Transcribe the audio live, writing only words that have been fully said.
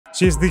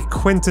She's the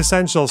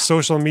quintessential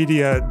social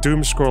media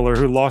doom scroller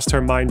who lost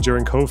her mind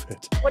during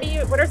COVID.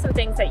 What are some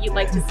things that you'd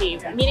like to see,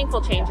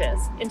 meaningful changes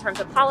in terms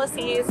of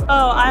policies?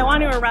 Oh, I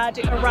want to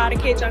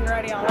eradicate gender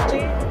ideology.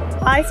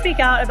 I speak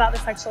out about the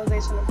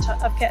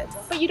sexualization of kids.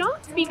 But you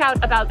don't speak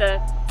out about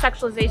the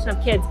sexualization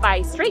of kids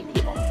by straight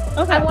people.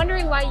 Okay. I'm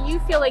wondering why you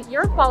feel like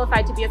you're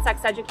qualified to be a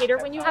sex educator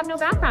when you have no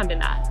background in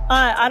that.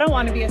 I don't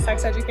want to be a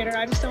sex educator.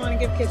 I just don't want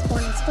to give kids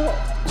porn in school.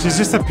 She's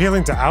just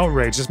appealing to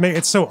outrage. Just make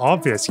it so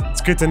obvious.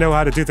 It's good to know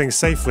how to do things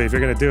safely if you're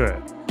going to do it.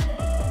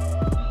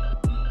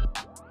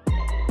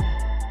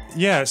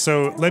 Yeah,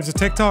 so LIBS of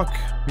TikTok,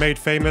 made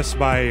famous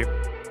by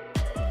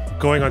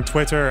going on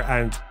Twitter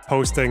and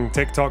posting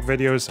TikTok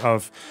videos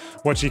of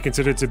what she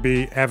considered to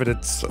be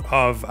evidence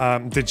of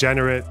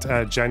degenerate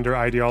gender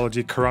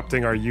ideology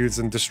corrupting our youths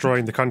and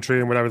destroying the country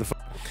and whatever the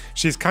fuck.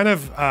 She's kind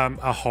of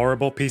a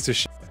horrible piece of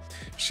shit.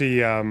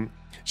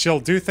 She'll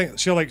do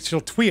things.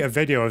 She'll tweet a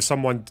video of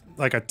someone,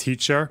 like a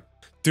teacher,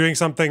 doing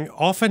something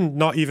often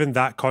not even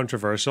that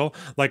controversial,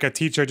 like a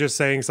teacher just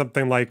saying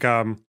something like,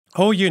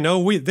 oh, you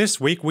know,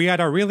 this week we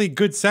had a really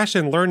good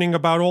session learning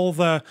about all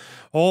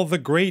the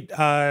great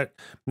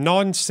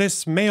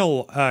non-cis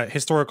male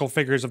historical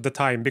figures of the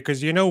time,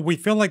 because, you know, we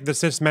feel like the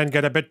cis men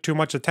get a bit too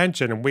much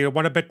attention and we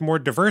want a bit more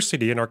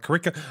diversity in our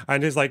curriculum.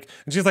 And she's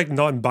like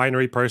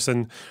non-binary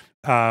person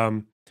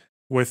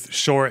with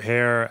short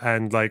hair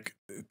and like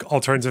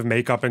alternative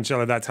makeup and shit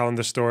like that, telling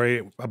the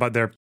story about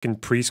their fucking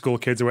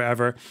preschool kids or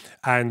whatever.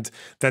 And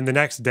then the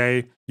next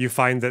day you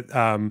find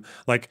that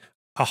like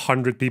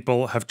 100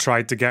 people have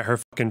tried to get her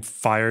fucking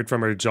fired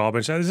from her job,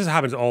 and this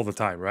happens all the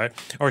time, right?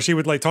 Or she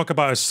would like talk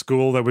about a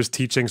school that was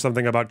teaching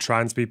something about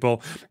trans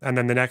people, and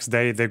then the next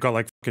day they've got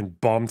like fucking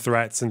bomb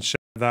threats and shit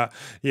like that.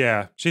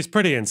 Yeah, she's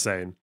pretty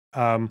insane.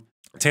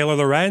 Taylor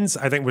Lorenz,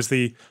 I think, was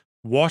the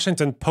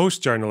Washington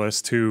Post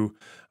journalist who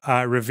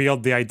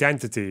revealed the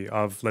identity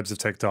of LIBS of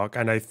TikTok,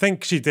 and I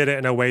think she did it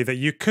in a way that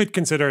you could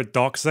consider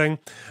doxing.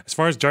 As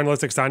far as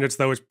journalistic standards,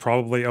 though, it's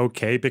probably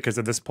okay, because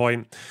at this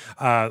point,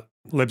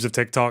 LIBS of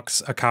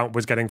TikTok's account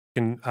was getting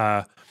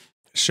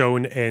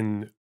shown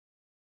in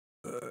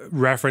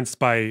referenced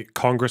by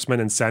congressmen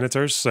and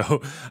senators.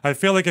 So I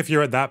feel like if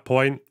you're at that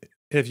point,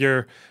 if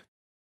you're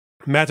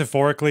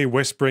metaphorically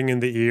whispering in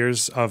the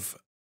ears of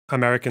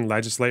American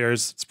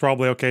legislators, it's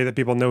probably okay that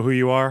people know who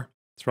you are.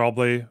 It's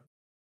probably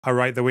a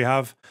right that we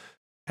have.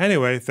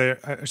 Anyway,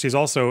 she's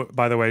also,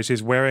 by the way,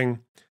 she's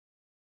wearing...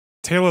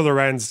 Taylor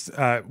Lorenz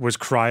was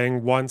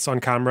crying once on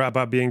camera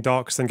about being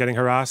doxxed and getting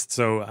harassed,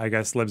 so I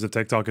guess LIBS of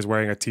TikTok is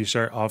wearing a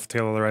t-shirt of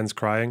Taylor Lorenz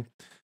crying,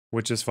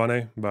 which is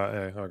funny, but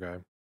hey, okay.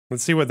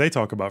 Let's see what they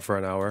talk about for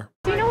an hour.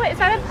 Do you know what, is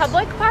that a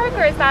public park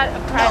or is that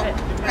a private?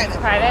 No, private.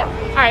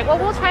 Private? All right, well,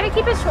 we'll try to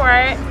keep it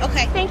short.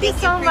 Okay. Thank you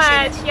so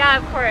much. Yeah,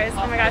 of course.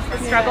 Oh my gosh,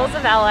 the struggles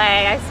of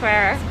LA, I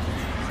swear.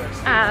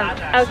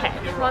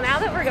 Okay, well, now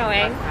that we're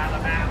going,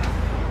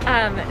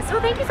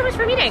 so thank you so much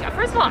for meeting.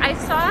 First of all, I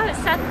saw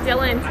Seth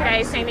Dillon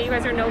today saying that you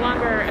guys are no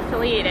longer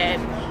affiliated.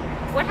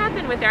 What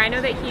happened with there? I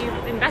know that he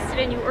invested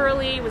in you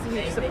early, was a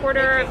huge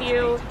supporter of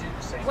you.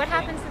 What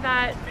happened to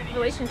that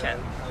relationship?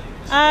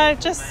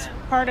 Just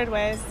parted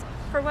ways.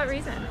 For what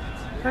reason?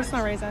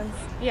 Personal reasons.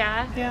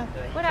 Yeah? Yeah.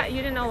 What,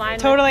 you didn't align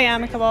with... Totally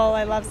amicable.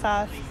 I love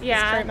Seth.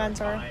 Yeah. He's a great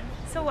mentor.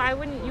 So why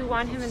wouldn't you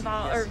want him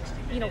involved, or,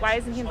 you know, why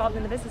isn't he involved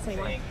in the business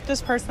anymore?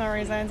 Just personal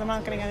reasons. I'm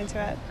not going to get into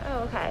it. Oh,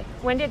 okay.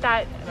 When did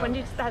that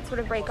sort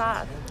of break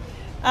off?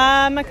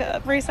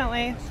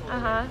 Recently.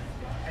 Uh-huh.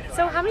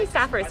 So how many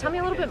staffers? Tell me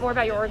a little bit more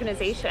about your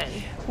organization.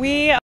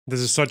 We This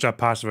is such a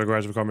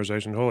passive-aggressive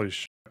conversation. Holy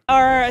shit.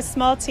 are a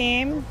small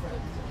team,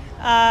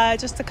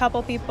 just a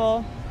couple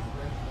people.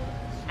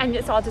 And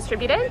it's all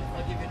distributed?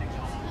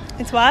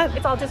 It's what?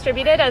 It's all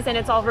distributed, as in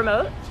it's all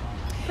remote,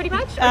 pretty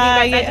much? Or do you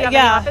guys do you have any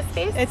office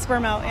space? It's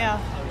remote, yeah.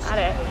 Got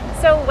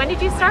it. So when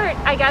did you start,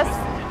 I guess,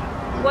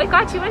 what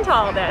got you into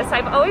all this?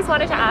 I've always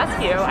wanted to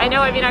ask you. I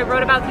know, I mean, I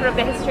wrote about sort of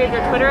the history of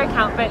your Twitter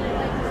account, but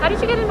how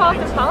did you get involved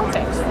in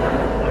politics?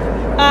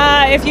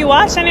 If you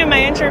watch any of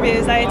my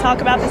interviews, I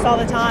talk about this all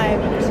the time.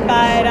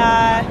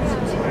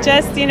 But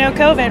just, you know,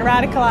 COVID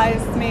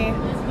radicalized me.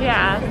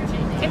 Yeah.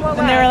 In what way?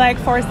 And they were like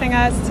forcing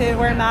us to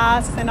wear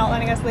masks and not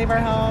letting us leave our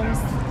homes.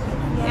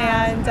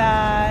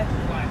 Yeah.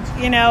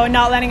 And, you know,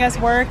 not letting us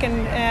work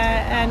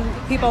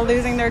and people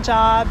losing their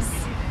jobs.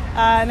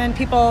 And then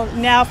people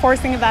now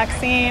forcing a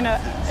vaccine,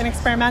 an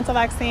experimental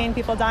vaccine,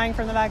 people dying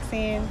from the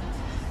vaccine.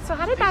 So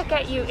how did that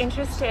get you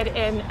interested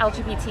in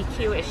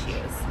LGBTQ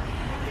issues?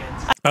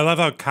 I love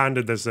how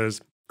candid this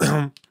is.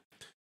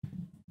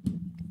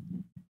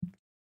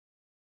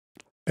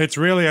 It's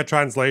really a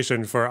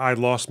translation for I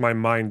lost my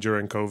mind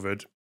during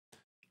COVID.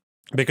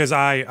 Because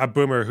I, a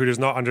boomer who does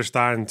not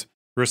understand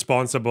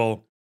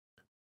responsible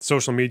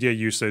social media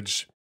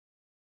usage,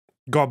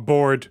 got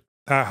bored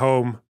at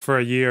home for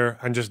a year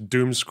and just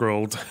doom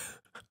scrolled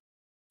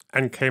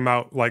and came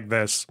out like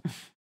this.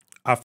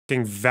 A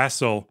fucking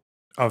vessel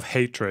of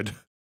hatred.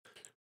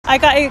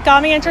 It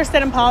got me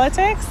interested in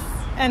politics,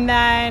 and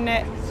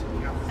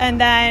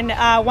then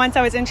once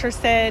I was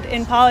interested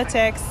in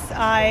politics,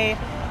 I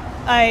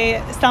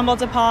I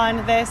stumbled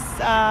upon this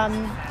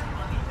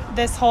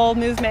whole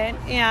movement,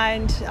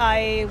 and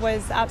I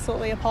was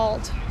absolutely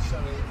appalled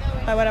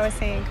by what I was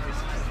seeing.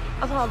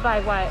 Appalled by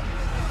what?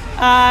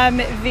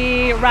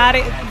 The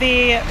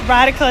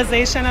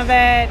radicalization of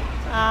it,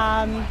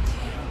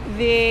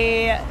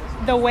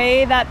 the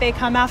way that they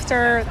come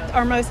after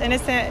our most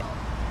innocent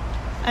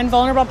and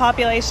vulnerable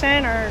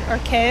population, or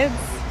kids.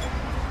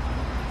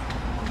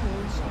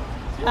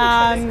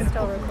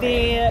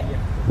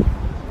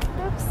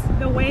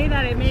 The way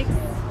that it makes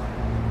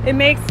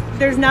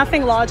there's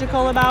nothing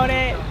logical about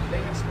it.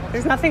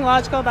 There's nothing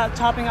logical about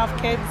chopping off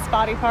kids'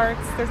 body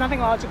parts. There's nothing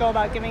logical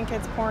about giving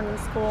kids porn in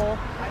school.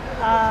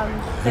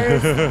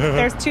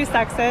 There's two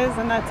sexes,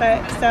 and that's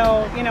it.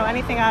 So,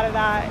 anything out of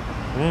that,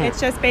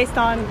 it's just based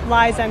on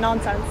lies and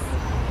nonsense.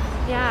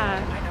 Yeah.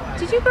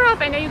 Did you grow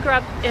up, I know you grew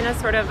up in a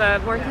sort of a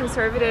more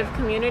conservative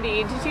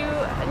community. Did you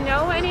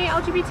know any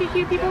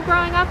LGBTQ people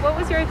growing up? What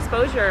was your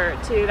exposure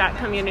to that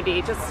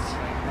community just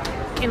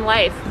in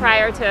life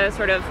prior to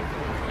sort of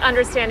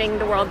understanding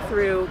the world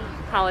through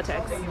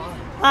politics?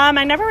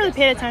 I never really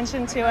paid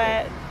attention to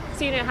it.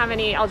 So you didn't have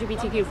any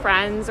LGBTQ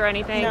friends or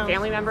anything? No.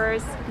 Family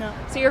members? No.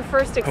 So your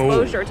first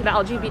exposure to the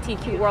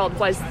LGBTQ world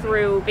was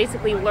through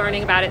basically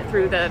learning about it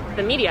through the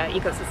media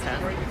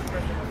ecosystem?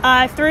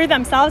 Through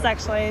themselves,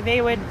 actually.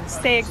 They would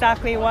say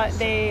exactly what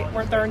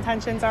their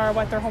intentions are,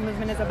 what their whole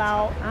movement is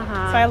about.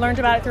 So I learned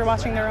about it through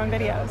watching their own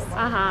videos.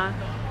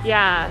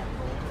 Yeah.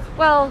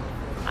 Well,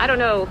 I don't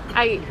know.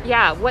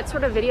 What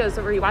sort of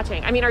videos were you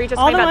watching? I mean, are you just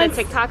talking about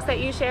the TikToks that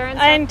you share and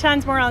stuff? And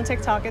tons more on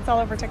TikTok. It's all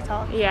over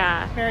TikTok.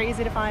 Yeah. Very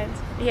easy to find.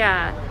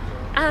 Yeah.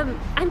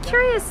 I'm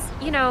curious,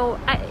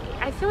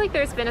 I feel like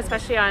there's been,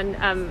 especially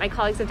on, my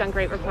colleagues have done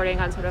great reporting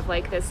on sort of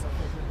like this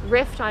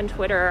rift on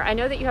Twitter. I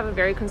know that you have a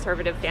very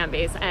conservative fan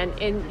base, and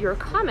in your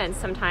comments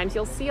sometimes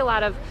you'll see a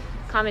lot of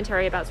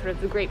commentary about sort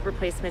of the great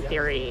replacement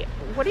theory.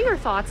 What are your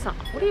thoughts on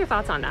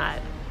that?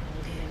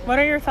 What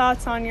are your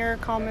thoughts on the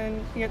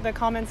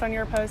comments on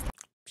your post?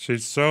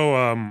 She's so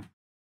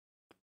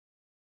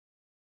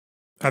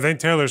I think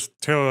Taylor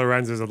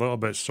Lorenz is a little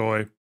bit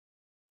soy.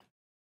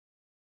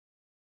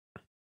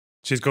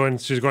 She's going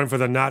for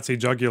the Nazi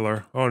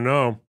jugular. Oh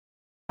no.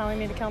 Telling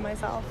me to kill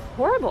myself.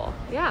 Horrible.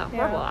 Yeah,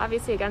 horrible.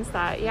 Obviously against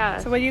that. Yeah.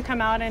 So will you come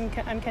out and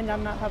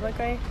condemn that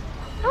publicly?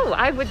 Oh,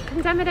 I would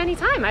condemn it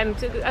anytime. I'm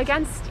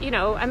against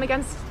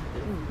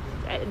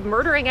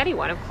murdering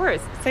anyone, of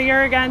course. So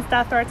you're against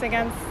death threats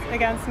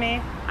against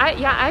me?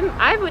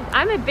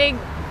 I'm a big,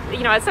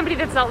 as somebody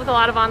that's dealt with a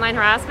lot of online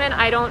harassment,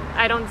 I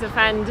don't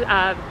defend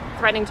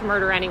threatening to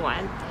murder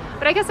anyone.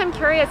 But I guess I'm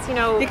curious,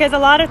 because a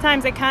lot of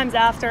times it comes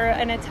after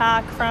an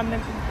attack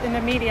in the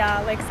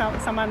media, like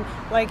someone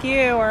like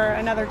you or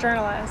another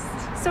journalist.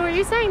 So are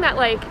you saying that,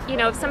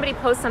 if somebody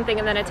posts something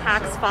and then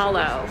attacks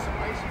follow,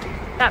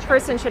 that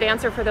person should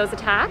answer for those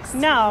attacks?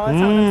 No, that's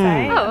not what I'm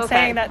saying. Oh, okay. I'm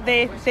saying that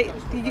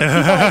people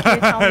like you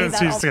tell me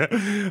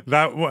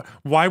that.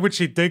 Why would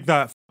she dig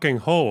that fucking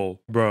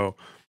hole, bro?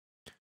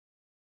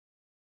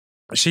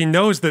 She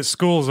knows that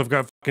schools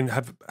and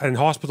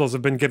hospitals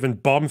have been given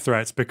bomb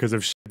threats because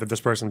of shit that this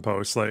person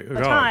posts.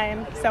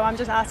 Time. So I'm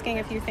just asking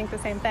if you think the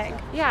same thing.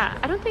 Yeah,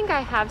 I don't think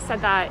I have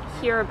said that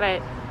here,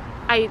 but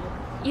I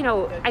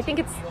think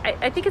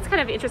it's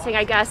kind of interesting.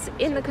 I guess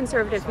in the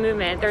conservative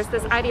movement, there's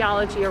this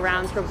ideology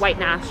around sort of white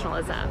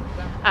nationalism,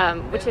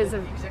 which is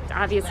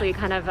obviously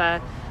kind of a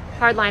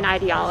hardline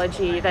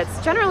ideology that's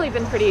generally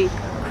been pretty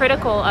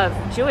critical of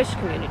Jewish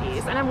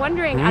communities. And I'm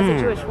wondering, as a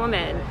Jewish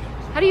woman,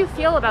 how do you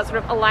feel about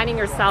sort of aligning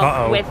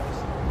yourself with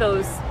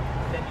those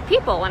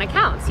people and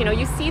accounts?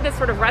 You see this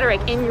sort of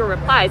rhetoric in your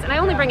replies, and I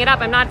only bring it up.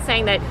 I'm not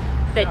saying that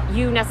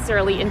you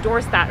necessarily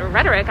endorse that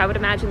rhetoric. I would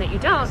imagine that you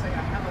don't.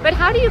 But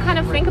how do you kind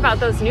of think about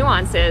those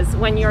nuances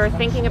when you're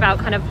thinking about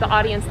kind of the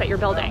audience that you're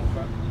building?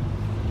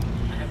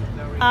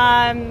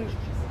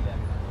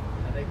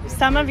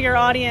 Some of your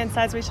audience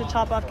says we should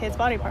chop off kids'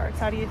 body parts.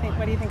 What do you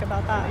think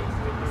about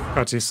that?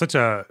 God, she's such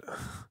the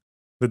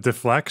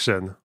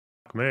deflection.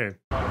 Me.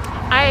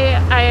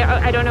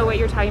 I don't know what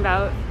you're talking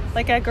about.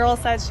 Like a girl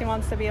says she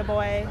wants to be a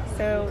boy,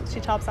 so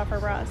she chops off her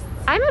breasts.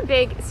 I'm a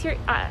big,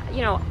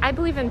 I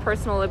believe in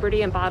personal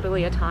liberty and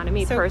bodily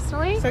autonomy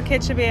personally. So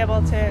kids should be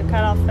able to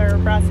cut off their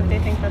breasts if they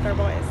think that they're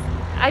boys.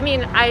 I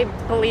mean, I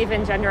believe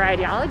in gender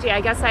ideology.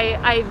 I guess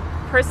I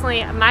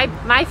personally,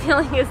 my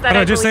feeling is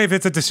that just say if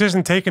it's a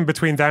decision taken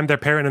between them, their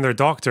parent, and their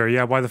doctor,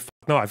 why the fuck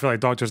no? I feel like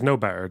doctors know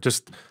better.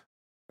 Just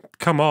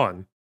come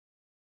on.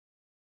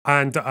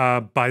 And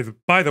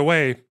by the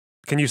way,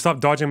 can you stop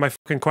dodging my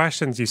fucking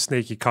questions, you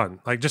sneaky cunt?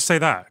 Just say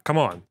that. Come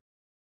on.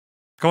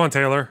 Go on,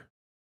 Taylor.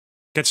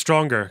 Get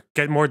stronger.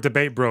 Get more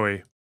debate, broy.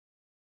 I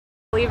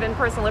believe in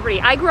personal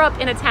liberty. I grew up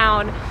in a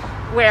town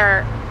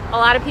where a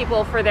lot of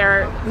people, for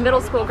their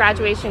middle school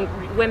graduation,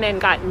 women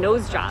got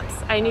nose jobs.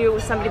 I knew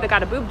somebody that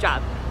got a boob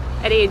job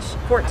at age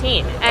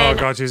 14. And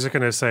oh, God, she's just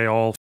going to say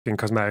all fucking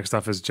cosmetic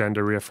stuff is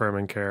gender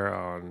reaffirming care.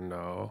 Oh,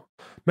 no.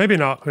 Maybe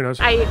not. Who knows?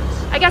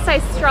 I guess I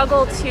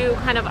struggle to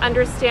kind of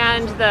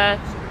understand the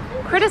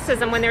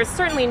criticism when there's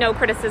certainly no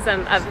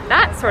criticism of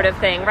that sort of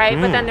thing, right?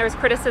 But then there's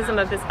criticism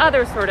of this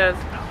other sort of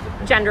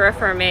gender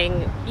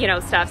affirming,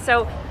 stuff.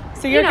 So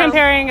you're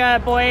comparing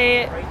a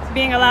boy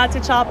being allowed to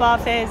chop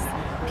off his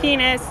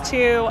penis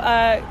to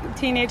a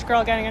teenage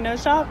girl getting a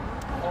nose job?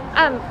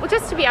 Well,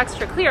 just to be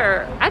extra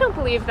clear, I don't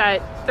believe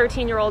that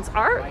 13-year-olds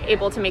are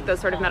able to make those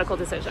sort of medical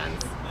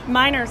decisions.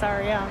 Minors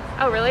are, yeah.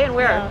 Oh, really? And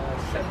where?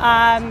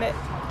 Yeah.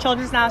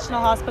 Children's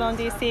National Hospital in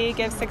DC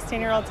gives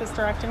 16-year-olds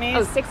hysterectomies.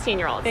 Oh,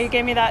 16-year-olds. They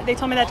gave me that. They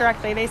told me that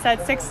directly. They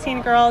said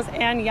 16 girls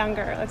and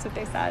younger. That's what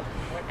they said.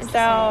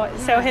 So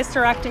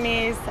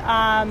hysterectomies.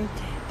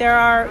 There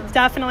are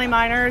definitely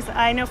minors.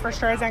 I know for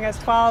sure as young as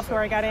 12 who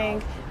are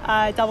getting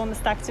double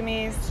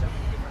mastectomies.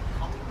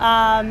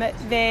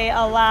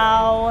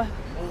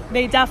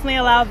 They definitely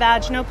allow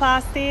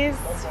vaginoplasties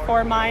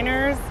for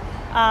minors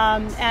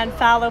and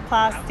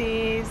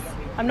phalloplasties.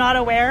 I'm not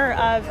aware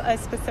of a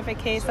specific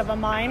case of a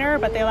minor,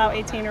 but they allow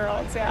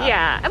 18-year-olds.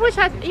 Yeah, which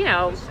okay,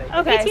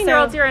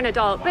 18-year-olds, you're an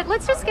adult. But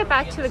let's just get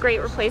back to the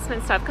Great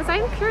Replacement stuff, because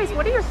I'm curious,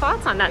 what are your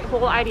thoughts on that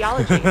whole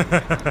ideology?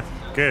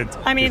 Good.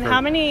 I mean,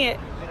 how many?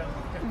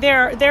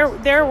 There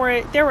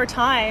were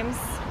times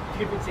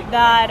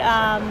that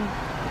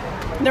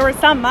there were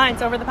some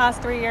months over the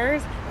past 3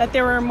 years that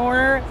there were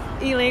more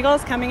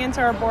illegals coming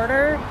into our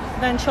border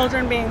than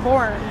children being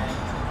born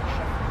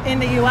in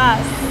the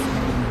U.S.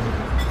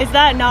 Does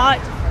that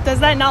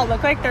not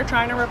look like they're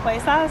trying to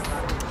replace us?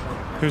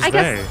 Who's I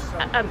they?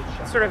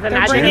 guess sort of They're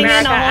imagine bringing America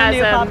in a whole as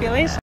new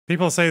population.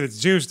 People say that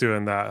Jews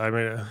doing that. I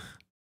mean,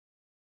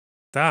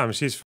 damn,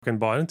 she's fucking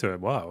bought into it.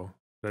 Wow,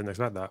 didn't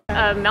expect that.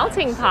 a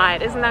melting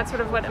pot. Isn't that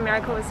sort of what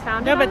America was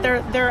founded No, but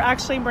on? they're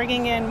actually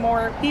bringing in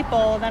more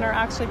people than are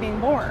actually being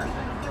born.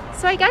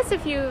 So I guess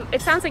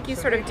it sounds like you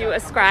sort of do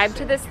ascribe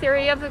to this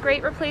theory of the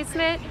Great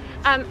Replacement.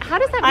 How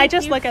does that make I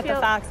just you look at the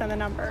feel? facts and the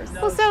numbers.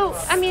 Well, so,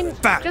 I mean,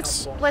 Facts.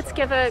 just let's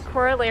give a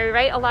corollary,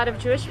 right? A lot of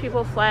Jewish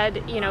people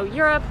fled,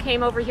 Europe,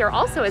 came over here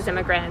also as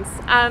immigrants.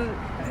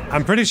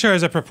 I'm pretty sure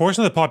as a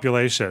proportion of the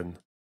population,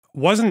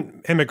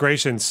 wasn't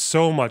immigration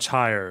so much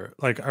higher,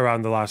 like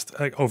around the last,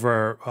 like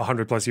over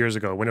 100+ years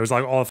ago, when it was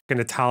like all fucking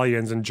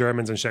Italians and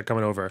Germans and shit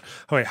coming over?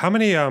 Oh wait, how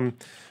many,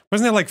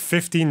 wasn't it like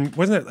 15,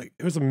 wasn't it like,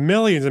 it was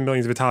millions and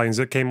millions of Italians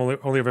that came only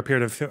over a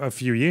period of a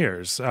few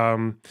years.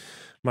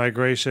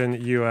 Migration,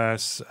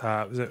 US,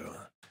 was it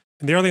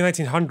in the early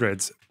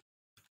 1900s?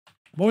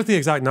 What was the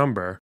exact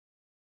number?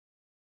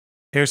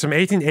 It was from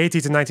 1880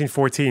 to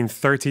 1914,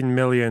 13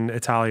 million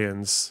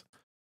Italians.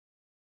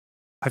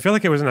 I feel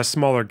like it was in a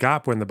smaller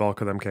gap when the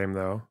bulk of them came,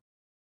 though.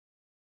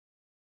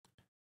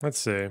 Let's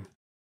see.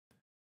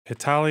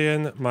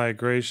 Italian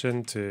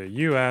migration to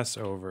US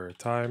over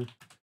time.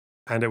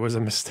 And it was a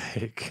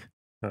mistake.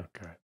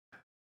 Okay.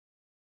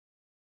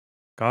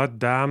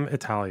 Goddamn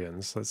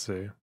Italians. Let's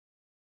see.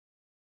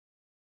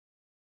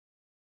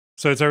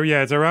 So it's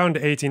around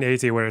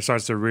 1880 where it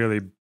starts to really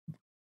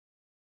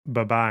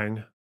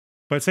bang.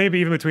 But say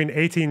even between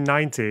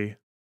 1890.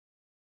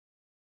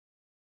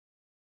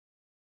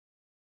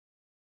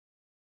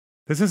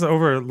 This is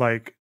over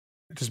like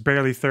just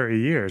barely 30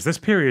 years. This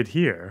period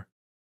here,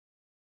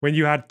 when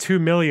you had 2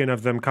 million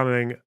of them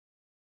coming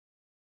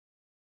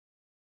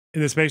in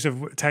the space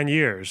of 10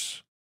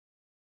 years.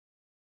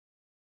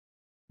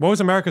 What was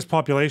America's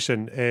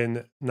population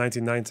in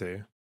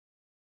 1990?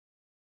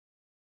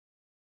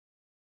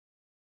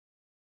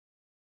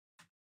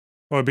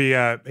 Well, it'd be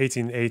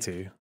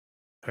 1880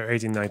 or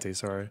 1890,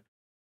 sorry.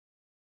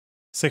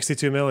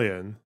 62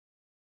 million.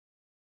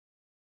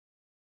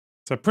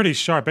 It's a pretty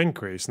sharp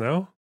increase,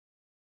 no?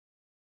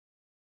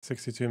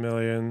 62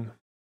 million.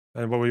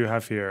 And what will you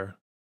have here?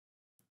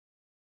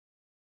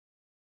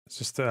 It's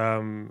just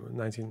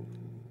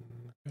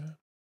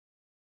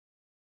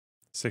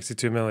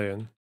 62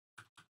 million.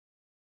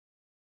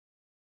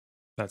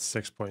 That's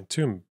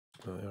 6.2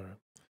 million.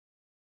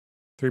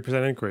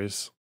 3%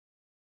 increase.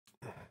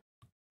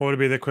 What would it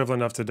be the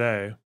equivalent of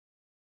today?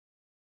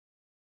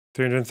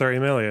 330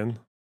 million.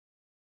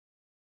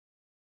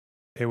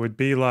 It would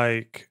be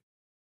like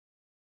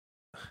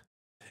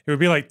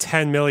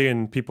 10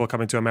 million people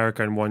coming to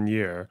America in 1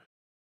 year.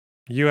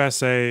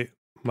 USA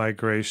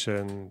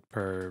migration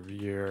per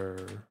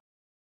year.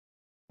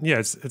 Yeah,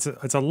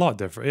 it's a lot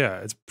different. Yeah,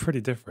 it's pretty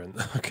different.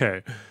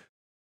 Okay.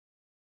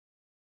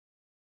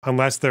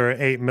 Unless there are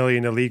 8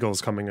 million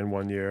illegals coming in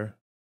 1 year.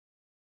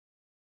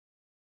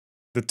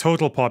 The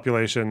total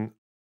population,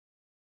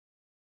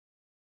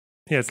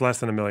 yeah, it's less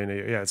than 1 million a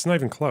year. Yeah, it's not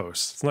even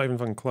close. It's not even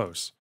fucking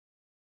close.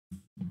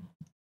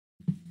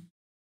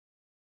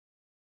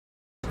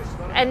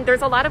 And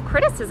there's a lot of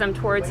criticism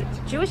towards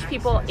Jewish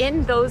people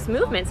in those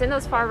movements, in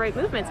those far-right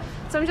movements.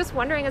 So I'm just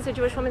wondering, as a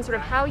Jewish woman, sort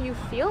of how you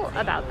feel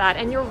about that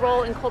and your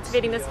role in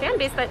cultivating this fan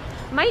base that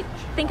might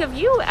think of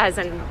you as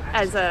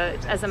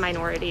a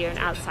minority or an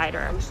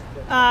outsider.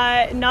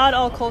 Not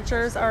all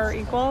cultures are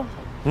equal.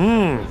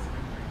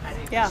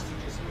 Yeah.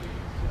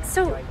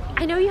 So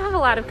I know you have a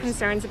lot of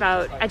concerns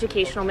about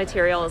educational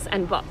materials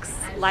and books,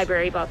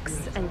 library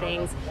books and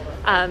things,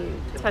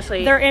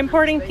 especially... They're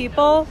importing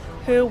people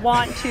who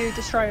want to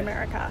destroy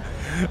America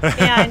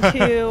and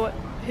who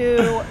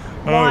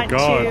want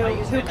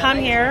who come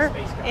here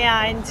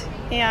and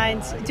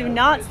and do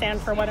not stand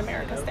for what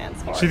America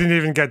stands for. She didn't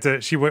even get to.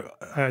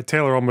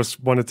 Taylor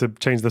almost wanted to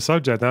change the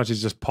subject. Now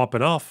she's just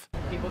popping off.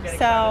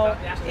 So,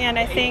 and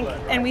I think,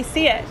 and we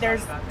see it.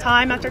 There's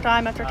time after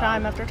time after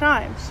time after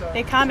time.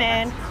 They come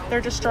in,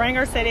 they're destroying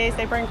our cities.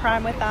 They bring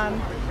crime with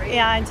them,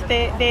 and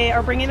they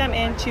are bringing them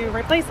in to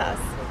replace us.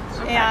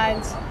 Okay.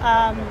 And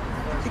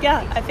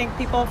yeah, I think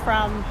people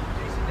from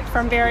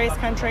various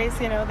countries,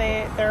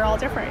 they're all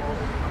different.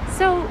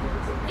 So,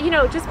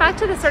 just back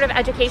to the sort of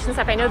education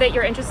stuff, I know that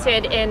you're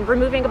interested in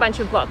removing a bunch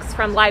of books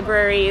from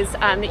libraries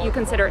that you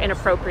consider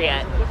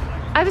inappropriate.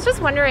 I was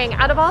just wondering,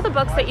 out of all the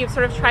books that you've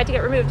sort of tried to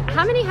get removed,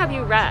 how many have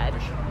you read?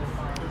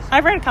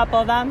 I've read a couple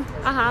of them.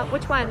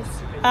 Which ones?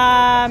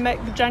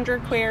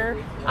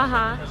 Genderqueer.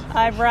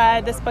 I've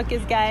read This Book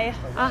is Gay.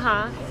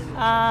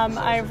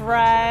 I've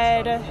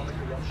read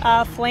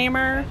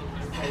Flamer.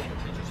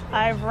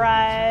 I've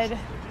read,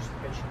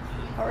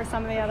 what were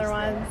some of the other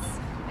ones?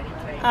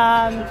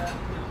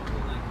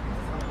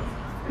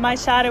 My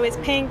Shadow is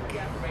Pink.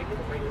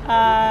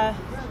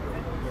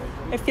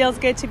 It Feels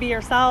Good to Be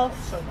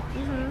Yourself.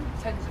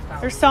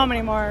 There's so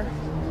many more.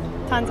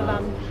 Tons of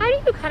them. How do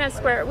you kind of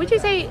square, would you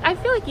say, I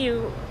feel like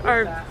you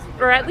are,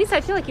 or at least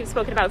I feel like you've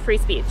spoken about free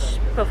speech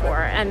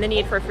before and the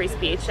need for free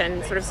speech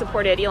and sort of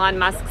supported Elon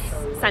Musk's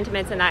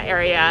sentiments in that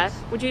area.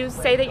 Would you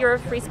say that you're a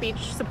free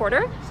speech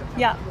supporter?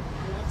 Yeah.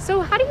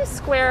 So how do you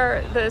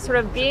square the sort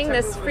of being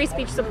this free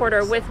speech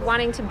supporter with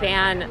wanting to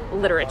ban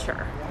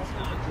literature?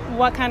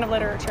 What kind of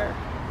literature?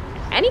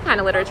 Any kind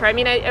of literature. I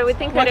mean, I would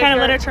think that what kind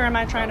of literature am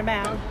I trying to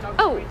ban?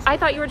 Oh, I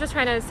thought you were just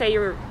trying to say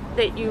you've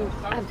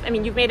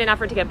made an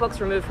effort to get books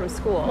removed from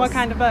schools. What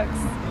kind of books?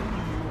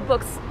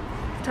 Books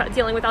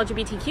dealing with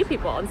LGBTQ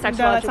people and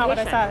sexual education. No, that's not what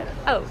I said.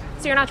 Oh,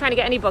 so you're not trying to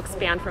get any books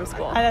banned from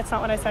school? That's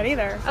not what I said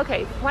either.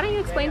 Okay, why don't you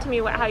explain to me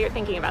how you're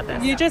thinking about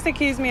this? You just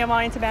accused me of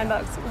wanting to ban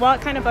books. What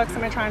kind of books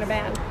am I trying to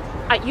ban?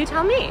 You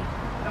tell me.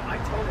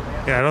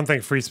 Yeah, I don't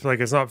think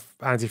it's not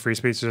anti-free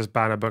speech to just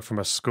ban a book from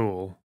a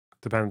school.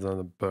 Depends on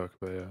the book,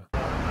 but yeah.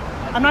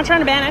 I'm not trying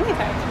to ban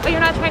anything. But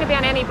you're not trying to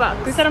ban any books?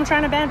 Who said I'm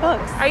trying to ban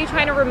books? Are you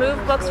trying to remove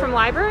books from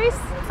libraries?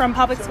 From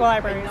public school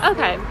libraries.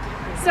 Okay.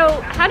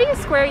 So how do you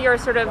square your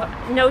sort of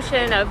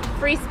notion of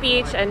free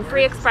speech and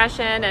free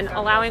expression and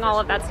allowing all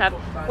of that stuff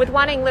with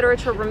wanting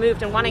literature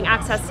removed and wanting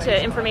access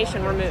to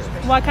information removed?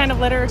 What kind of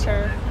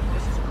literature?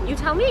 You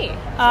tell me.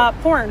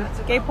 Porn.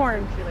 Gay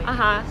porn.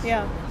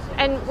 Yeah.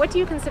 And what do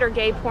you consider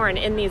gay porn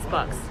in these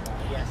books?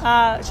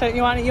 So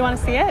you want to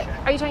see it?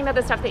 Are you talking about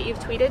the stuff that you've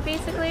tweeted,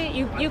 basically?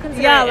 You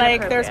consider yeah, it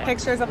like there's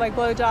pictures of like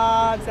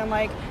blowjobs and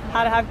like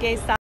how to have gay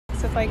sex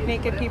with like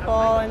naked people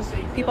and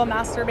people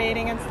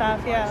masturbating and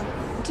stuff. Yeah.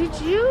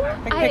 Did you?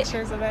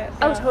 Pictures of it.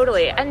 Oh, yeah.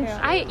 totally. And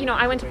yeah.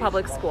 I went to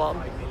public school.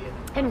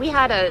 And we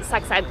had a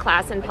sex ed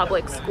class in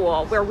public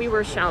school where we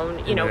were shown,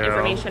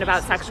 information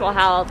about sexual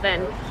health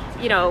and,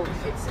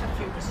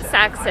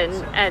 sex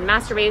and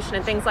masturbation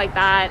and things like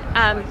that.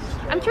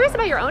 I'm curious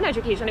about your own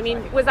education. I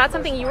mean, was that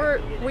something did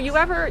you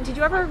ever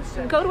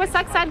go to a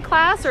sex ed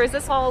class, or is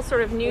this all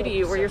sort of new to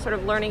you where you're sort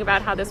of learning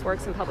about how this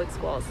works in public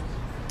schools?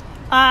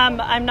 I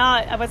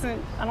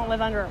don't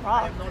live under a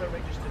rock.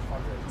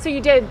 So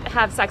you did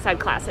have sex ed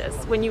classes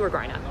when you were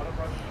growing up?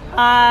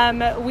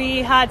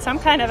 We had some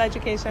kind of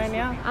education,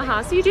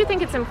 yeah. So you do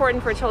think it's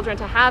important for children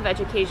to have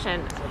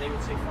education,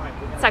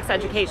 sex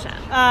education?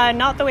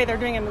 Not the way they're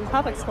doing it in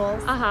public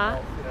schools.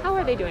 How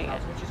are they doing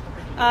it?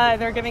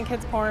 They're giving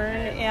kids porn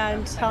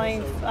and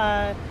telling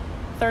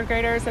third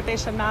graders that they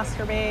should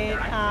masturbate.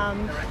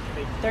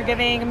 They're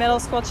giving middle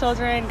school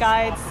children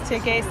guides to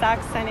gay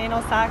sex and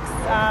anal sex,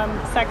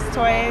 sex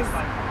toys.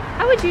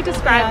 How would you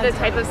describe the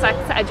type of sex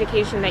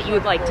education that you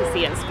would like to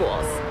see in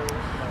schools?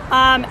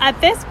 At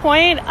this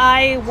point,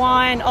 I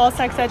want all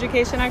sex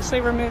education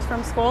actually removed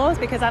from schools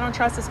because I don't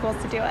trust the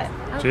schools to do it.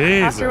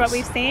 Jesus. After what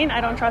we've seen,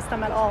 I don't trust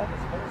them at all.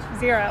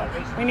 Zero.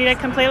 We need to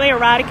completely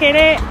eradicate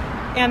it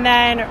and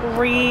then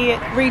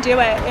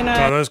redo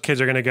it. Those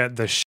kids are going to get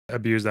the shit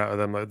abused out of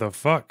them. Like, the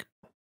fuck?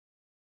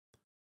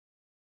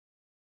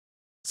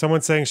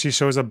 Someone's saying she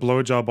shows a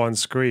blowjob on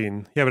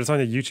screen. Yeah, but it's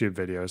on a YouTube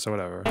video, so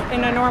whatever.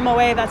 In a normal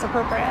way, that's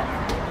appropriate.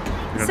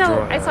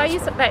 So I saw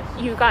that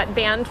you got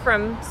banned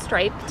from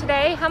Stripe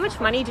today. How much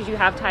money did you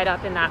have tied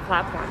up in that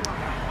platform?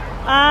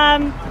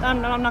 I'm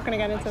not going to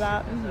get into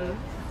that.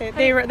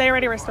 They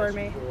already restored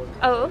me.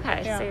 Oh,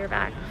 okay. Yeah. So you're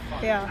back.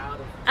 Yeah.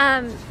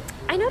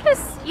 I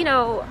noticed,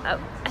 I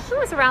think it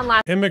was around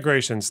last...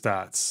 Immigration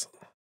stats.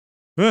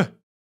 Ugh.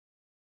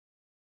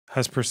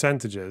 Has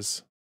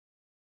percentages.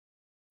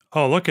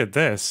 Oh, look at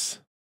this.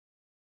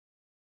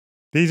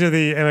 These are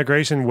the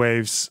immigration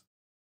waves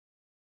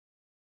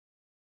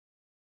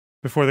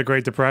before the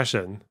Great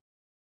Depression.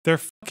 They're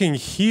fucking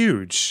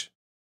huge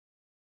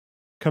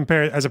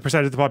compared as a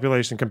percentage of the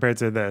population compared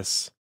to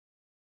this.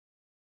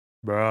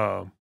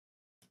 Bro.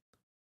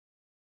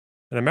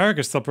 And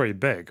America's still pretty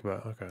big,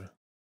 but okay.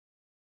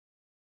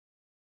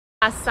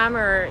 Last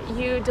summer,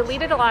 you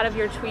deleted a lot of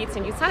your tweets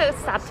and you sort of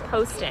stopped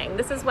posting.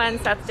 This is when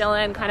Seth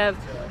Dillon kind of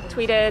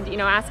tweeted,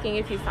 asking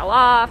if you fell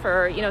off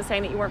or,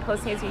 saying that you weren't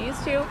posting as you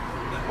used to.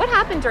 What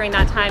happened during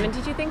that time, and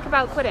did you think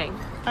about quitting?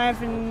 I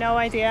have no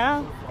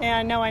idea,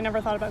 and no, I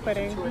never thought about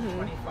quitting.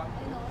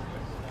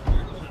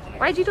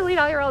 Why'd you delete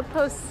all your old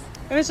posts?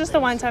 It was just a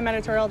one-time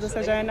editorial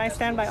decision. I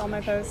stand by all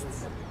my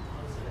posts.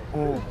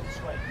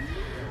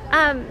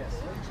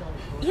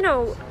 You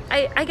know,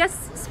 I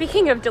guess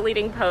speaking of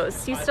deleting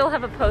posts, you still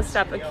have a post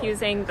up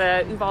accusing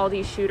the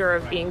Uvalde shooter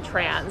of being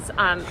trans.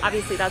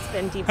 Obviously, that's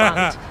been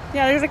debunked.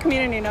 Yeah, there's a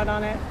community note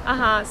on it.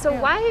 So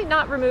why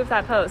not remove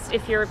that post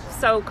if you're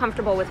so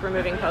comfortable with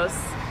removing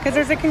posts? Because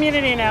there's a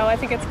community note. I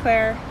think it's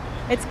clear.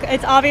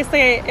 It's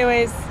obviously it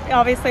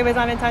was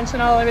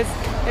unintentional.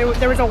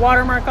 There was a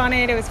watermark on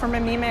it. It was from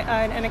a meme,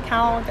 an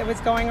account that was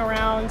going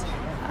around.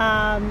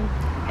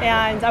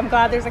 And I'm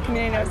glad there's a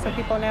community note so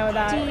people know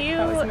that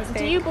that was a mistake.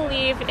 Do you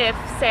believe if,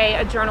 say,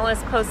 a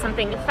journalist posts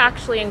something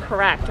factually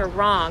incorrect or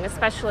wrong,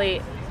 especially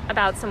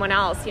about someone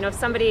else, you know, if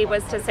somebody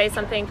was to say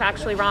something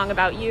factually wrong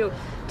about you,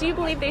 do you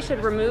believe they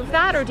should remove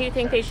that, or do you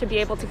think they should be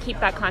able to keep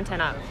that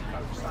content up?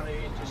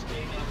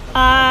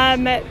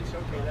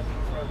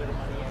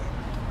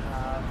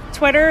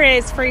 Twitter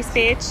is free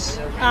speech.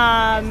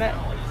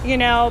 You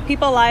know,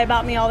 people lie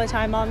about me all the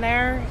time on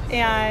there,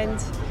 and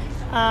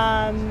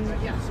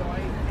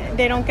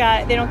they don't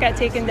get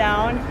taken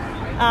down.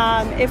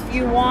 If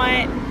you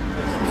want,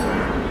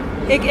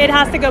 it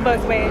has to go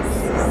both ways.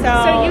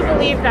 So you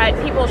believe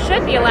that people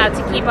should be allowed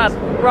to keep up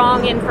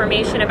wrong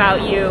information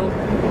about you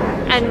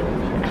and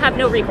have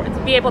no recourse,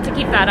 be able to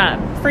keep that up?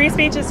 Free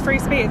speech is free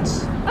speech.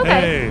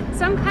 Okay. Hey.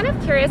 So I'm kind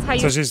of curious how you...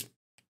 So she's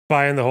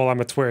buying the whole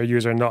I'm a Twitter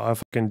user, not a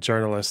fucking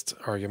journalist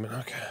argument.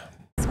 Okay.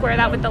 Square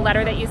that with the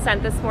letter that you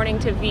sent this morning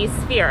to V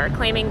Sphere,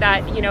 claiming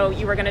that, you know,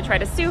 you were going to try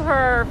to sue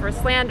her for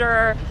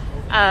slander.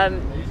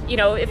 You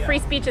know, if free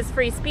speech is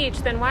free speech,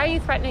 then why are you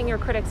threatening your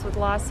critics with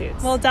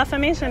lawsuits? Well,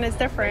 defamation is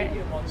different.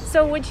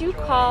 So would you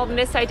call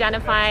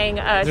misidentifying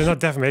a There's not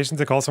defamation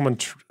to call someone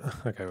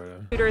okay,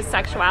 whatever. shooter's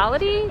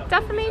sexuality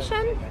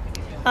defamation?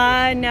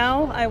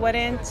 No, I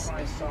wouldn't.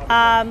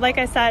 Like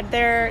I said,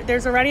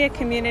 there's already a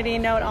community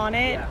note on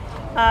it.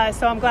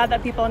 So I'm glad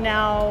that people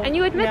now. And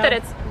you admit that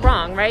it's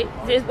wrong, right?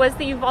 Was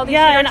the Uvalde shooter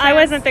and I trans?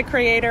 wasn't the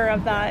creator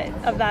of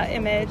that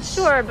image.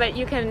 Sure, but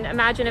you can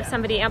imagine if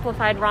somebody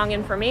amplified wrong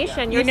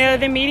information. You know,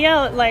 the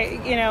media,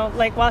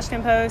 like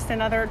Washington Post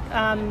and other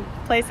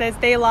places,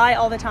 they lie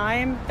all the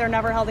time. They're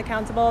never held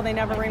accountable. They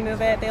never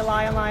remove it. They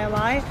lie and lie and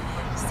lie.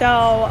 So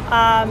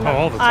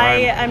all the time. I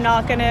am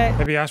not gonna.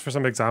 Maybe ask for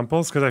some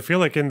examples, because I feel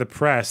like in the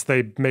press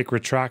they make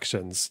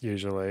retractions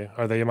usually,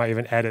 or they might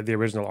even edit the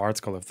original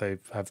article if they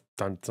have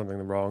done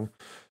something wrong.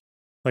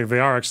 Like they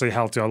are actually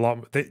held to a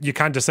lot. You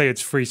can't just say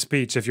it's free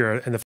speech if you're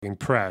in the fucking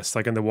press,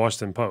 like in the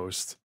Washington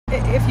Post.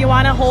 If you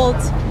want to hold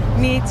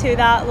me to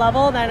that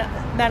level,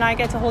 then I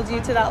get to hold you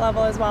to that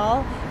level as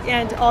well,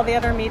 and all the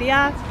other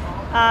media.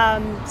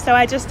 So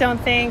I just don't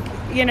think,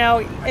 you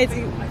know, it's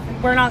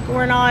not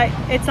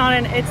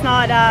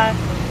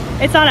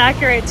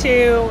accurate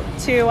to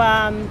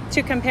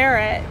compare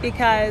it,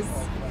 because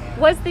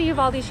Was the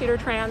Uvalde shooter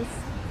trans?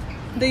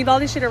 the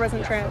Uvalde shooter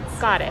wasn't trans.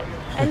 Got it.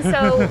 And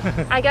so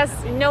I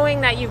guess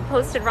knowing that you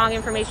posted wrong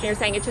information, you're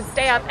saying it should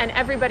stay up and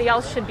everybody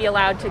else should be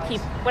allowed to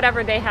keep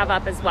whatever they have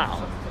up as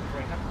well.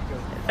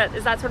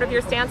 Is that sort of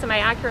your stance? Am I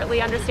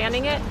accurately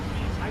understanding it?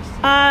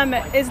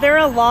 Is there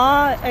a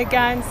law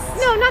against...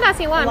 No, I'm not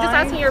asking law. I'm just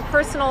lying? asking your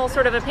personal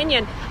sort of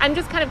opinion. I'm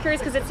just kind of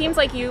curious because it seems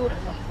like you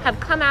have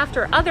come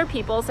after other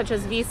people, such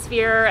as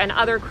V-Sphere and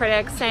other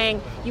critics,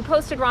 saying you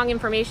posted wrong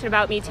information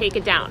about me, take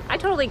it down. I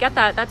totally get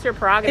that. That's your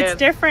prerogative. It's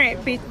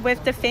different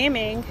with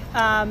defaming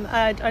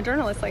a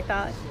journalist like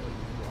that.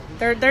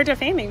 They're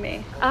defaming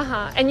me.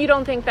 And you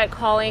don't think that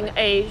calling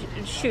a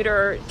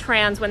shooter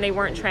trans when they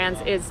weren't trans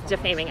is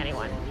defaming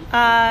anyone?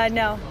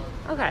 No.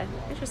 Okay,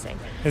 interesting.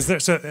 Is there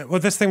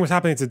this thing was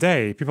happening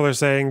today? People are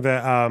saying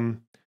that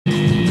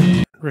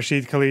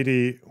Rashid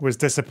Khalidi was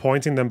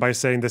disappointing them by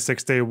saying the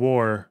 6-day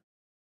war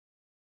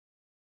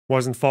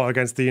wasn't fought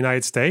against the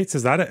United States.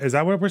 Is that it? Is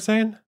that what we're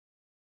saying?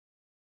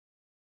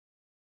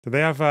 Do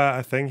they have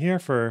a thing here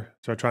for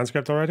a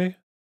transcript already?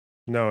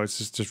 No,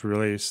 it's just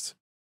released.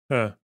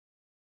 Huh.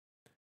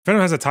 If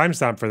anyone has a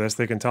timestamp for this,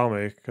 they can tell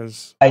me,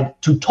 because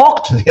to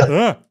talk to the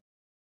other.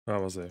 Oh,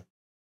 we'll see.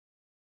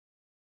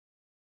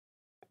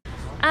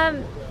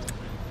 I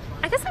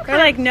guess I'm They're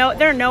like, no,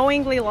 they're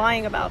knowingly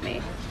lying about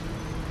me.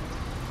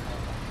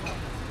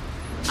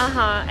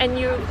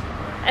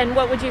 And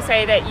what would you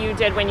say that you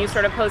did when you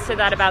sort of posted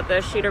that about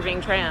the shooter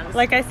being trans?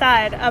 Like I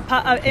said,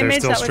 an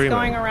image that was streaming.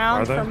 going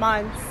around for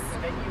months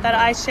that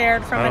I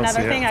shared from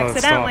another thing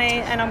accidentally,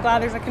 and I'm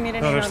glad there's a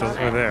community No, note on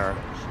they're it. there.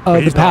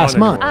 The past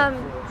month. I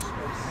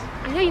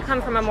know you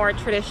come from a more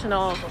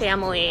traditional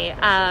family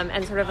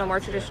and sort of a more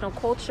traditional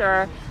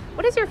culture.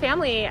 What is your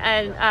family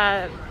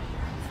and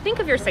think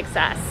of your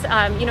success?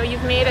 You know,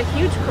 you've made a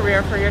huge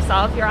career for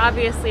yourself. You're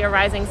obviously a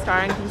rising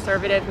star in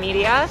conservative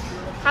media.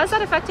 How's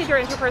that affected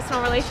your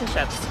interpersonal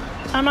relationships?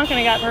 I'm not going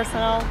to get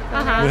personal.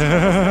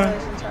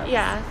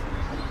 Yeah.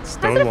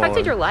 How's it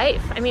affected your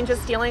life? I mean,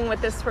 just dealing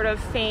with this sort of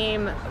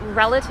fame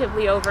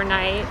relatively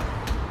overnight.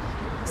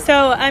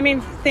 So, I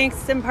mean,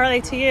 thanks in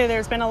partly to you,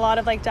 there's been a lot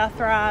of like death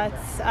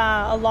threats,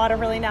 a lot of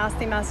really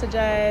nasty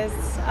messages.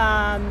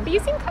 But you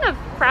seem kind of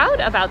proud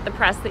about the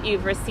press that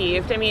you've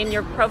received. I mean,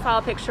 your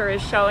profile picture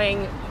is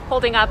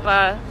holding up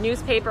a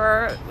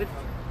newspaper with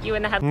you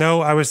in the headline.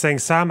 No, I was saying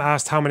Sam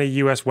asked how many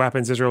US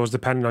weapons Israel was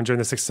dependent on during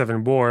the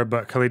 6-7 war,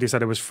 but Khalidi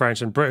said it was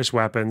French and British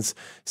weapons.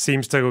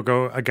 Seems to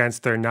go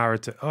against their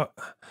narrative.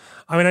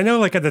 I mean, I know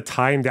like at the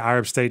time the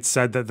Arab states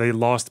said that they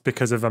lost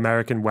because of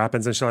American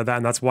weapons and shit like that,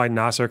 and that's why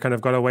Nasser kind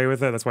of got away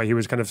with it. That's why he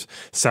was kind of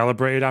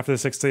celebrated after the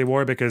 6-Day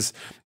War, because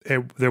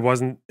it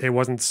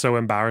wasn't so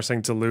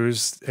embarrassing to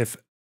lose if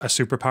a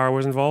superpower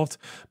was involved.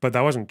 But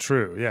that wasn't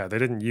true. Yeah, they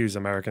didn't use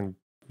America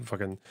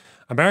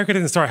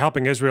didn't start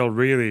helping Israel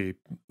really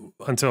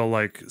until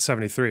like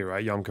 73,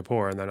 right? Yom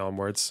Kippur and then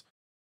onwards.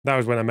 That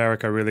was when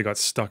America really got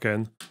stuck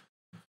in.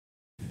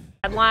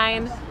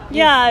 Headline.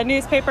 Yeah, a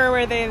newspaper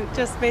where they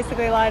just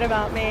basically lied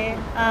about me.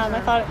 I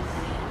thought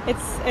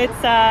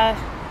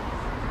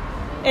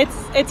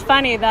it's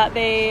funny that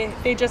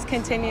they just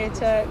continue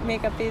to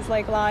make up these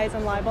like lies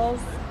and libels.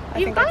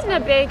 You've gotten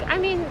I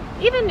mean,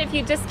 even if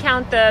you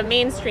discount the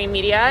mainstream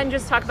media and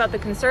just talk about the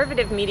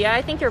conservative media,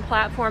 I think your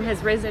platform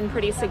has risen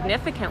pretty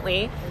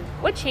significantly.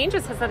 What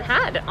changes has it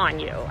had on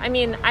you? I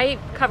mean, I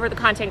cover the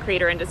content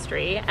creator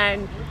industry,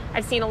 and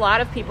I've seen a lot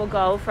of people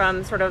go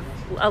from sort of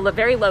a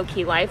very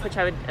low-key life, which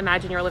I would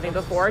imagine you're living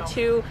before,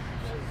 to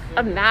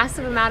a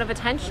massive amount of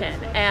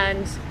attention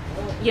and,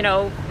 you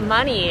know,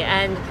 money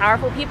and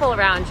powerful people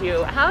around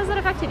you. How has that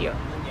affected you?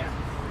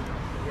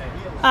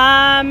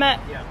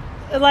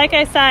 Like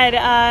I said,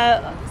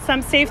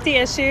 some safety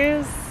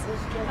issues,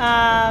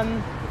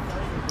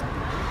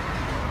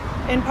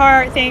 in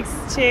part thanks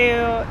to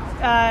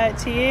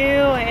you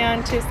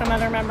and to some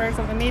other members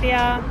of the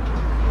media.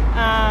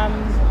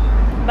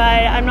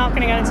 But I'm not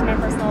going to get into my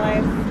personal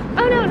life.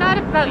 Oh no, not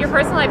about your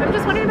personal life. I'm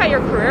just wondering about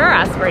your career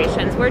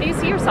aspirations. Where do you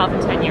see yourself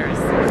in 10 years?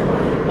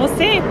 We'll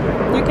see.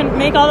 You can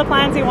make all the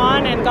plans you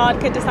want, and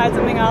God could decide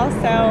something else.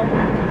 So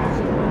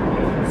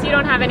you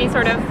don't have any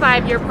sort of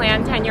 5-year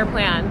plan, 10-year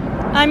plan?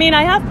 I mean,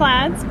 I have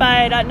plans,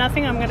 but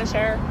nothing I'm going to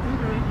share.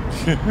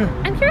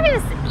 Mm-hmm. I'm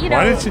curious, you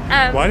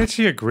know... Why did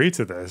she agree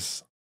to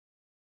this?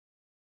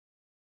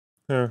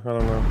 I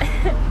don't know.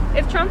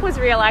 If Trump was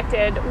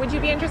reelected, would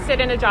you be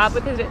interested in a job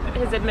with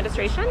his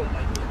administration?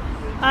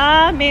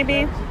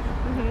 Maybe.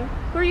 Mm-hmm.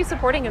 Who are you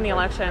supporting in the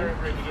election?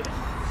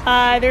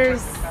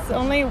 There's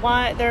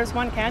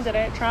one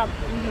candidate, Trump.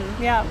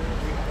 Mm-hmm. Yeah.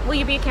 Will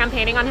you be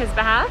campaigning on his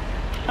behalf?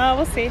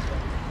 We'll see.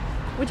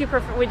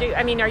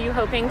 Are you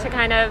hoping to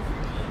kind of...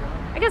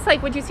 I guess,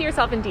 like, would you see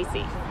yourself in D.C.?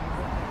 I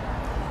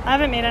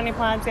haven't made any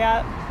plans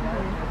yet.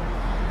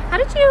 Mm-hmm. How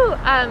did you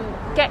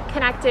get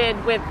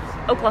connected with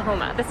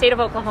Oklahoma, the state of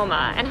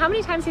Oklahoma? And how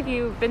many times have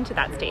you been to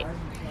that state?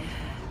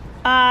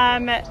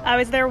 I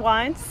was there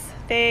once.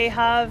 They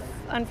have,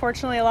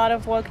 unfortunately, a lot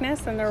of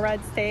wokeness in their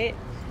red state.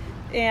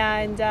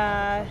 And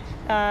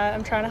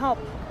I'm trying to help.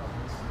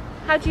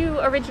 How'd you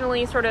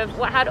originally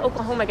how'd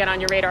Oklahoma get on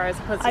your radar as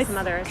opposed to some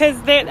others? Because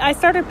I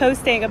started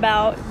posting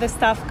about the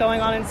stuff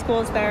going on in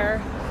schools there.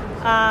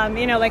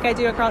 Like I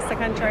do across the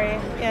country.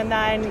 And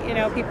then,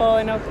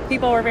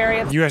 people were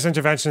very... U.S.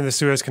 intervention in the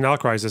Suez Canal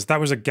crisis, that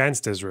was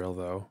against Israel,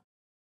 though.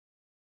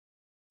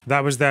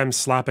 That was them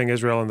slapping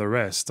Israel on the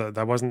wrist.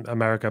 That wasn't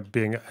America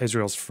being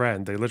Israel's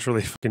friend. They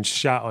literally fucking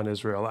shat on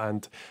Israel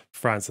and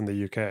France and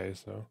the UK,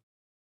 so...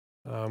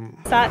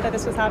 sad that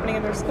this was happening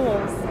in their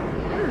schools.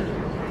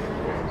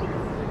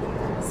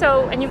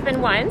 So, and you've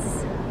been once.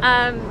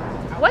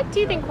 What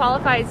do you think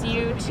qualifies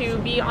you to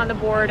be on the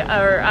board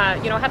or,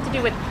 have to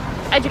do with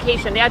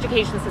education, the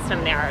education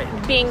system there?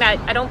 Being that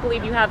I don't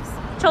believe you have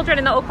children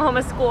in the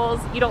Oklahoma schools,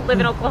 you don't live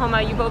in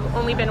Oklahoma, you've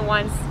only been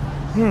once.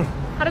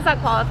 How does that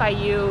qualify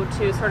you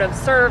to sort of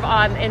serve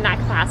in that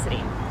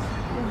capacity?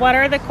 What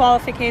are the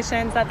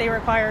qualifications that they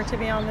require to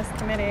be on this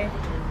committee?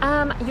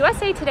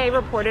 USA Today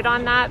reported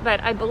on that,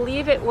 but I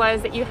believe it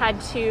was that you had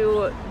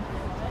to...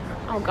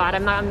 Oh God, I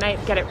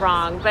might get it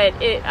wrong, but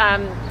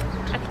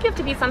I think you have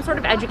to be some sort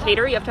of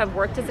educator. You have to have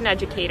worked as an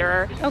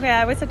educator. Okay,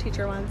 I was a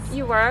teacher once.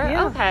 You were?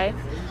 Yeah. Okay.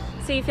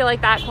 So you feel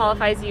like that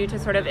qualifies you to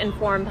sort of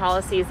inform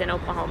policies in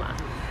Oklahoma?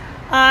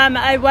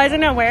 I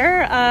wasn't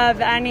aware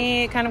of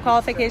any kind of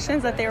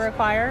qualifications that they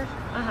require.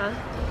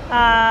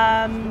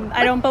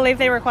 I don't believe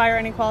they require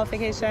any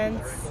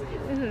qualifications.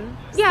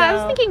 Mm-hmm. Yeah, I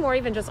was thinking more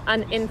even just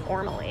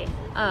informally,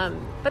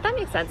 but that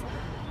makes sense.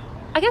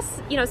 I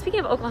guess, speaking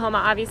of Oklahoma,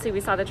 obviously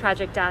we saw the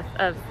tragic death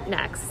of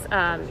Nex,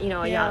 a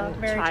young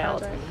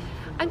child. Tragic.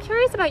 I'm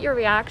curious about your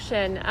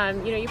reaction.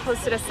 You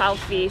posted a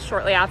selfie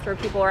shortly after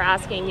people were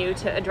asking you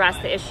to address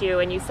the issue,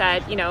 and you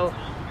said,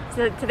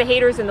 to the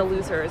haters and the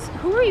losers.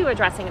 Who are you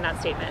addressing in that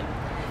statement?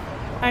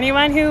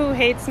 Anyone who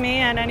hates me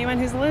and anyone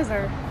who's a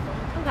loser.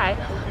 Okay.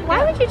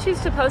 Why would you choose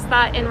to post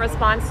that in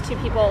response to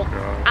people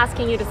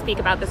asking you to speak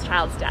about this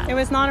child's death? It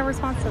was not a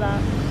response to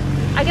that.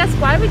 I guess,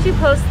 why would you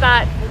post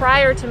that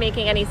prior to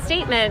making any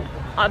statement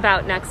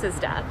about Nex's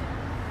death?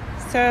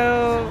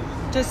 So,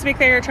 just to be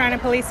clear, you're trying to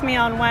police me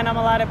on when I'm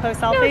allowed to post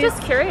selfies? No,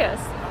 just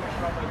curious.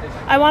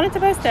 I wanted to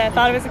post it. I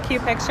thought it was a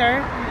cute picture,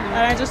 and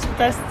I just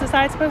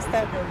decided to post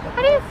it.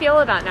 How do you feel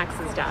about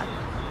Nex's death?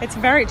 It's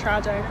very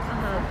tragic.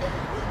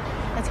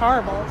 It's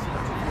horrible.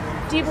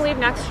 Do you believe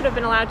Nex should have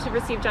been allowed to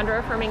receive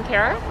gender-affirming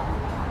care?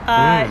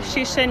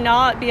 She should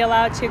not be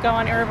allowed to go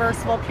on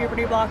irreversible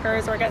puberty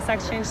blockers or get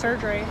sex change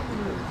surgery.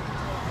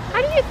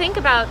 How do you think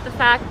about the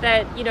fact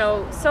that, you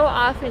know, so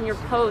often your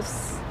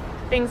posts,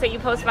 things that you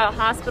post about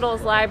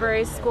hospitals,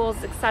 libraries,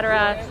 schools,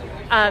 etc.,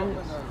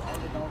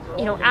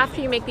 you know,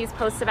 after you make these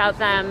posts about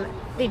them,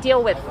 they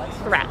deal with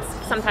threats,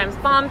 sometimes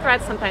bomb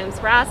threats, sometimes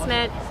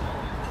harassment.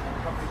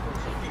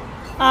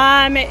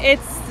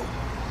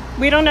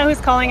 We don't know who's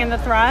calling in the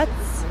threats.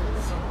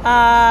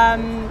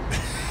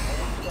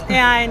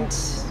 And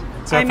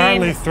so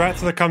apparently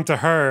threats that come to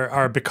her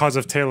are because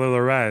of Taylor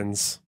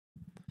Lorenz,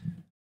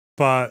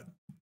 but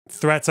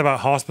threats about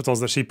hospitals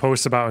that she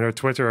posts about on her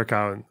Twitter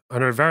account,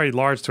 on her very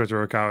large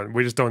Twitter account,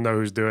 we just don't know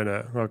who's doing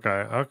it.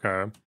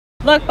 Okay.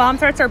 Look, bomb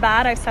threats are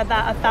bad. I've said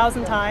that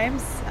 1,000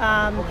 times.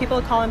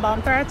 People who call in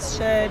bomb threats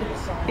should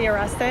be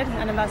arrested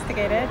and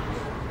investigated.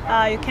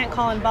 You can't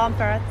call in bomb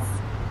threats.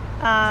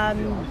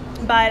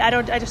 But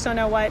I just don't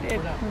know what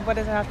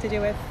does it have to do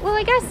with. Well,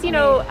 I guess, you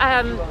know,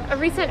 a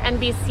recent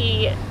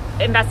NBC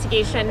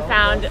investigation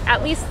found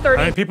at least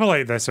 30. I mean, people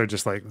like this are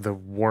just like the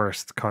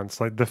worst cunts.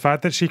 Like the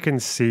fact that she can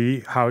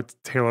see how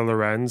Taylor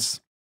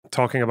Lorenz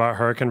talking about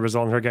her can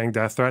result in her getting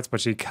death threats, but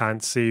she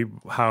can't see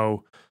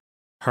how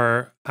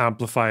her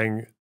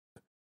amplifying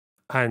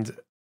and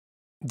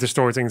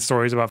distorting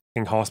stories about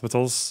fucking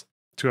hospitals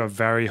to a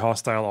very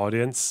hostile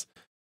audience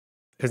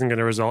isn't going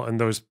to result in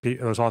those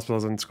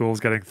hospitals and schools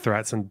getting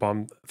threats and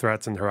bomb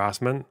threats and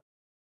harassment.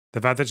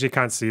 The fact that she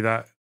can't see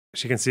that,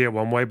 she can see it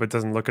one way but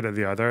doesn't look at it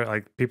the other.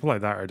 Like people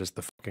like that are just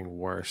the fucking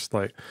worst.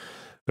 Like,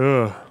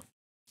 ugh.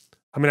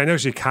 I mean, I know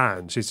she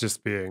can. She's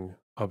just being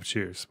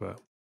obtuse,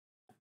 but.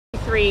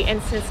 3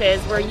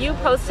 instances where you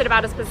posted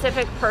about a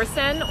specific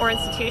person or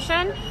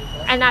institution,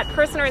 and that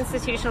person or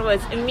institution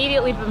was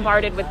immediately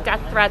bombarded with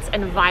death threats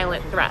and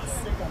violent threats,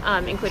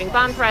 including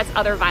bomb threats,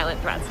 other violent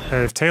threats.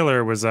 And if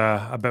Taylor was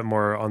a bit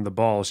more on the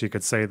ball, she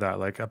could say that,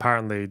 like,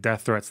 apparently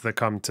death threats that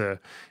come to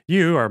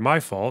you are my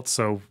fault,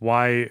 so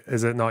why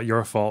is it not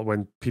your fault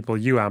when people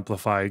you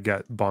amplify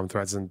get bomb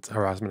threats and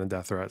harassment and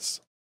death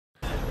threats?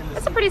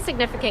 That's a pretty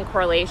significant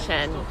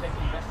correlation.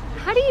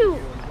 How do you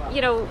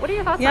what are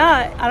your thoughts on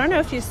that? Yeah, I don't know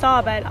if you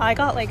saw, but I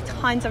got like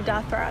tons of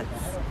death threats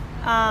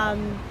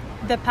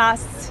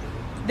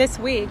this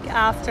week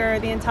after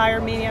the entire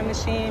media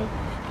machine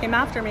came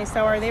after me.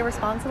 So are they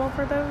responsible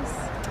for those?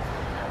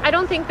 I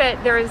don't think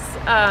that there's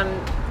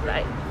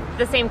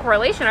the same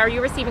correlation. Are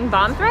you receiving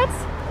bomb threats?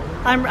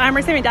 I'm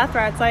receiving death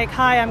threats. Like,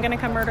 hi, I'm going to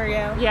come murder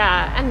you.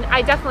 Yeah, and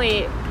I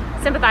definitely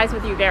sympathize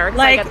with you there.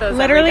 Like, I get those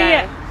literally,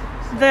 every day.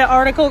 The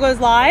article goes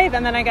live,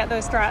 and then I get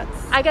those threats.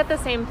 I get the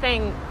same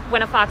thing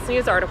when a Fox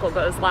News article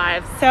goes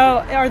live. So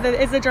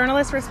is the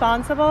journalist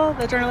responsible?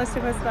 The journalist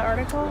who posted the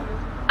article?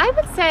 I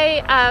would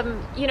say,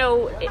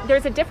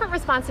 there's a different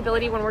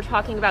responsibility when we're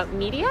talking about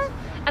media.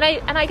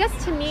 And I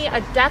guess to me,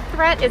 a death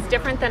threat is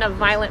different than a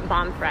violent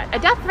bomb threat. A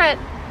death threat,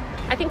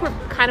 I think we're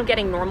kind of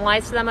getting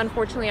normalized to them,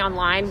 unfortunately,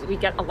 online. We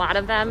get a lot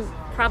of them.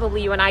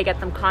 Probably you and I get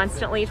them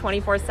constantly,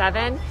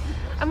 24/7.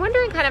 I'm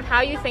wondering kind of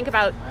how you think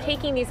about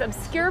taking these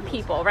obscure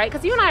people, right?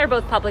 Because you and I are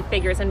both public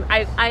figures, and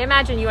I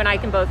imagine you and I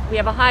we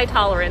have a high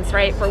tolerance,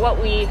 right, for what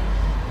we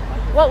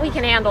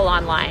can handle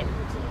online.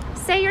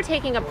 Say you're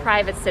taking a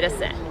private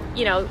citizen,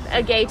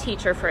 a gay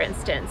teacher, for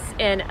instance,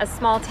 in a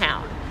small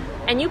town,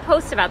 and you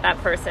post about that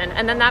person,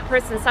 and then that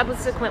person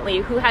subsequently,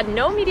 who had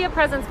no media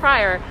presence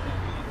prior,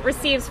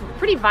 receives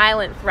pretty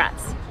violent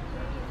threats.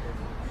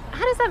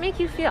 How does that make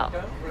you feel?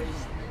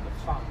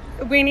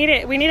 We need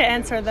to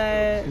answer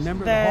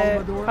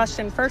the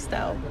question first,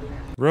 though.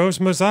 Rose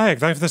Mosaic,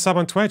 thanks for the sub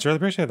on Twitch. I really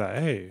appreciate that.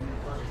 Hey,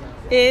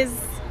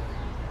 is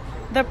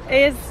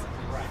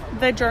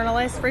the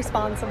journalist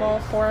responsible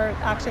for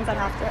actions that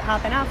have to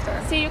happen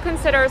after? So you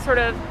consider sort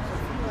of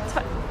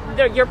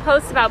your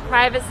posts about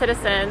private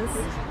citizens,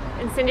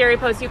 incendiary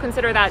posts. You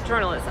consider that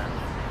journalism?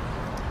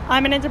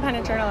 I'm an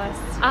independent journalist.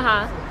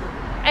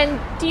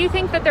 And do you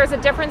think that there's a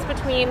difference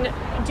between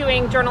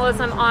doing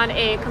journalism on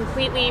a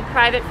completely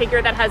private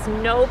figure that has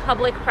no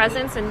public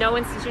presence and no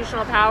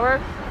institutional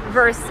power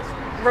versus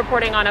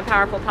reporting on a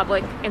powerful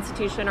public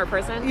institution or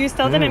person? You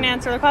still didn't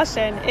answer the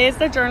question. Is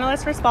the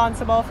journalist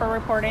responsible for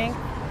reporting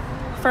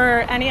for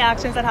any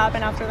actions that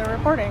happen after the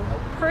reporting?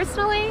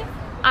 Personally,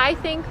 I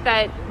think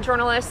that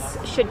journalists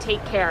should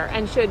take care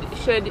and should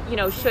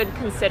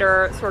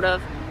consider sort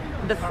of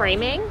the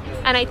framing,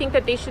 and I think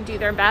that they should do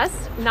their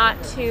best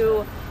not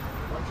to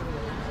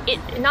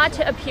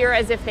appear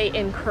as if they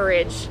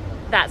encourage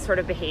that sort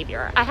of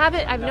behavior.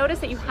 I've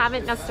noticed that you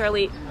haven't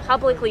necessarily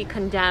publicly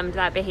condemned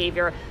that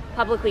behavior,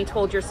 publicly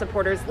told your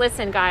supporters,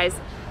 listen guys,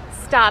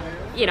 stop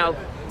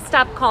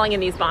calling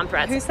in these bomb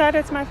threats. Who said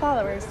it's my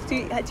followers? Do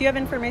you have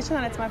information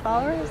that it's my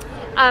followers?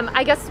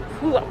 I guess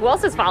who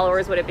else's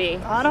followers would it be?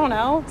 I don't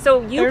know.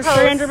 So there's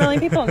 300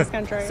 million people in this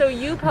country. So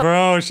you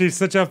Bro, she's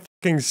such a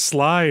fucking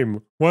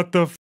slime. What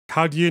the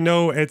How do you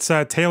know it's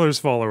Taylor's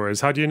followers?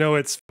 How do you know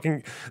it's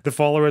fucking the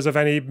followers of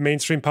any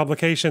mainstream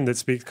publication that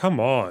speaks? Come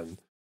on.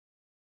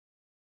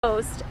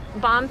 Post,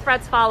 bomb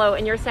threats follow,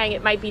 and you're saying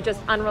it might be just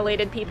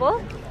unrelated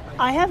people?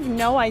 I have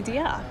no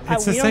idea.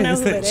 We don't know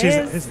who it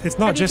is. It's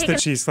not just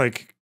that she's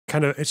like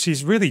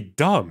she's really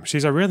dumb.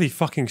 She's a really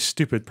fucking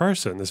stupid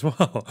person as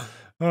well.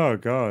 Oh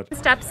God.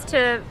 Steps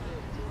to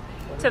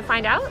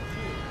find out?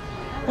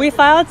 We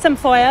filed some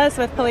FOIAs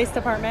with police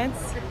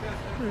departments.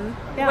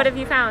 Yeah. What have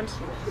you found?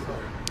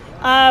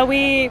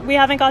 We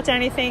haven't got to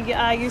anything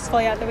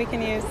useful yet that we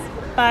can use.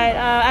 But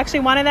actually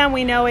one of them,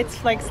 we know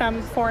it's like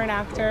some foreign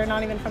actor,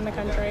 not even from the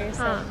country.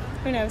 So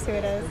who knows who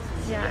it is.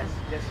 Yeah.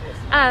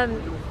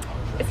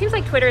 It seems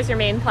like Twitter is your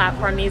main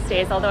platform these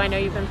days, although I know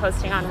you've been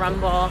posting on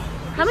Rumble.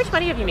 How much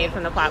money have you made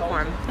from the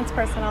platform? It's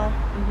personal.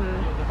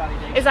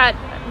 Is that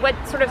what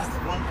sort of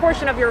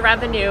portion of your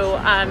revenue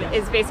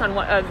is based on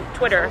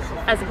Twitter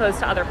as opposed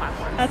to other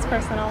platforms? That's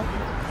personal.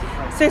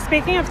 So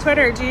speaking of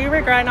Twitter, do you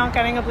regret not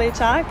getting a blue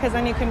check? Because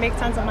then you can make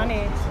tons of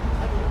money.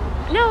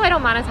 No, I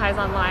don't monetize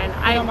online.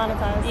 I don't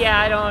monetize? Yeah,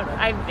 I don't.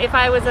 If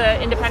I was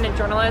an independent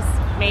journalist,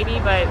 maybe,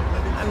 but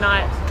I'm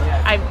not.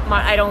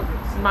 I don't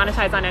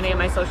monetize on any of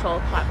my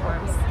social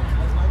platforms.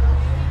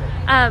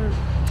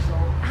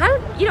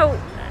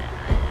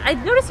 I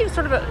noticed you've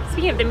sort of,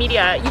 speaking of the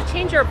media, you've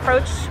changed your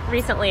approach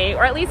recently,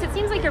 or at least it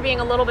seems like you're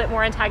being a little bit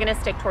more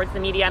antagonistic towards the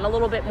media and a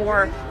little bit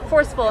more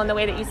forceful in the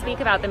way that you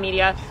speak about the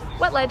media.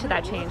 What led to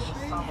that change?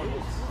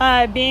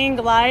 Being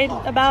lied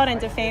about and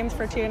defamed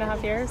for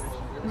 2.5 years.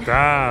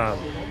 Damn.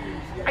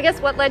 I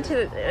guess what led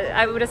to,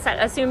 I would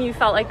assume you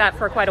felt like that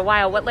for quite a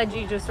while. What led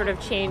you to sort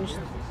of change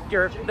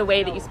the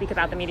way that you speak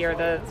about the media, or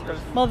the sort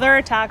of... Well, their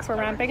attacks were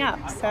ramping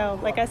up. So,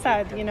 like I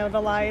said,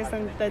 the lies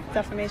and the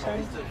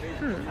defamation,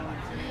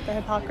 the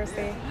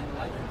hypocrisy.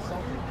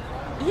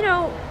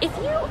 If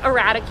you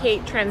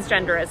eradicate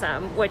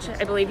transgenderism, which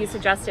I believe you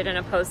suggested in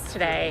a post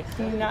today...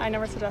 No, I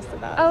never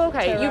suggested that. Oh,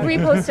 okay. You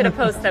reposted a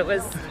post that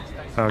was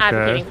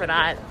advocating for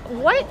that.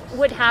 What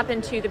would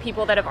happen to the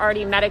people that have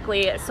already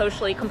medically,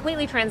 socially,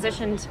 completely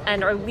transitioned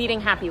and are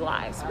leading happy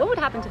lives? What would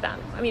happen to them?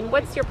 I mean,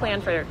 what's your plan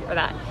for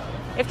that?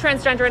 If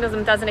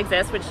transgenderism doesn't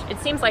exist, which it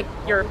seems like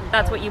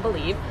that's what you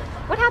believe,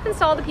 what happens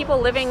to all the people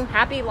living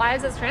happy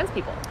lives as trans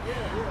people?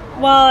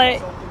 Well,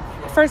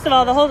 first of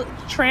all, the whole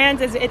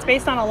trans it's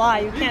based on a lie.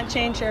 You can't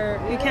change your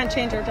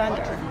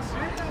gender.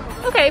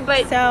 Okay,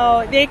 but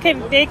so they could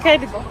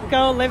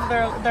go live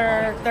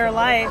their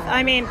life.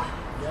 I mean,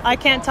 I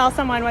can't tell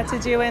someone what to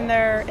do in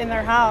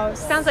their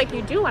house. Sounds like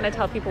you do want to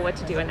tell people what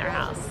to do in their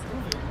house.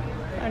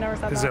 I never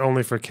said that. Is it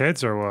only for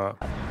kids or what?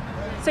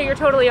 So you're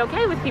totally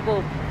okay with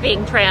people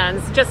being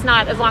trans, just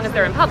not as long as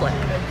they're in public?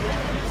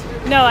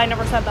 No, I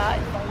never said that.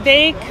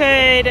 They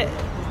could...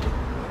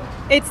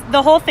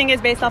 the whole thing is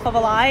based off of a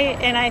lie,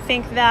 and I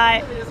think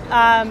that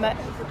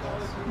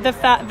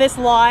this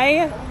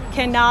lie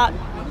cannot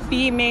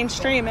be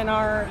mainstream in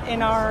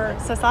our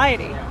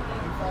society.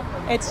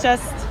 It's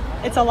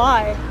a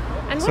lie.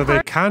 And so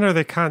they can or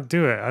they can't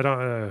do it. I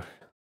don't.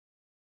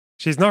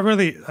 She's not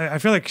really. I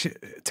feel like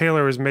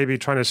Taylor is maybe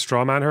trying to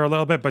strawman her a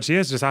little bit, but she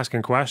is just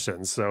asking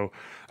questions. So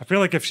I feel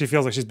like if she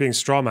feels like she's being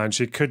strawman,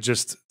 she could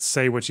just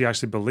say what she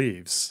actually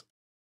believes.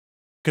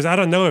 Because I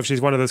don't know if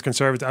she's one of those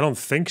conservatives. I don't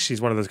think she's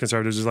one of those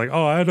conservatives who's like,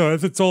 oh, I don't know,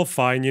 it's all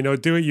fine,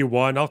 do what you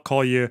want. I'll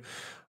call you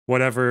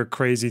whatever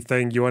crazy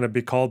thing you want to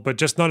be called, but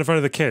just not in front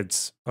of the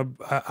kids.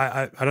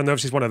 I don't know if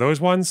she's one of those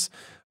ones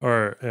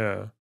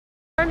or.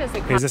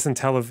 Is this in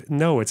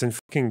No, it's in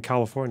fucking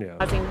California.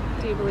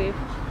 Do you believe?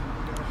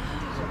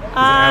 LA,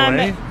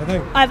 I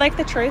think. I like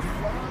the truth.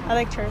 I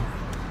like truth.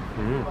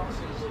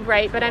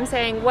 Right, but I'm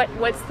saying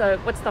what's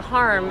the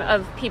harm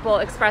of people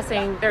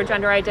expressing their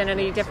gender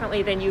identity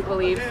differently than you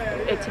believe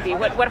it to be?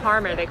 What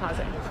harm are they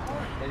causing?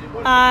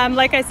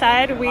 Like I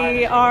said,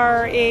 we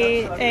are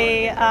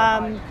a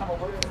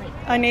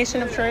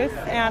nation of truth,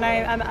 and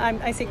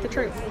I seek the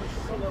truth.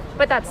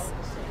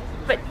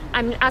 But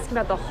I'm asking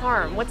about the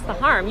harm. What's the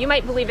harm? You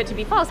might believe it to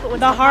be false, but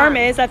what's the harm?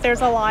 Is that there's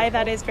a lie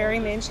that is very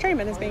mainstream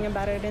and is being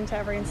embedded into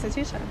every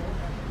institution.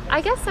 I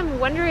guess I'm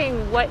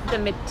wondering what the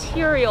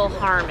material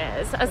harm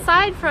is,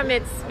 aside from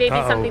it's maybe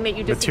something that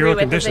you disagree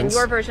with, and then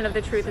your version of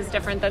the truth is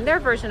different than their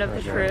version of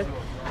the truth.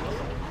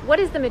 What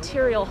is the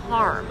material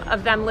harm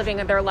of them living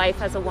their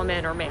life as a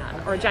woman or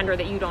man or gender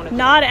that you don't agree?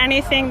 Not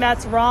anything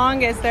that's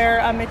wrong is there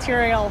a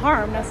material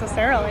harm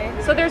necessarily.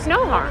 So there's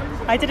no harm?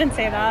 I didn't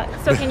say that.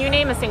 So can you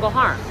name a single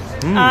harm?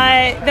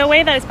 The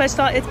way that it's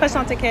pushed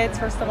onto kids,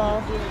 first of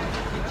all.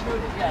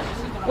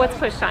 What's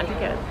pushed onto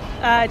kids?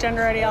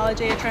 Gender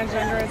ideology,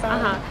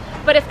 transgenderism.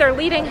 But if they're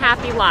leading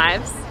happy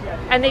lives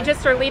and they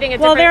just are leading a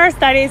different... Well, there are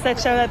studies that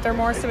show that they're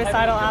more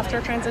suicidal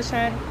after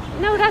transition.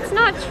 No, that's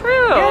not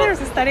true. Yeah,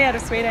 there's a study out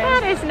of Sweden.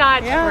 That is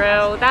not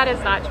true. That is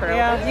not true.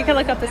 Yeah, you can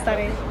look up the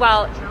study.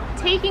 Well,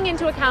 taking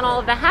into account all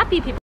of the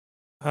happy people...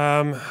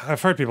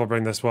 I've heard people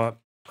bring this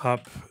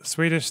up.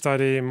 Swedish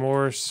study,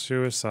 more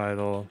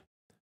suicidal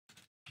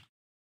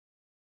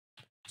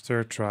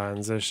after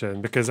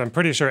transition. Because I'm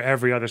pretty sure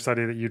every other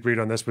study that you'd read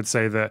on this would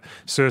say that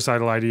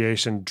suicidal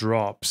ideation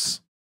drops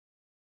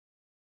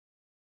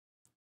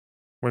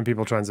when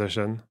people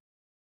transition.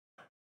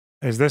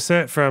 Is this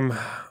it from,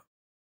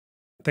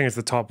 I think it's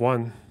the top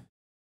one.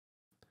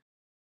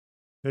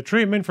 The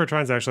treatment for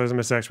transsexualism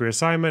is sex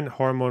reassignment,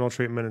 hormonal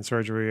treatment, and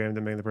surgery aimed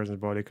at making the person's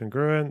body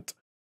congruent.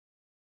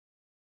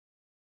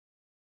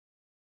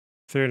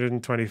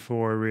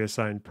 324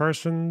 reassigned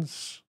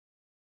persons.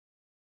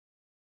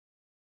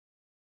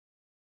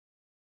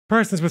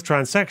 Persons with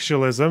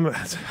transsexualism,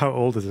 how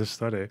old is this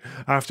study?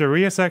 After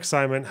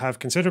reassignment have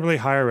considerably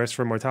higher risk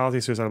for mortality,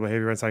 suicidal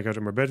behavior, and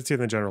psychiatric morbidity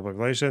than the general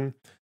population.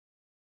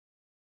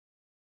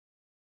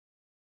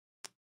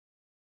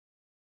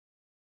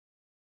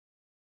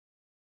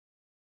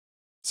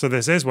 So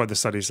this is what the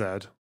study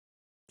said.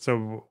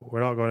 So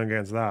we're not going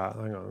against that.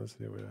 Hang on, let's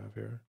see what we have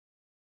here.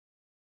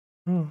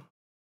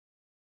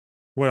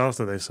 What else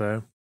do they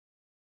say?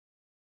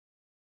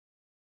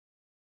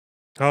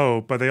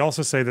 Oh, but they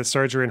also say that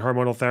surgery and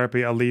hormonal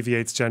therapy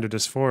alleviates gender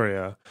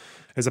dysphoria,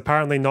 is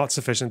apparently not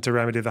sufficient to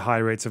remedy the high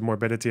rates of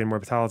morbidity and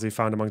mortality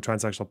found among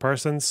transsexual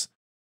persons.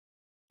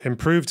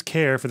 Improved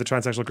care for the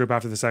transsexual group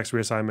after the sex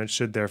reassignment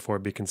should therefore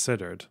be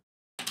considered.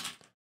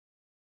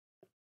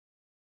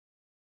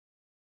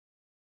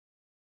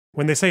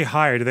 When they say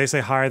higher, do they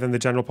say higher than the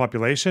general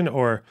population?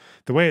 Or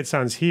the way it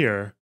sounds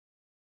here,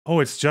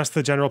 oh, it's just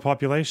the general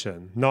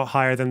population, not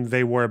higher than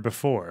they were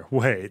before.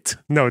 Wait,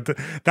 no,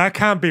 that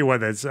can't be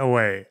what it's, oh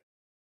wait.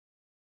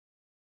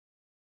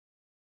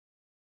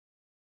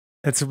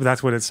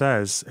 That's what it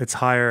says. It's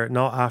higher,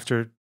 not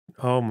after,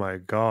 oh my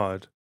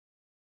God.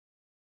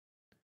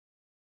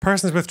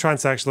 Persons with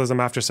transsexualism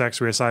after sex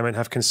reassignment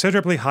have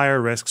considerably higher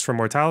risks for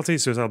mortality,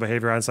 suicidal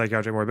behavior, and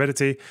psychiatric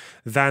morbidity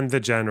than the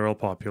general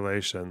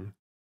population.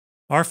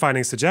 Our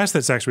findings suggest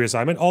that sex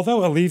reassignment,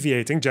 although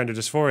alleviating gender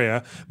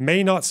dysphoria,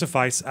 may not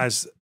suffice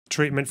as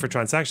treatment for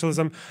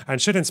transsexualism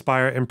and should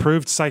inspire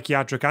improved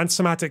psychiatric and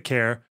somatic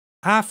care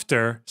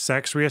after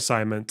sex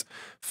reassignment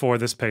for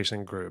this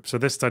patient group. So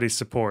this study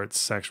supports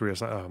sex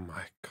reassignment. Oh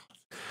my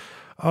God.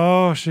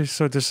 Oh, she's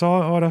so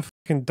dishonest. What a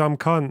fucking dumb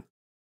cunt.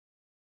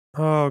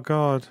 Oh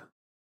God.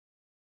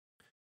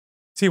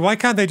 See, why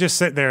can't they just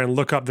sit there and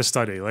look up the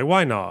study? Like,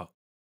 why not?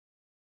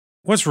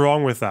 What's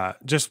wrong with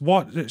that? Just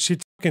what?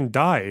 She'd fucking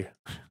die.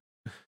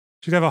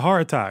 She'd have a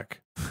heart attack.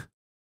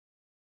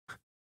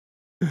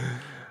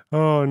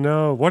 Oh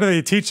no. What are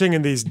they teaching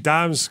in these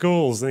damn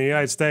schools in the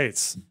United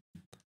States?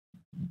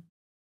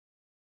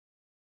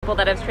 People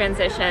that have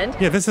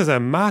transitioned. Yeah, this is a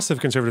massive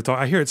conservative talk.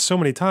 I hear it so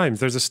many times.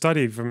 There's a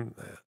study from...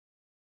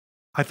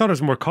 I thought it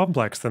was more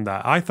complex than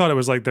that. I thought it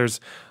was like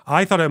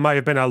I thought it might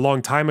have been a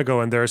long time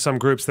ago, and there are some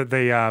groups that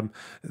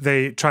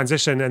they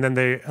transition and then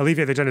they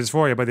alleviate the gender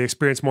dysphoria, but they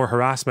experience more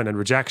harassment and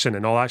rejection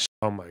and all that shit.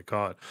 Oh my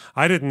God.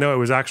 I didn't know it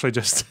was actually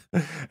just,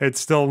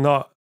 it's still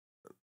not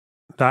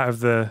that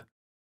of the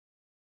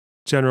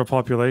general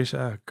population.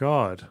 Oh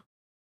God.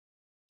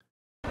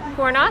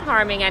 Who are not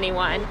harming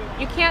anyone.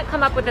 You can't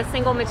come up with a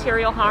single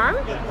material harm.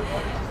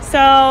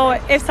 So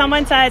if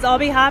someone says, I'll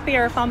be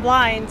happier if I'm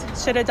blind,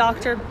 should a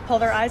doctor pull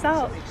their eyes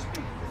out?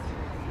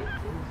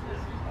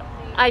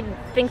 I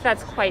think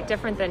that's quite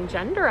different than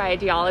gender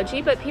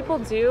ideology, but people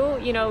do,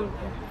 you know,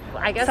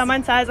 I guess...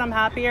 Someone says I'm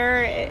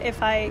happier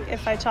if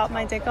I chop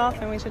my dick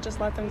off, and we should just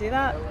let them do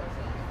that?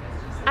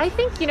 I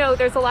think, you know,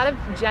 there's a lot of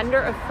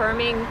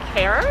gender-affirming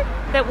care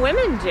that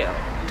women do,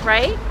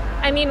 right?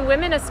 I mean,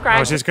 women ascribe...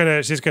 Oh, she's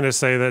gonna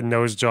say that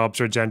nose jobs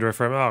are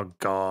gender-affirming. Oh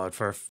God,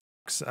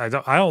 I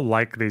don't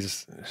like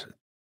these.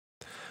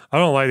 I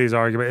don't like these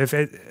arguments.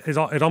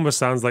 It almost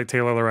sounds like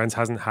Taylor Lorenz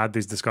hasn't had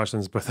these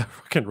discussions with a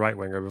fucking right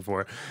winger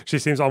before. She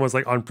seems almost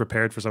like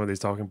unprepared for some of these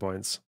talking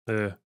points.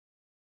 To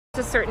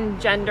certain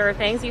gender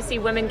things, you see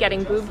women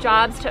getting boob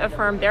jobs to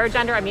affirm their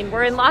gender. I mean,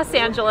 we're in Los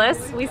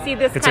Angeles. We see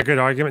this. It's a good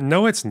argument.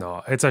 No, it's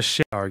not. It's a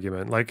shit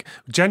argument. Like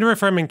gender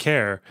affirming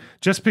care,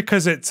 just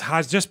because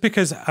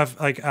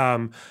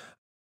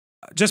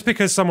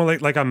someone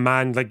like a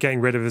man like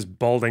getting rid of his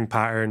balding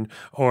pattern,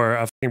 or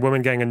a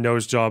woman getting a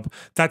nose job,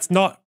 that's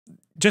not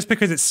just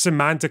because it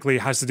semantically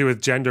has to do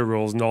with gender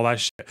roles and all that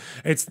shit.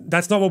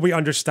 That's not what we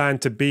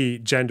understand to be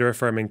gender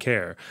affirming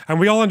care. And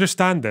we all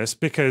understand this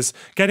because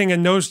getting a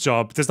nose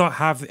job does not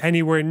have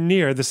anywhere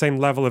near the same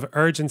level of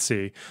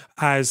urgency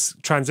as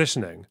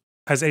transitioning,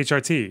 as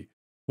HRT.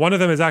 One of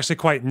them is actually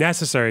quite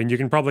necessary, and you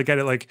can probably get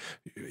it, like,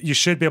 you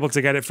should be able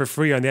to get it for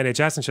free on the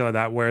NHS and shit like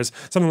that, whereas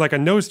something like a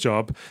nose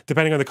job,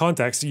 depending on the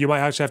context, you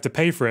might actually have to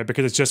pay for it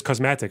because it's just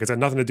cosmetic. It's got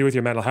nothing to do with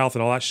your mental health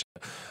and all that shit.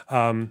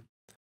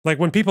 Like,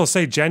 when people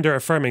say gender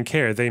affirming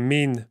care, they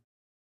mean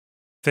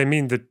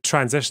the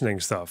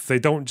transitioning stuff. They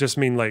don't just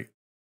mean, like,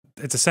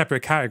 it's a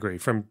separate category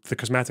from the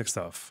cosmetic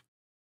stuff.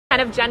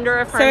 Kind of gender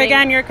affirming. So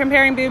again, you're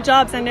comparing boob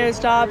jobs and nose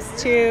jobs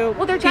to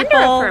they're gender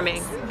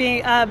affirming,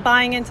 being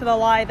buying into the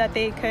lie that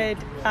they could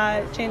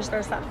change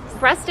their sex.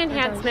 Breast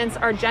enhancements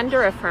are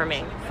gender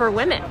affirming for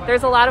women.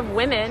 There's a lot of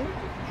women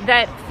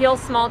that feel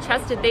small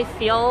chested. They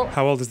feel.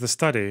 How old is the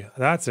study?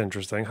 That's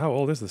interesting. How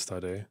old is the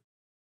study?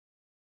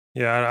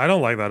 Yeah, I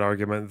don't like that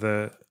argument.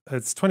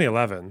 It's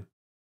 2011,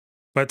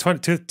 but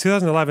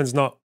 2011 is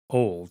not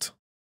old.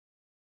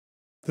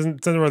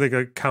 Doesn't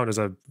really count as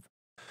a.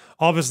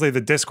 obviously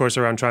the discourse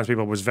around trans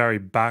people was very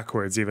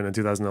backwards even in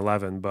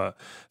 2011. But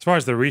as far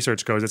as the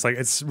research goes, it's like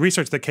it's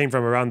research that came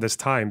from around this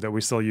time that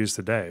we still use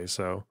today.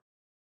 So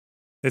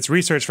it's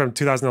research from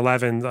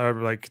 2011, or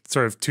like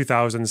sort of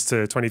 2000s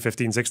to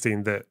 2015,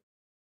 16 that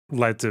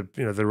led to,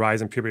 you know, the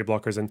rise in puberty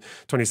blockers in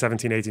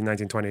 2017, 18,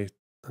 19, 20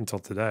 until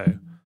today.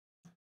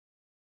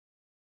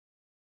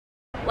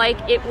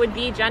 Like it would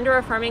be gender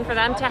affirming for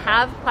them to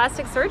have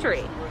plastic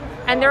surgery,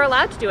 and they're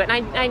allowed to do it.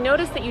 And I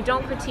noticed that you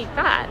don't critique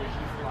that.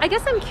 I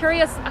guess I'm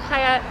curious,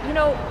 Haya, you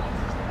know,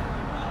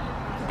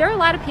 there are a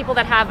lot of people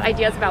that have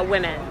ideas about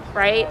women,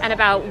 right? And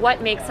about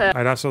what makes a...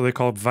 I'd absolutely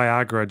call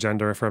Viagra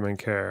gender affirming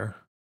care.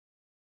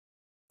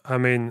 I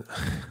mean,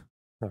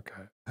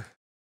 okay.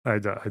 I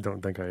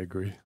don't think I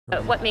agree.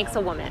 What makes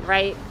a woman,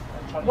 right?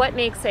 What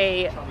makes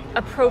a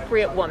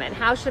appropriate woman?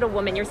 How should a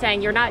woman, you're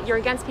saying you're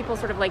against people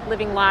sort of like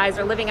living lies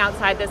or living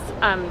outside this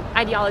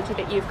ideology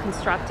that you've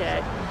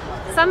constructed.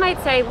 Some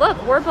might say,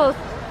 look, we're both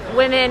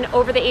women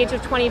over the age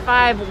of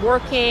 25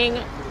 working,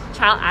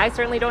 I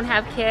certainly don't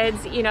have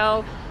kids, you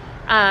know.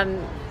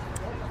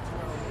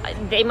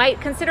 They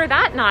might consider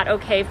that not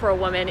okay for a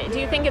woman. Do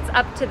you think it's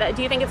up to that?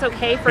 Do you think it's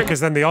okay for...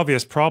 Because then the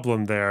obvious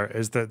problem there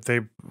is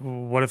that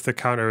what if the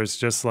counter is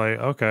just like,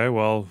 okay,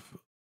 well,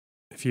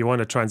 if you want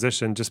to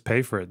transition, just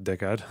pay for it,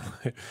 dickhead.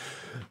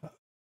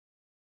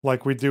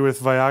 Like we do with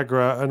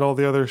Viagra and all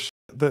the other shit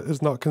that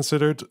is not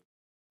considered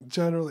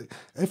generally.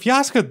 If you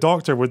ask a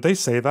doctor, would they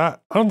say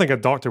that? I don't think a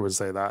doctor would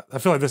say that. I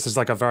feel like this is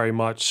like a very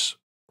much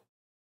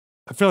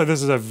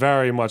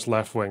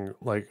left-wing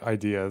like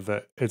idea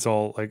that it's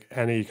all like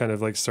any kind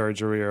of like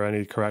surgery or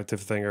any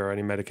corrective thing or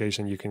any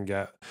medication you can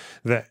get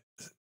that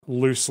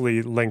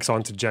loosely links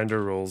onto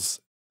gender roles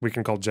we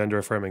can call gender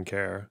affirming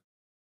care.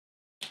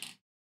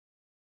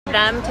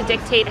 Them to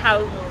dictate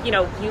how, you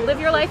know, you live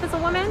your life as a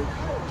woman?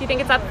 Do you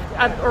think it's up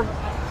or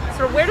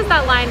sort of where does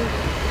that line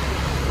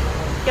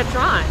get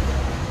drawn?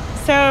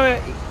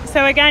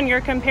 So again,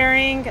 you're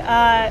comparing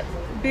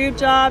boob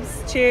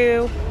jobs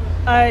to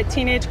a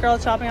teenage girl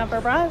chopping off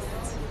her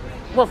breasts?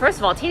 Well, first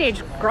of all,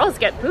 teenage girls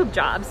get boob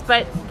jobs,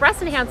 but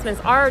breast enhancements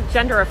are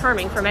gender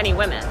affirming for many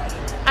women.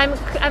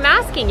 I'm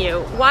asking you,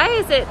 why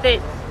is it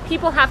that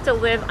people have to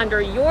live under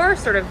your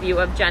sort of view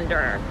of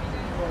gender?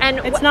 And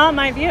it's not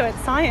my view, it's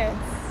science.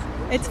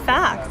 It's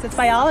facts, it's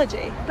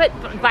biology. But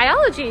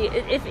biology,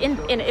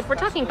 if we're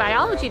talking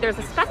biology, there's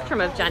a spectrum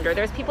of gender.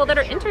 There's people that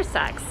are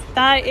intersex.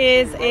 That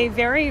is a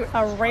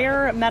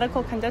rare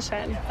medical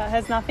condition that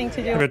has nothing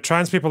to do with... But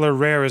trans people are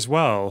rare as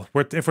well.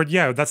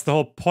 Yeah, that's the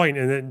whole point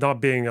in it not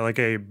being like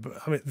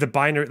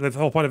the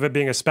whole point of it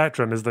being a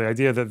spectrum is the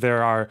idea that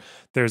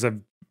there's a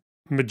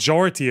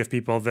majority of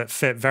people that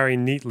fit very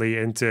neatly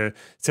into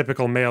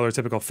typical male or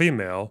typical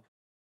female.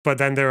 But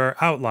then there are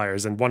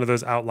outliers, and one of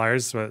those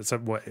outliers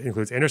what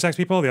includes intersex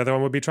people. The other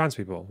one would be trans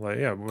people. Like,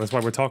 yeah, that's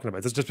what we're talking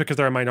about. Just because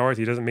they're a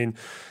minority doesn't mean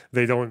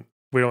we don't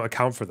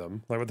account for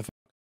them. Like, what the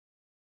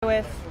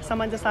with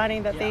someone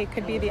deciding that they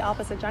could be the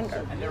opposite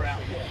gender.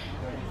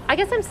 I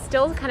guess I'm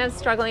still kind of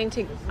struggling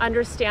to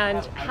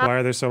understand how... Why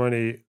are there so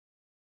many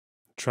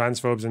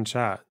transphobes in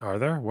chat? Are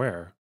there?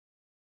 Where?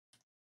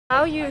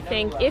 How you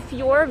think, if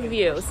your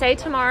view, say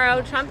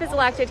tomorrow Trump is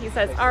elected, he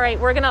says, all right,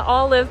 we're going to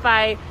all live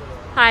by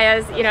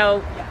Haya's, you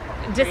know,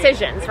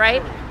 decisions,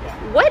 right?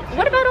 What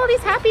about all these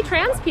happy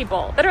trans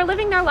people that are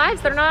living their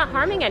lives that are not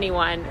harming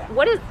anyone?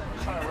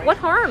 What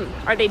harm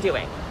are they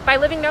doing by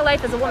living their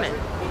life as a woman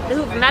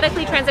who've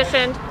medically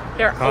transitioned?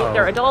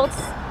 They're adults.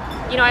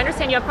 You know, I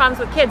understand you have problems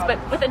with kids, but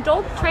with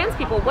adult trans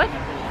people,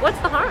 what's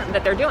the harm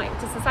that they're doing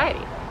to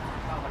society?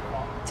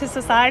 To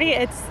society,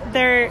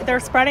 they're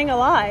spreading a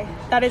lie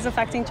that is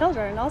affecting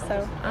children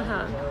also.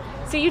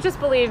 So you just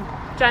believe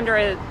gender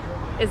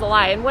is a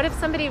lie. And what if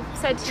somebody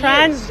said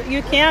to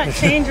you can't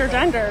change your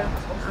gender.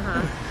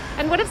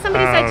 And what if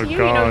somebody said to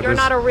you, you know, you're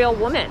not a real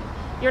woman.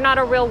 You're not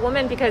a real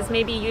woman because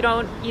maybe you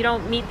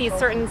don't meet these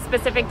certain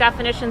specific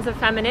definitions of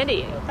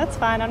femininity. That's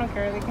fine. I don't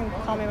care. They can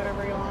call me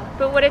whatever you want.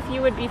 But what if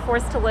you would be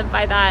forced to live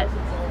by that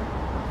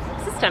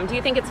system? Do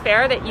you think it's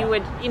fair that you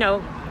would, you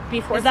know,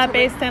 be forced? Is that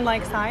based in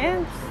like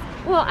science?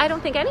 Well, I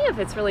don't think any of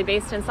it's really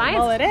based in science.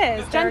 Well, it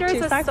is. Gender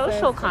is a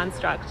social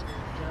construct.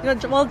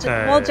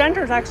 Well,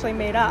 gender is actually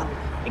made up.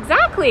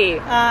 Exactly.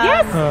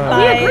 Yes,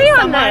 we agree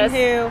on this.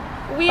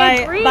 We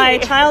agree. By a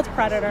child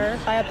predator,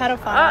 by a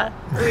pedophile.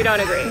 We don't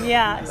agree.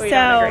 Yeah.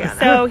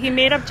 So he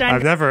made up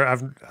gender.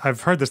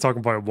 I've heard this talking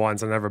about it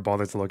once. I never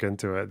bothered to look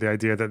into it. The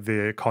idea that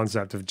the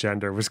concept of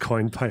gender was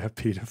coined by a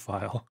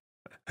pedophile.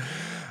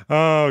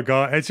 Oh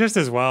god, it's just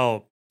as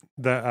well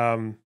that.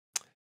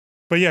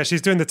 But yeah,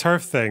 she's doing the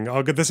TERF thing.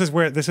 Oh, good. This is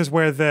where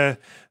the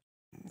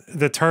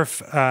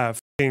TERF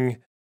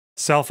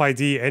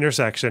self-ID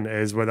intersection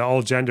is, where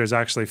all gender is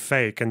actually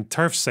fake. And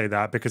TERFs say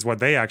that because what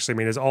they actually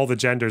mean is all the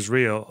gender's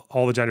real,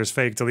 all the gender's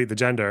fake, delete the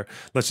gender.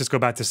 Let's just go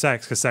back to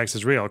sex because sex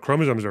is real.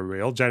 Chromosomes are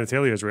real.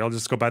 Genitalia is real.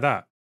 Just go by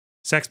that.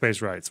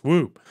 Sex-based rights.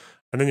 Whoop.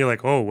 And then you're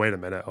like, oh, wait a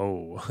minute.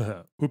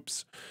 Oh,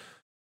 oops.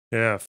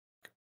 Yeah.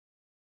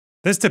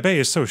 This debate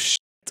is so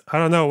shit. I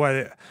don't know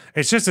why.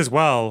 It's just as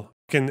well.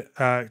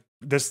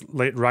 This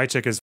late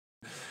Rychik is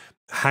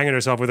hanging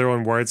herself with her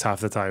own words half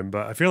the time.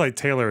 But I feel like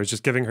Taylor is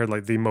just giving her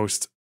like the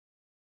most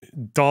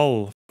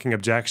dull fucking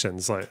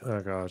objections. Like,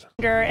 oh god.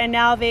 And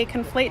now they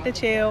conflate the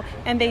two,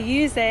 and they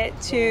use it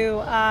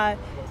to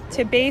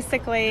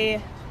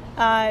basically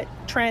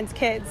trans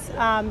kids.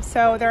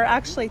 So there are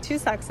actually two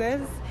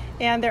sexes,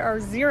 and there are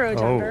zero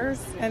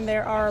genders, and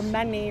there are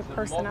many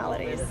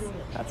personalities.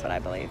 That's what I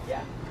believe.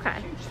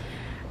 Okay.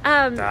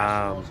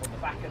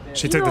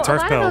 She took the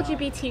turf pill. A lot of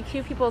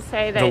LGBTQ people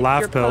say that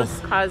laugh your pill. posts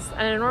cause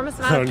an enormous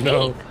amount of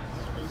pain.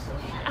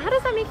 How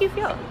does that make you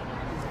feel?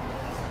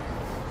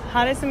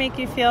 How does it make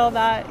you feel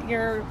that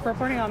your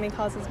reporting on me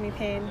causes me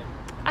pain?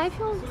 I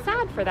feel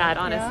sad for that,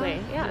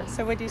 honestly. Yeah.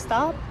 So would you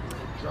stop?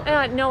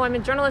 No, I'm a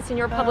journalist and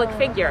you're a public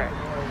figure.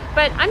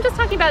 But I'm just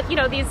talking about,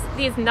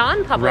 these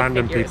non-public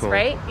random figures, people,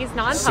 right? These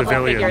non-public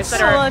civilians. figures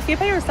that are... Well, if you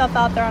put yourself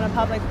out there on a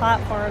public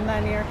platform,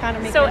 then you're kind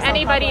of making So yourself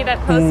anybody public.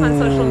 that posts on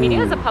social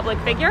media is a public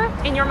figure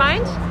in your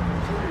mind?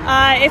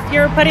 If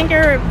you're putting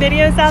your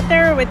videos out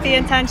there with the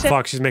intention...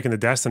 Fuck, she's making the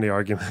Destiny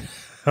argument.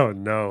 Oh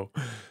no.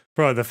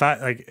 Bro, the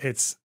fact, like,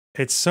 it's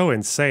so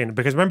insane.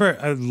 Because remember,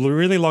 a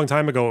really long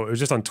time ago, it was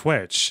just on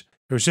Twitch.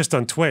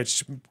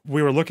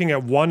 We were looking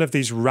at one of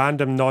these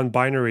random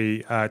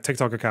non-binary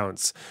TikTok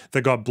accounts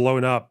that got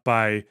blown up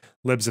by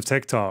LIBS of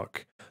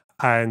TikTok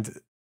and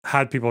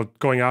had people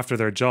going after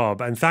their job.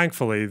 And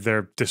thankfully,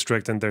 their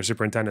district and their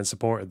superintendent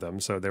supported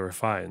them, so they were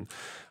fine.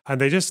 And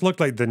they just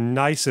looked like the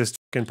nicest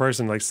fucking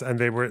person. Like, and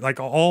they were like,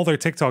 all their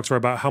TikToks were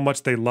about how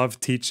much they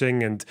loved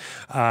teaching and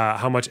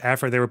how much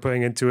effort they were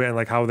putting into it, and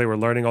like how they were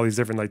learning all these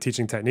different like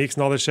teaching techniques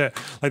and all this shit.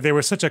 Like, they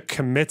were such a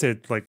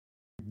committed like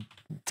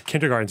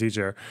kindergarten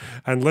teacher,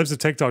 and LIBS of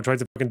TikTok tried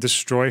to fucking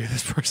destroy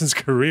this person's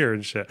career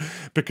and shit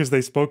because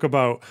they spoke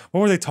about,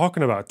 what were they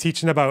talking about?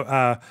 Teaching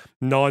about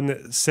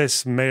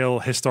non-cis male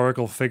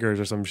historical figures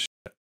or some shit.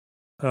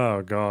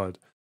 Oh god.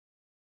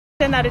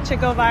 that it should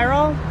go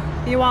viral,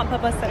 you want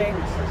publicity.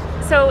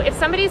 So if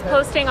somebody's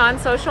posting on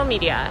social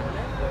media,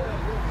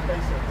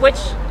 which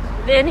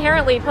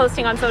inherently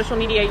posting on social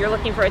media, you're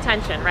looking for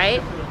attention,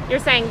 right? You're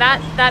saying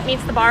that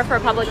meets the bar for a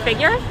public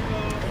figure?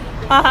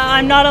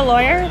 I'm not a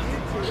lawyer.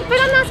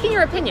 But I'm asking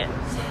your opinion.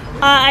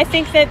 I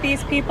think that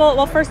these people,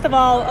 well, first of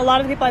all, a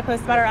lot of the people I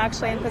post about are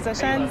actually in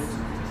positions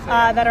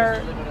that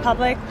are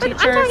public, but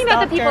teachers, I'm talking about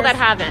doctors. the people that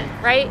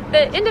haven't, right?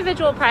 The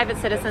individual private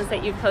citizens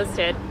that you've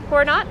posted who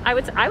are not, I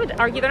would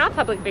argue they're not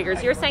public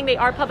figures. You're saying they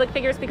are public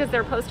figures because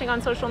they're posting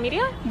on social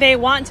media? They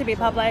want to be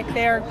public.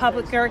 They're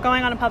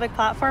going on a public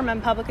platform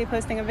and publicly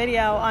posting a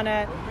video on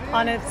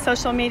a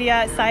social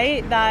media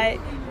site that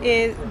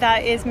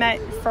is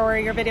meant for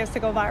your videos to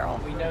go viral.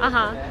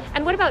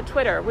 And what about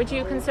Twitter? Would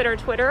you consider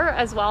Twitter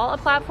as well a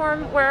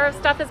platform where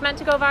stuff is meant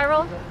to go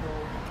viral?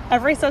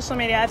 Every social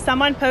media. If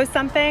someone posts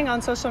something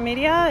on social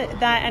media,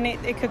 and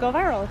it could go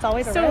viral. It's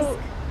always a risk.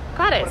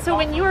 Got it. So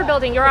when you were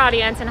building your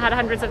audience and had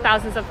hundreds of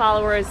thousands of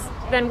followers,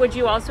 then would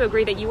you also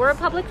agree that you were a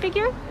public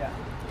figure?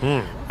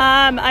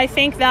 I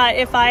think that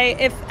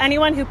if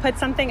anyone who puts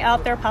something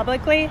out there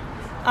publicly,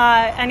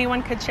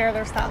 anyone could share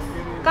their stuff.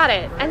 Got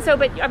it. And so,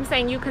 but I'm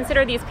saying you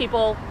consider these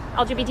people,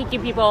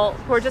 LGBTQ people,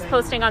 who are just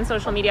posting on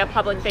social media,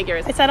 public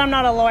figures. I said I'm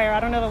not a lawyer. I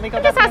don't know the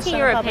legal definition. I'm just asking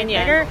your of public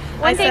opinion.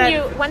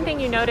 figure. One thing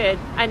you noted,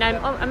 and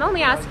I'm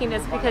only asking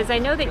this because I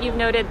know that you've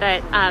noted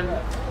that.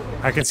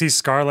 I can see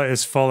Scarlett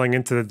is falling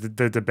into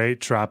the debate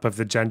trap of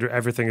the gender,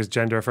 everything is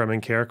gender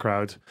affirming care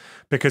crowd.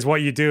 Because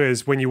what you do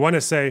is when you want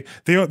to say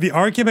the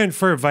argument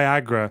for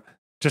Viagra,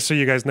 just so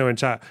you guys know in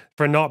chat,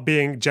 for not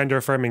being gender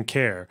affirming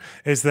care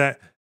is that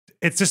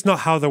it's just not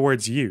how the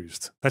word's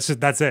used.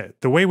 That's it.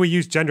 The way we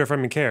use gender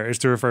affirming care is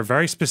to refer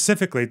very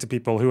specifically to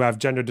people who have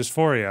gender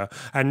dysphoria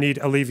and need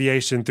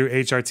alleviation through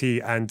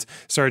HRT and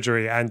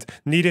surgery and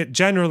need it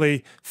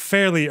generally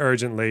fairly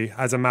urgently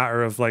as a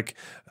matter of like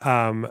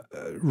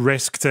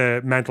risk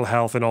to mental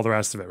health and all the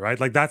rest of it, right?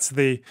 Like that's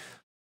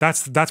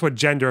what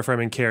gender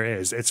affirming care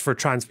is. It's for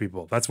trans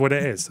people. That's what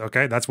it is.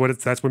 Okay, that's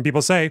when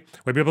people say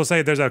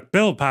there's a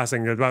bill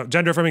passing about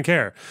gender affirming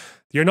care.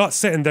 You're not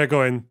sitting there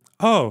going,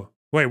 oh.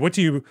 Wait, what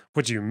do you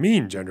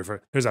mean gender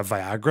affirming? There's a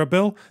Viagra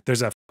bill?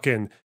 There's a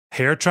fucking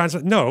hair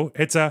transplant? No,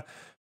 it's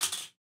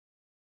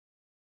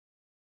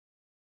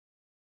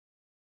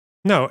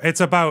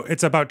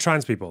about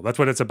trans people. That's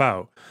what it's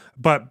about.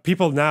 But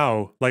people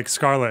now, like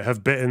Scarlett,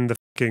 have bitten the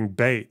fucking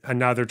bait, and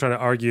now they're trying to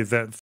argue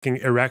that fucking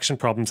erection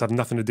problems have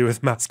nothing to do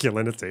with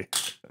masculinity.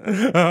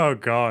 Oh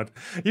god,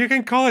 you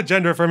can call it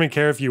gender affirming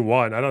care if you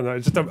want. I don't know.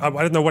 I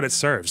don't know what it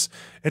serves.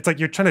 It's like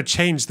you're trying to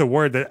change the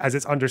word as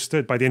it's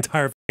understood by the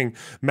entire fucking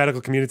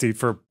medical community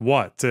for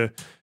what? To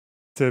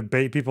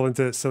bait people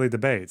into silly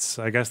debates.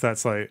 I guess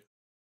that's like,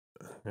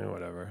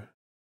 whatever.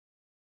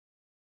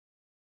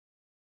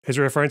 Is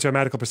it referring to a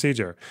medical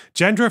procedure?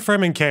 Gender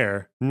affirming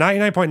care,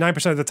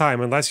 99.9% of the time,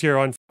 unless you're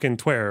on fucking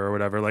Twitter or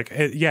whatever, like,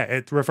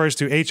 it refers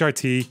to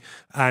HRT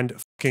and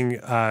fucking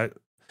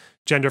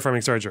gender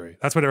affirming surgery.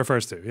 That's what it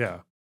refers to,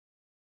 yeah.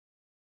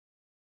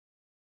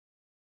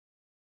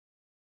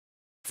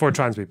 For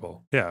trans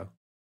people, yeah.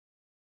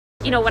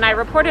 When I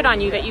reported on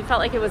you that you felt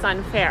like it was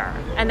unfair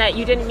and that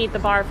you didn't meet the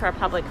bar for a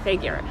public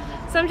figure.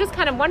 So I'm just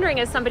kind of wondering,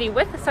 as somebody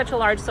with such a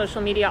large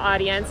social media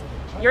audience,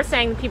 you're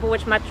saying people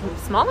with much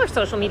smaller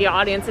social media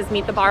audiences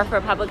meet the bar for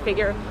a public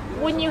figure.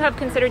 Wouldn't you have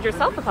considered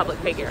yourself a public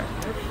figure?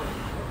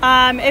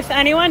 If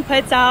anyone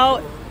puts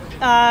out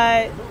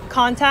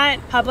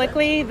content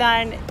publicly,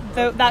 then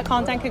that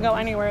content could go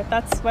anywhere.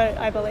 That's what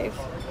I believe.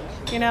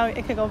 You know,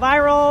 it could go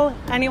viral.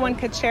 Anyone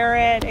could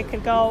share it. It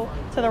could go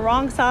to the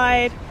wrong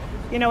side.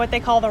 You know, what they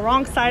call the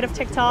wrong side of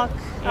TikTok.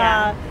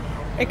 Yeah.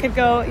 It could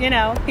go, you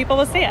know, people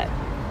will see it.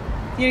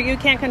 You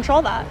can't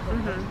control that.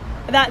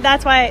 Mm-hmm.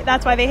 That's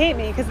why they hate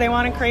me, because they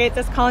want to create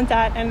this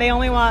content and they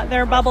only want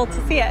their bubble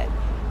to see it.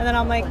 And then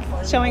I'm like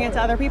showing it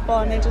to other people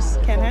and they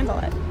just can't handle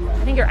it.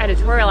 I think you're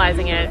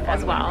editorializing it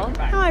as well.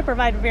 No, I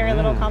provide very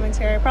little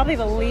commentary, probably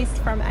the least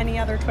from any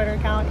other Twitter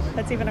account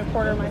that's even a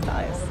quarter my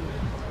size.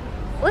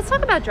 Let's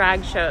talk about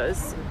drag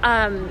shows.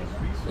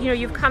 You know,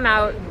 you've come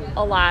out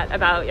a lot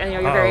about, you know,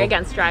 you're very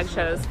against drag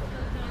shows.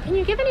 Can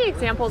you give any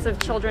examples of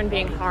children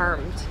being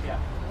harmed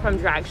from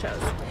drag shows?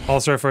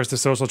 Also refers to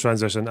social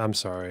transition. I'm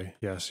sorry.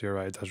 Yes, you're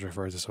right. It does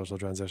refer to social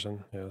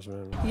transition. Yes.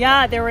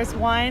 Yeah, there was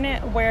one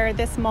where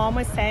this mom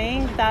was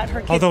saying that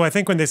her kids... Although I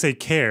think when they say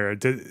care,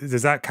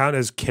 does that count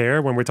as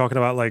care when we're talking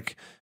about, like,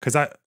 because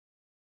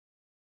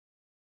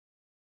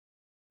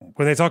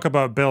when they talk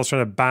about bills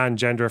trying to ban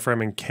gender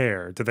affirming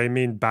care, do they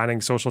mean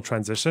banning social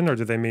transition, or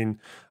do they mean,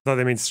 I thought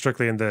they mean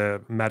strictly in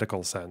the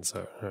medical sense?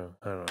 Or,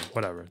 I don't know,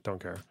 whatever,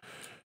 don't care.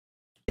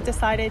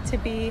 Decided to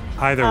be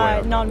either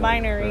way,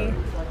 non-binary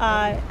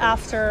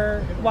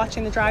after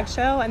watching the drag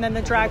show, and then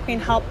the drag queen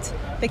helped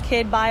the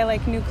kid buy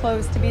like new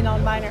clothes to be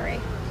non-binary.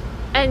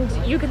 And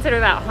you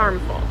consider that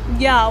harmful?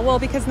 Yeah, well,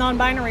 because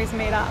non-binary is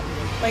made up.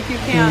 Like, you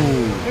can't,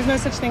 there's no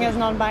such thing as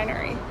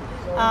non-binary.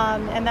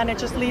 And then it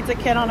just leads a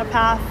kid on a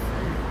path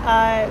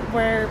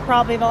where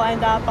probably they'll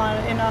end up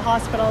in a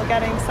hospital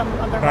getting some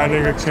of their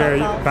banning a care,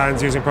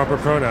 bans using proper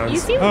pronouns. You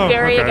seem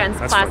very against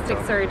plastic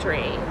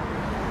surgery.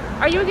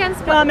 Are you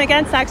against... Well, I'm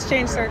against sex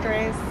change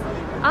surgeries.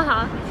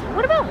 Uh-huh.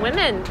 What about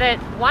women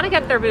that want to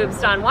get their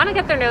boobs done, want to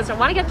get their nose done,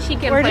 want to get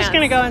cheek implants? We're just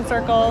going to go in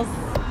circles.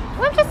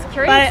 Well, I'm just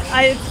curious.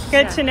 But it's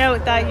good to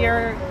note that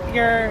you're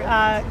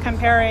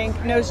comparing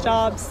nose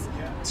jobs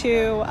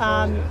to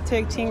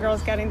teen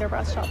girls getting their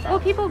breast jobs.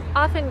 Well,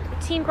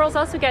 teen girls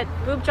also get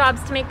boob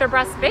jobs to make their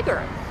breasts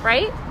bigger,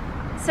 right?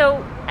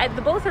 So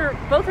both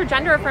are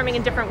gender affirming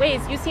in different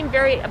ways. You seem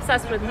very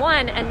obsessed with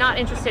one and not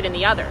interested in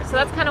the other. So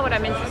that's kind of what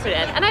I'm interested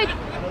in. And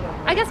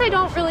I guess I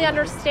don't really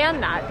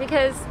understand that,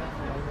 because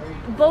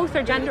both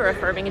are gender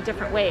affirming in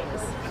different ways.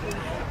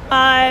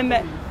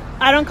 I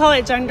don't call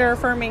it gender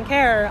affirming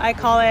care. I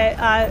call it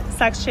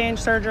sex change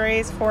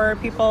surgeries for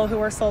people who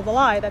are sold the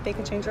lie that they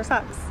can change their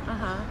sex.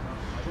 Uh-huh.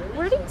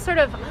 Where do you sort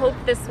of hope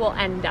this will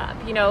end up?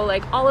 You know,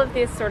 like all of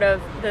this sort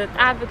of the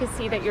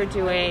advocacy that you're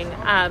doing.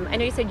 I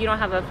know you said you don't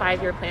have a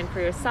 5-year plan for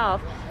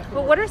yourself,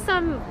 but what are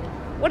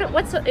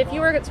if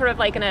you were sort of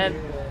like going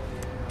to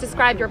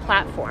describe your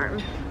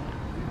platform?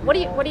 What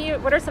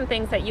are some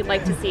things that you'd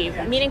like to see,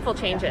 meaningful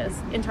changes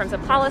in terms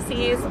of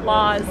policies,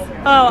 laws?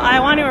 Oh, I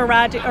want to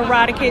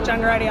eradicate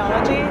gender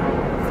ideology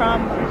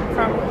from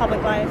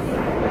public life.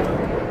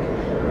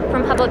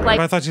 From public life.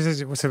 I thought she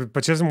said,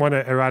 but she doesn't want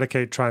to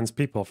eradicate trans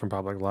people from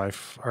public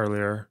life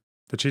earlier.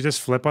 Did she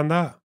just flip on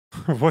that?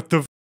 What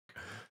the?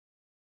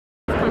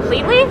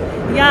 Completely?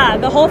 Yeah,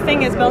 the whole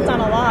thing is built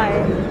on a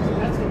lie.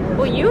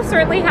 Well, you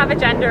certainly have a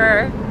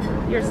gender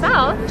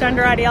yourself.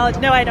 Gender ideology?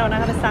 No, I don't. I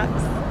have a sex.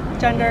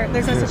 Gender.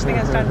 There's no such thing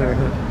as gender.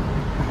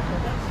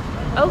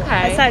 Okay.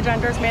 I said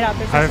gender's made up.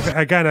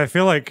 Again, I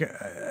feel like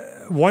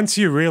once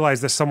you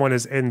realize that someone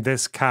is in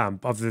this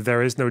camp of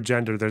there is no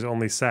gender, there's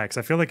only sex,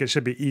 I feel like it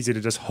should be easy to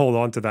just hold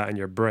on to that in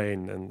your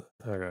brain. And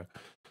okay.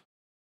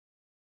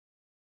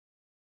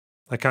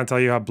 I can't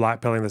tell you how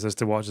blackpilling this is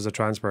to watch as a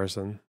trans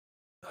person.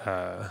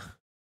 Yeah,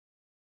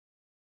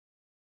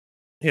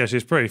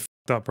 she's a pretty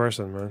fucked up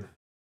person, man.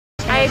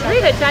 I agree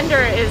that gender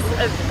is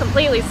a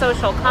completely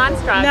social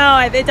construct. No,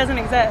 it doesn't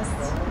exist.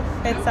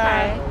 It's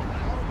okay.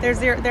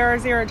 There are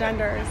 0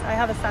 genders. I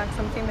have a sex.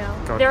 I'm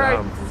female. There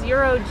are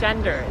 0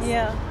 genders.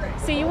 Yeah.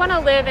 So you want to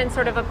live in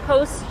sort of a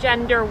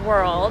post-gender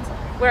world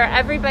where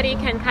everybody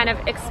can kind of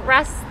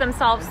express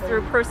themselves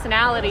through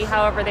personality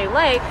however they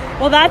like.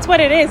 Well, that's what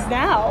it is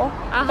now.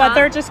 But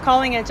they're just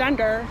calling it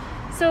gender.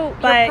 So,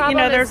 but you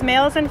know, there's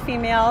males and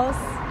females.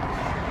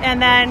 And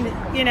then,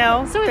 you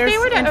know, so if there's they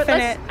were to,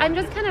 infinite... I'm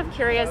just kind of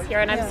curious here,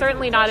 and I'm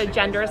certainly not a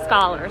gender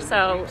scholar,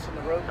 so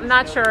I'm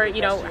not sure,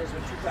 you know,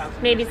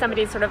 maybe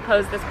somebody sort of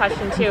posed this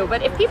question too,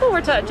 but if people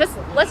were to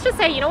let's just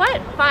say, you know what,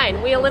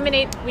 fine, we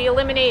eliminate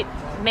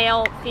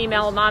male,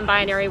 female,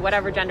 non-binary,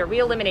 whatever gender, we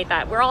eliminate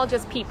that. We're all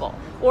just people,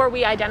 or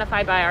we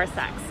identify by our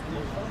sex.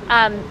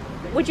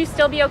 Would you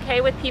still be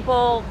okay with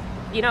people,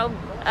 you know,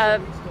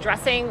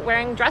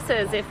 wearing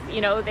dresses if,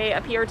 you know, they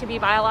appear to be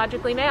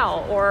biologically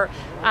male, or,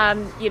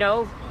 you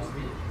know,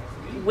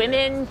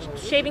 women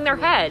shaving their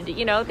head,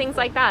 you know, things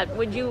like that?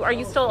 Are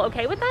you still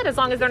okay with that as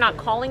long as they're not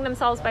calling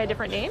themselves by a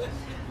different name?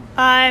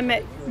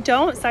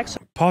 Don't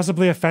sexually.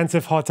 possibly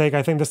offensive hot take.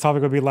 I think this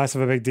topic would be less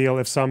of a big deal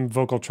if some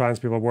vocal trans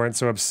people weren't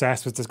so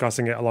obsessed with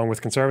discussing it along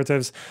with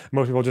conservatives.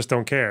 Most people just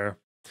don't care.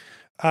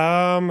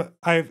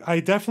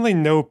 I definitely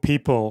know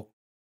people,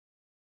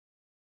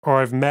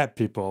 or I've met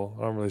people,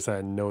 I don't really say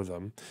I know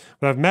them,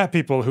 but I've met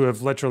people who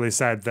have literally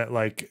said that,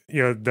 like,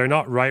 you know, they're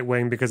not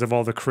right-wing because of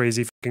all the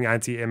crazy fucking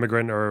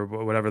anti-immigrant or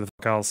whatever the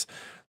fuck else,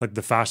 like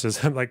the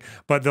fascism, like,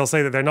 but they'll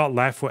say that they're not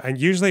left-wing. And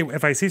usually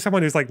if I see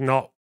someone who's like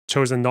not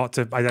chosen not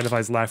to identify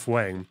as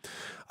left-wing,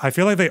 I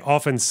feel like they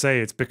often say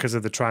it's because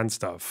of the trans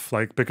stuff,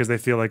 like because they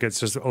feel like it's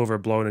just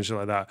overblown and shit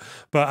like that.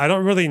 But I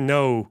don't really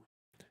know.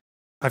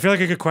 I feel like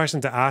a good question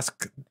to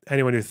ask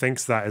anyone who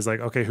thinks that is like,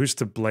 okay, who's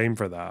to blame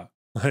for that?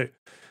 Like,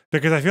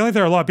 because I feel like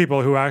there are a lot of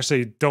people who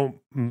actually don't,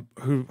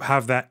 who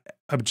have that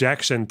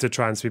objection to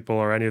trans people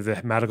or any of the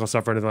medical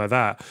stuff or anything like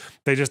that.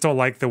 They just don't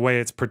like the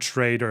way it's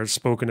portrayed or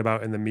spoken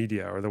about in the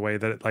media, or the way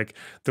that it, like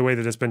the way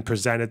that it's been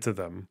presented to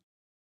them.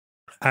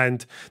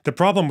 And the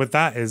problem with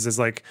that is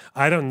like,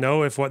 I don't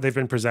know if what they've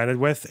been presented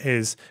with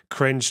is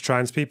cringe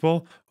trans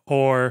people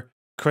or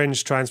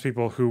cringe trans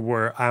people who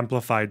were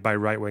amplified by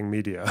right-wing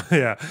media.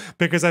 Yeah,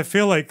 because I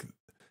feel like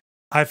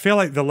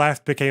the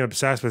left became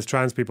obsessed with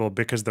trans people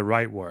because the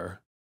right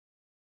were.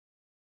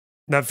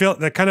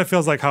 That kind of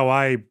feels like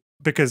how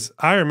because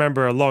I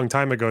remember a long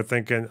time ago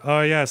thinking,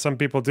 oh yeah, some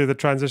people do the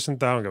transition. I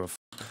don't give a f.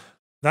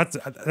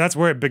 That's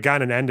where it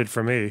began and ended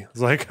for me.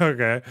 It's like,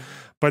 okay,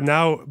 but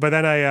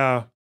then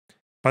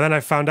I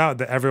found out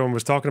that everyone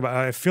was talking about.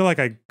 I feel like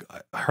I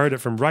heard it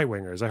from right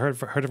wingers. I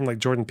heard it from like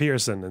Jordan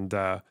Peterson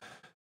and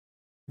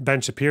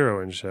Ben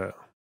Shapiro and shit.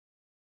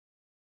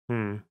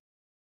 In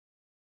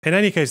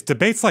any case,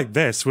 debates like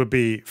this would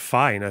be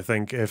fine, I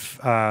think, if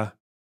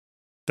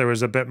there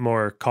was a bit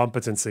more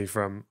competency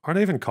from, or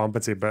not even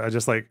competency, but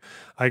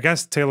I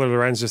guess Taylor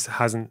Lorenz just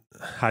hasn't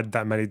had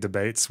that many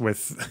debates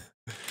with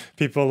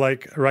people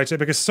like Rychik,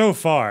 because so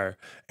far,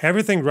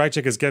 everything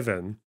Rychik has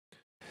given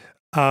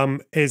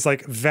is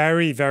like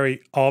very,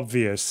 very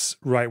obvious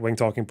right-wing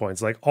talking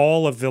points. Like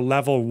all of the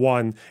level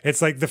 1,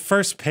 it's like the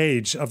first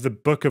page of the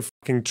book of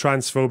fucking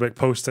transphobic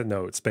post-it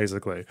notes,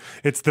 basically.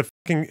 It's the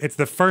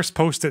first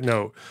post-it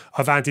note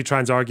of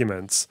anti-trans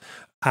arguments.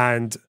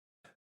 And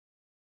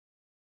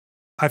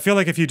I feel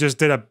like if you just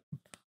did a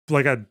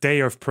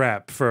day of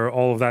prep for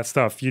all of that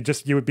stuff, you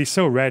would be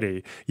so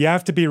ready. You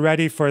have to be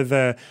ready for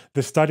the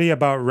study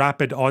about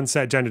rapid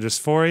onset gender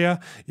dysphoria,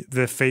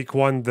 the fake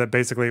one that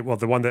basically, well,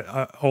 the one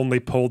that only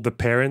polled the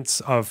parents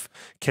of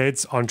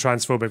kids on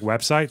transphobic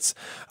websites.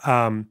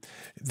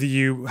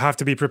 You have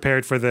to be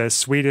prepared for the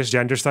Swedish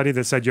gender study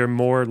that said you're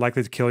more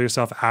likely to kill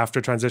yourself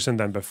after transition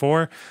than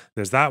before.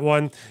 There's that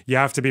one. You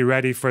have to be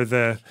ready for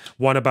the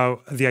one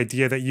about the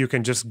idea that you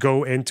can just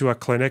go into a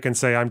clinic and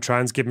say, I'm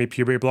trans, give me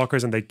puberty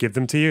blockers, and they give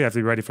them to you. You have to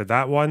be ready for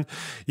that one.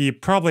 You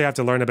probably have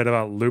to learn a bit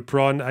about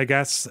Lupron, I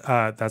guess.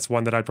 That's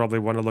one that I'd probably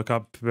want to look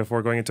up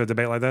before going into a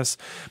debate like this.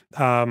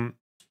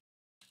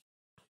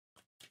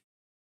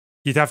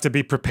 You'd have to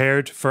be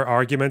prepared for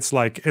arguments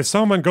like, if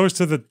someone goes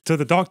to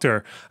the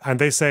doctor and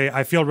they say,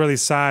 I feel really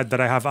sad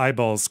that I have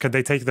eyeballs, can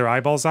they take their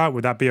eyeballs out?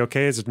 Would that be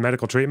okay as a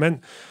medical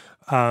treatment?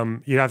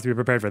 You have to be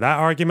prepared for that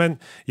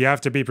argument. You have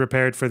to be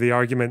prepared for the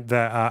argument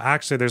that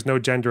actually there's no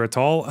gender at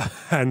all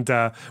and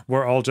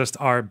we're all just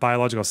our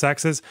biological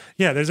sexes.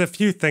 Yeah, there's a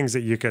few things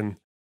that you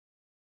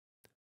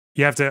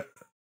have to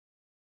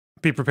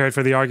be prepared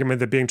for the argument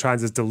that being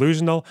trans is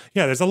delusional.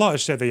 Yeah, there's a lot of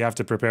shit that you have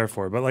to prepare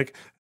for, but like,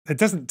 it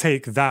doesn't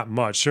take that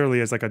much, surely,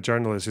 as like a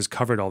journalist who's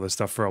covered all this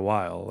stuff for a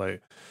while.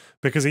 Like,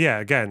 because yeah,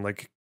 again,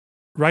 like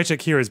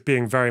Rychik here is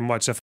being very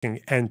much a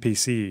fucking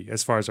NPC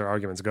as far as our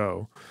arguments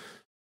go.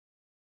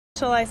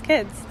 Sexualized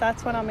kids,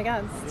 that's what I'm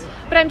against.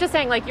 But I'm just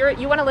saying, like,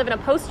 you want to live in a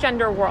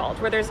post-gender world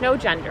where there's no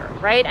gender,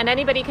 right? And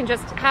anybody can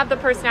just have the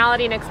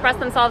personality and express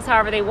themselves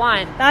however they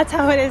want. That's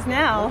how it is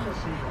now.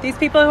 These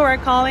people who are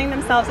calling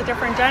themselves a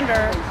different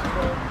gender,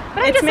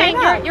 but I'm just saying,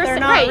 you're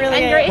not right, really.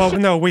 And your issue. Well,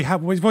 no, we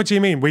have. What do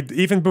you mean? We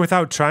even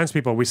without trans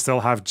people, we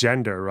still have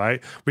gender,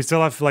 right? We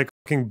still have like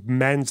fucking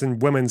men's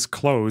and women's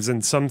clothes,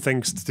 and some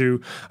things to do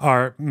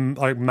are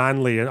like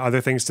manly, and other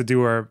things to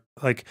do are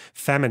like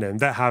feminine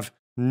that have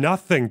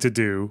nothing to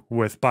do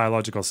with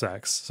biological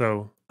sex.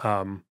 So,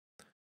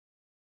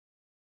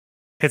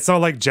 it's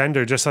not like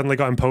gender just suddenly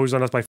got imposed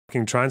on us by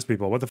fucking trans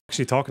people. What the fuck is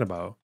she talking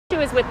about?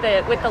 Is with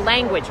the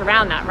language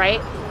around that, right?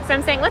 So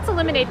I'm saying, let's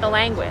eliminate the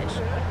language.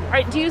 All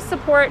right, do you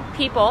support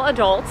people,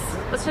 adults?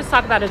 Let's just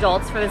talk about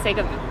adults for the sake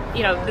of,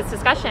 this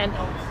discussion.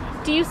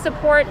 Do you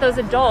support those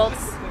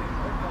adults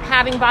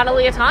having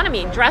bodily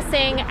autonomy,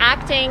 dressing,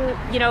 acting,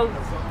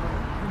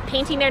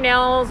 painting their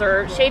nails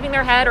or shaving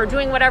their head or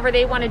doing whatever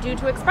they want to do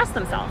to express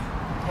themselves?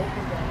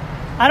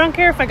 I don't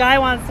care if a guy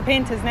wants to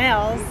paint his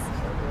nails.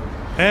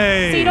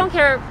 Hey. So you don't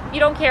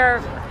care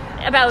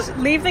about...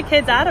 Leave the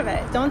kids out of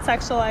it. Don't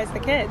sexualize the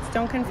kids.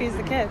 Don't confuse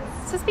the kids.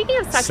 So speaking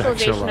of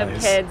sexualization of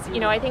kids,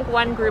 I think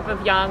one group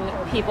of young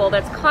people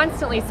that's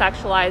constantly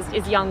sexualized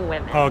is young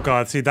women. Oh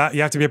God, see that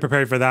you have to be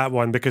prepared for that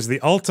one, because the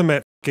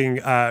ultimate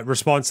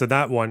response to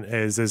that one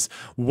is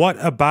what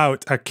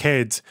about a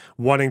kid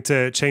wanting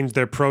to change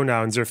their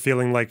pronouns or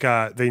feeling like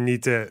they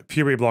need to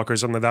puberty block or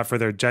something like that for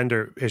their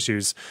gender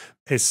issues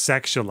is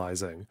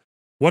sexualizing?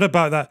 What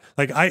about that?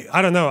 Like,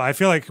 I don't know. I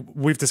feel like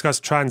we've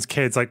discussed trans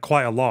kids like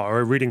quite a lot,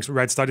 or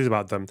read studies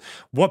about them.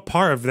 What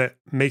part of that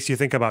makes you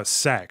think about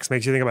sex?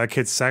 Makes you think about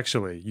kids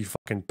sexually? You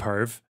fucking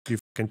perv. You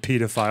fucking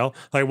pedophile.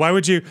 Like, why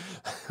would you?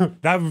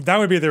 that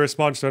would be the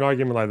response to an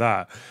argument like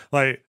that.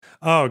 Like,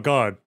 oh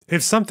God.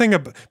 If something,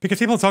 because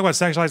people talk about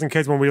sexualizing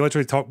kids when we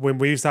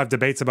used to have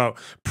debates about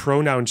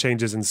pronoun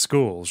changes in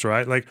schools,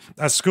 right? Like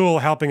a school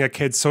helping a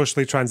kid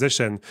socially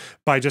transition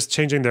by just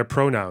changing their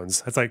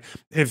pronouns. It's like,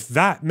 if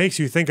that makes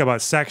you think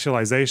about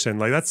sexualization,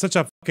 like that's such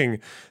a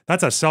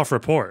that's a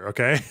self-report,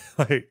 okay?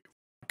 Like.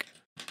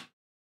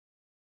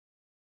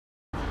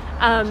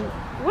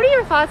 What are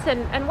your thoughts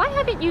and why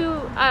haven't you,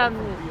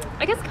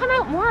 I guess, come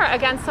out more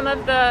against some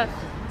of the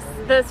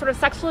sort of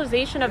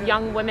sexualization of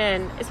young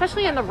women,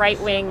 especially in the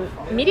right-wing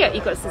media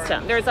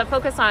ecosystem? There's a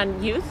focus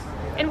on youth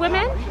and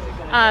women.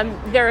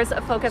 There's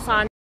a focus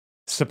on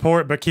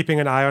support, but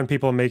keeping an eye on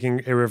people making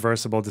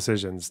irreversible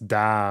decisions.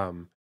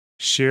 Damn.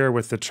 Sheer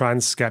with the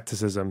trans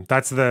skepticism.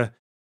 That's the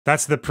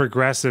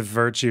progressive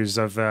virtues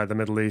of the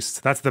Middle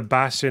East. That's the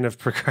bastion of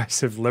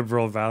progressive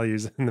liberal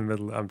values in the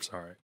Middle. I'm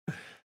sorry.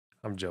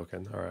 I'm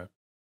joking. All right.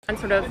 And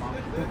sort of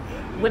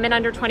women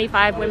under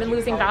 25, women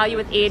losing value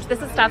with age.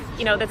 This is stuff,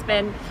 you know, that's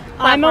been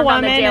I'm a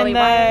woman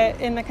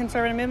in the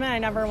conservative movement. I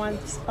never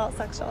once felt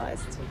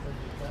sexualized.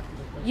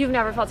 You've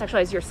never felt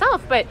sexualized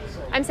yourself, but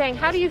I'm saying,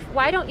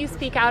 why don't you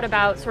speak out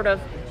about sort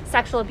of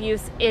sexual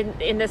abuse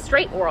in the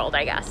straight world,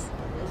 I guess?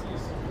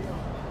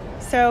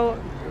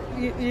 So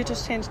you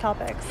just changed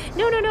topics.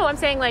 No. I'm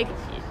saying, like,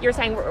 you're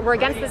saying we're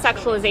against the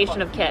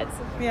sexualization of kids.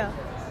 Yeah.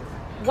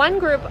 One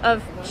group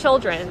of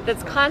children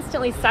that's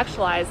constantly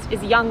sexualized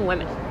is young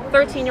women.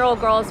 13-year-old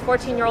girls,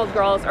 14-year-old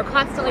girls are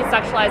constantly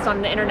sexualized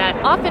on the internet,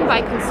 often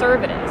by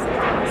conservatives.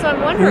 So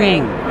I'm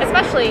wondering,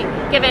 especially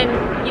given,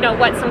 you know,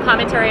 what some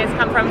commentary has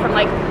come from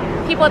like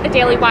people at the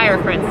Daily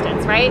Wire, for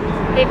instance, right?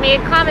 They've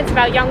made comments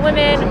about young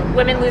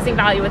women losing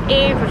value with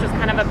age, which is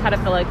kind of a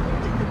pedophilic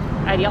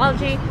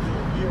ideology.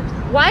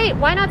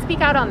 Why not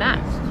speak out on that?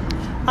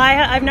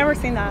 I've never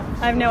seen that.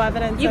 I have no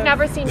evidence. You've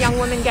never seen young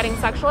women getting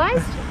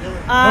sexualized?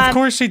 Of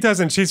course she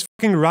doesn't. She's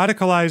fucking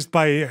radicalized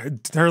by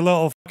her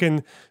little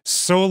fucking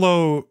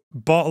solo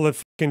bottle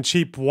of fucking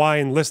cheap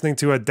wine listening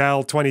to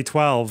Adele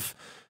 2012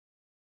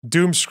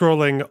 doom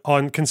scrolling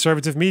on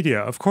conservative media.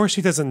 Of course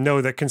she doesn't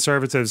know that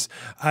conservatives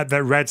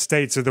that red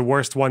states are the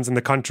worst ones in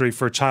the country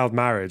for child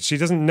marriage. She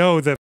doesn't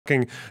know that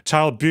fucking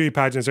child beauty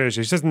pageants are an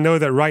issue. She doesn't know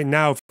that right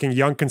now fucking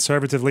young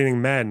conservative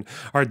leaning men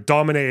are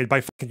dominated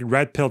by fucking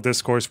red pill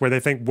discourse where they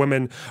think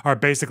women are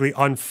basically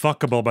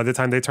unfuckable by the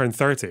time they turn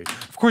 30.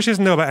 Of course she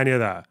doesn't know about any of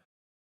that.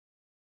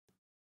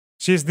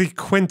 She's the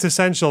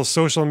quintessential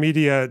social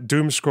media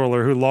doom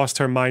scroller who lost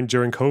her mind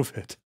during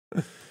COVID.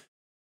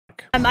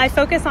 I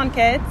focus on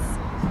kids.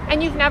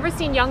 And you've never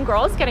seen young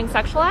girls getting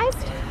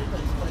sexualized?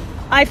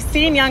 I've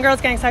seen young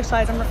girls getting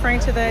sexualized. I'm referring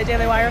to the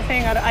Daily Wire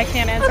thing. I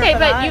can't answer for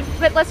that. Okay,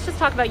 but let's just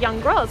talk about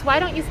young girls. Why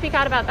don't you speak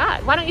out about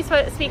that? Why don't you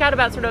speak out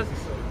about sort of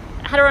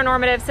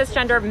heteronormative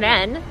cisgender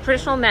men,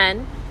 traditional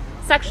men,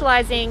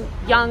 sexualizing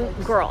young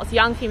girls,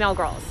 young female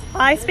girls?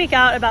 I speak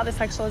out about the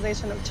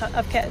sexualization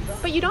of kids.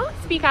 But you don't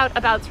speak out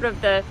about sort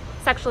of the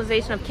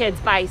sexualization of kids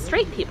by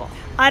straight people.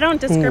 I don't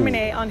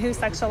discriminate on who's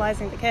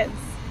sexualizing the kids.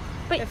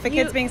 But if a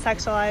kid's being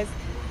sexualized.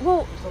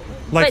 Well,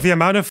 like the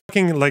amount of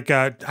fucking like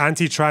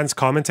anti-trans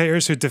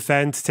commentators who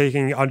defend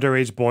taking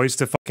underage boys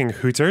to fucking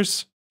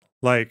Hooters,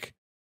 like,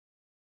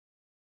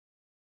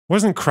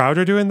 wasn't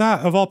Crowder doing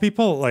that of all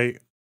people?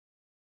 Like,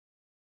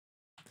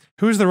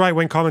 who's the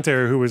right-wing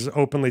commentator who was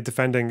openly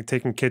defending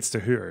taking kids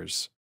to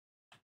Hooters?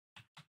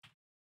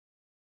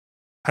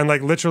 And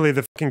like literally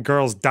the fucking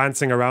girls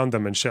dancing around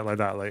them and shit like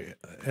that, like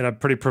in a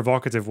pretty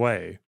provocative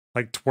way,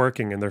 like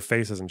twerking in their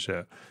faces and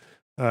shit.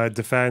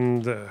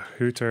 Defend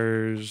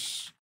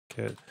Hooters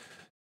kid.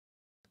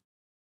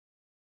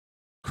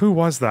 Who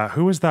was that?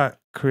 Who was that?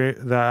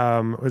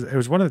 It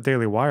was one of the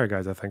Daily Wire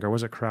guys, I think, or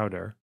was it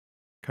Crowder?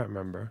 Can't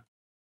remember.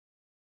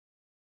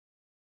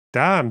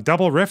 Damn,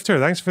 Double Rifter.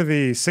 Thanks for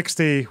the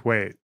 60.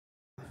 Wait.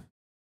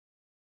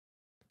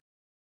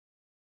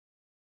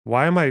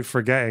 Why am I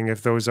forgetting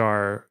if those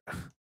are?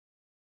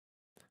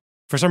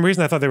 For some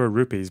reason, I thought they were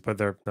rupees, but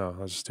they're no.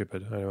 I was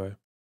stupid. Anyway.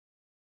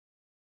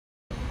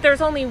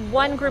 There's only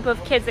one group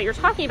of kids that you're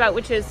talking about,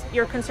 which is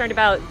you're concerned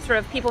about sort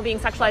of people being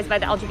sexualized by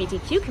the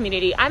LGBTQ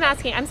community. I'm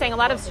saying a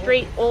lot of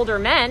straight older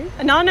men.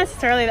 Not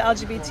necessarily the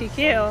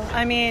LGBTQ.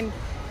 I mean,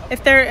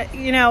 if they're,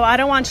 you know, I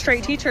don't want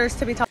straight teachers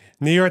to be talking.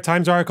 New York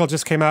Times article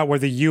just came out where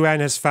the UN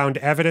has found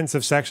evidence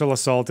of sexual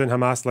assault in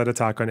Hamas-led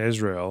attack on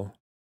Israel.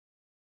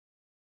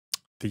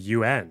 The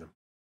UN.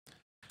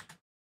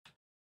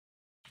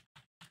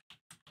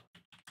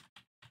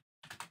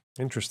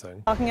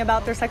 Interesting. Talking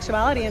about their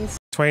sexuality and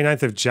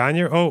 29th of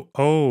January.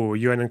 Oh,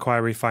 UN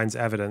inquiry finds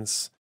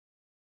evidence.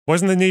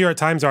 Wasn't the New York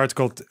Times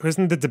article,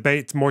 wasn't the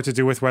debate more to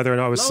do with whether or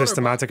not it was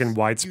systematic and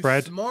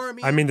widespread?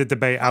 I mean the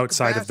debate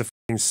outside of the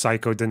fucking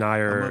psycho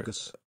denier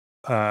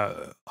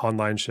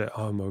online shit.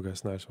 Oh,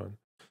 Mogus, nice one.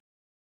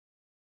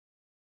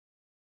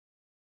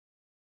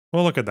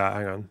 Well, look at that,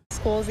 hang on.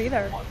 Schools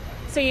either.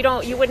 So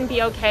you wouldn't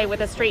be okay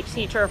with a straight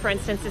teacher, for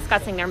instance,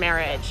 discussing their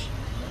marriage?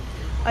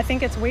 I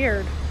think it's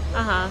weird.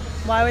 Uh-huh.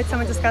 Why would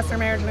someone discuss their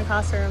marriage in a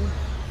classroom?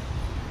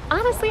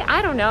 Honestly,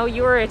 I don't know.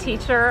 You were a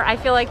teacher. I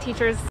feel like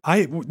teachers...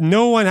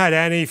 No one had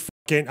any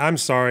fucking... I'm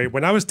sorry.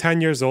 When I was 10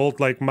 years old,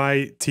 like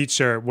my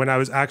teacher, when I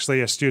was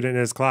actually a student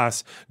in his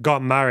class,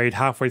 got married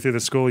halfway through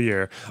the school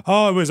year.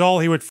 Oh, it was all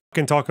he would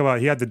fucking talk about.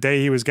 He had the day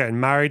he was getting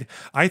married.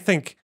 I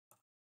think...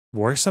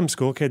 Were some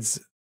school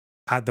kids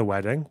at the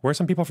wedding? Were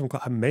some people from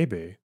class?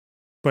 Maybe.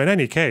 But in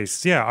any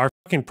case, yeah, our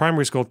fucking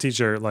primary school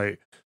teacher,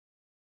 like...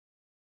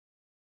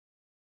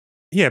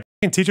 Yeah,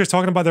 fucking teachers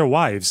talking about their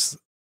wives.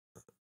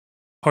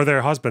 Or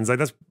their husbands. Like,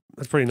 that's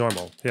pretty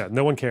normal. Yeah,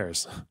 no one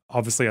cares.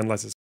 Obviously,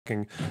 unless it's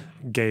fucking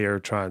gay or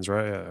trans,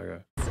 right? Yeah,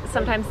 okay.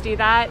 Sometimes do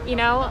that, you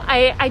know?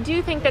 I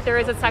do think that there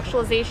is a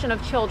sexualization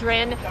of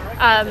children.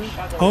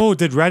 Oh,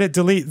 did Reddit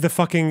delete the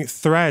fucking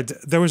thread?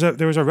 There was a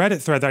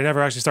Reddit thread that I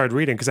never actually started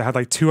reading because it had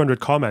like 200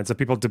 comments of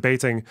people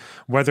debating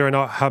whether or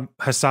not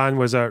Hassan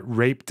was a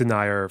rape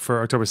denier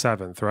for October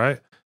 7th, right?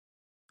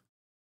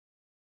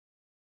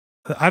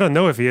 I don't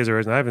know if he is or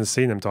isn't. I haven't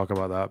seen him talk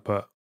about that,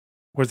 but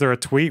was there a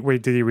tweet where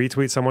did he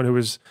retweet someone who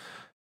was...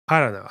 I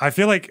don't know. I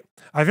feel like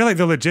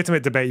the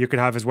legitimate debate you could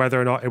have is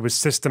whether or not it was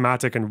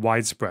systematic and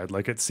widespread.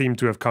 Like it seemed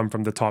to have come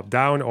from the top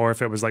down, or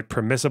if it was like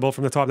permissible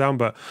from the top down.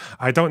 But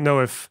I don't know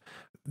if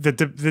the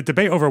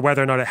debate over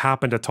whether or not it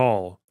happened at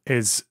all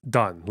is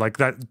done. Like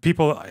that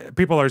people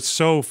are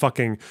so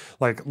fucking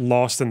like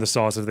lost in the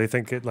sauce if they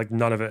think it, like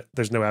none of it.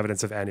 There's no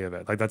evidence of any of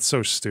it. Like that's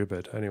so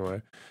stupid.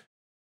 Anyway.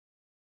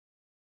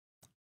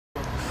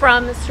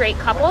 From straight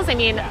couples. I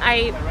mean,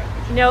 I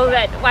know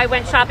that I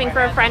went shopping for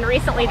a friend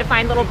recently to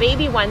find little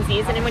baby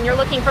onesies, and when you're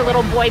looking for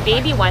little boy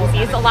baby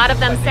onesies, a lot of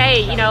them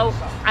say, you know,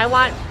 I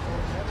want,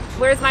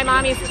 where's my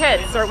mommy's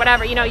tits or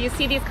whatever. You know, you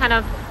see these kind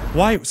of...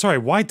 Why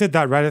did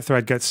that Reddit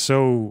thread get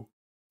so...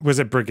 Was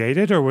it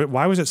brigaded, or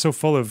why was it so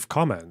full of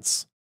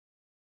comments?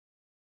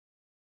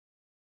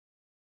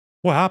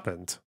 What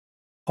happened?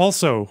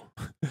 Also,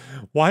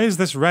 why is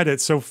this Reddit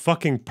so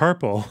fucking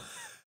purple?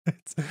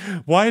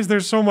 Why is there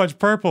so much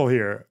purple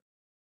here?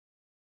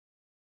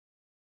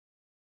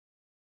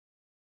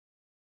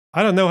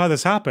 I don't know how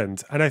this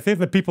happened, and I think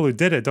the people who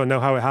did it don't know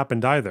how it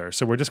happened either,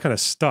 so we're just kind of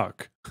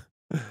stuck.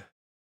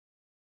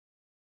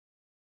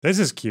 This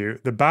is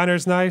cute. The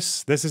banner's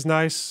nice. This is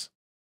nice.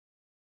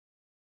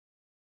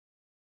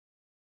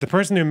 The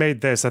person who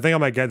made this, I think I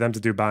might get them to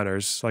do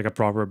banners, like a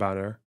proper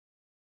banner.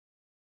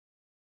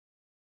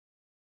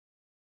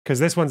 Because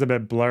this one's a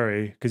bit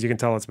blurry, because you can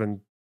tell it's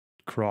been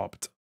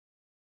cropped.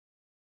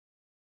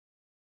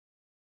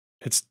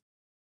 It's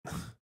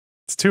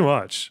too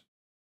much.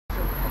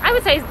 I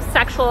would say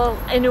sexual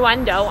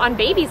innuendo on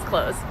babies'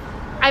 clothes.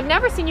 I've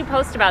never seen you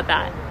post about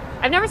that.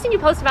 I've never seen you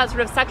post about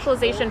sort of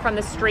sexualization from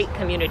the straight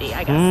community,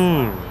 I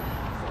guess.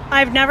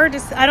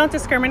 I don't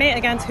discriminate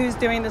against who's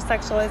doing the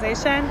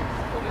sexualization.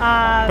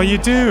 But you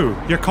do.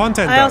 Your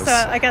content does.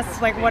 I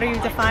guess, like, what are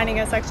you defining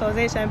as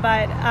sexualization?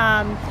 But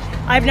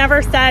I've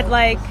never said,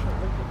 like...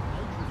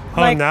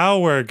 now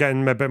we're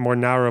getting a bit more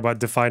narrow about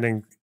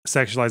defining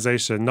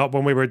sexualization, not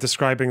when we were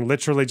describing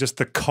literally just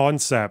the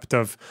concept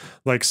of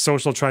like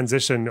social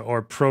transition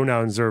or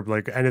pronouns or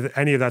like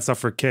any of that stuff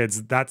for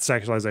kids. That's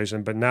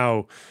sexualization. But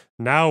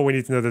now we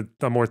need to know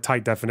the more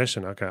tight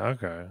definition.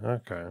 Okay.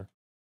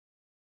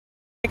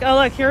 Like,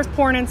 oh look, here's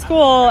porn in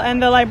school,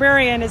 and the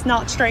librarian is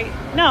not straight.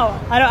 No,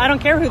 I don't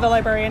care who the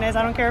librarian is.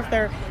 I don't care if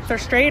they're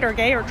straight or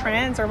gay or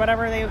trans or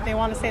whatever they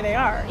want to say they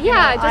are. Yeah,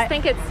 I just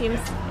think it seems.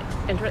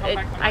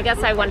 I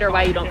guess I wonder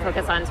why you don't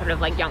focus on sort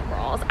of like young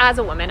girls as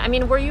a woman. I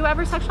mean, were you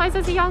ever sexualized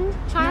as a young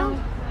child?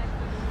 No.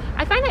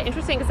 I find that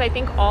interesting because I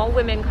think all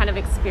women kind of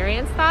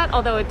experience that,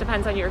 although it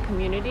depends on your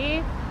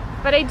community.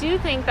 But I do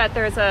think that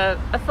there's a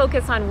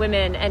focus on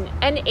women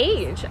and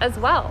age as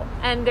well.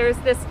 And there's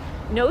this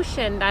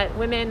notion that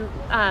women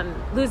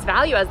lose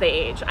value as they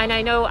age. And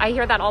I know I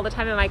hear that all the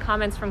time in my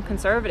comments from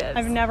conservatives.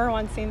 I've never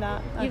once seen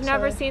that. Actually. You've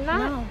never seen that?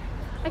 No.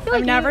 I feel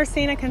like I've never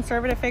seen a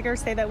conservative figure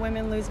say that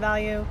women lose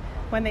value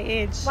when they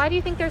age. Why do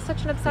you think there's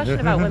such an obsession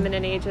about women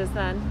and ages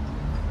then?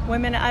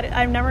 Women,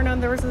 I've never known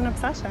there was an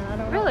obsession. I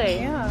don't know. Really?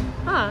 Yeah.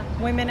 Huh.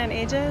 Women and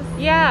ages?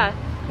 Yeah.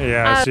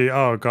 Yeah, see,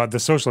 oh God, the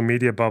social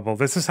media bubble.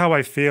 This is how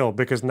I feel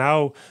because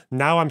now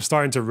I'm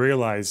starting to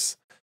realize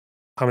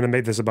I'm going to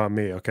make this about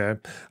me, okay?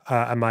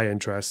 And my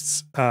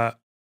interests.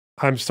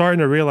 I'm starting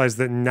to realize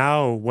that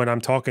now when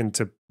I'm talking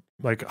to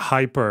like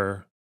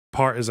hyper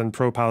partisan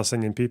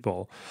pro-Palestinian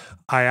people,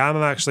 I am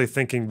actually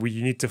thinking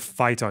we need to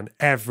fight on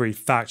every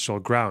factual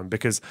ground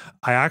because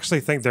I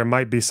actually think there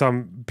might be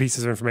some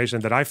pieces of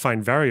information that I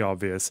find very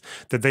obvious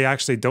that they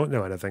actually don't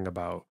know anything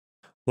about.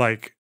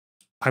 Like,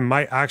 that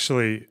might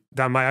actually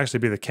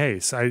be the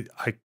case. I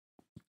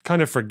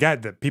kind of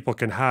forget that people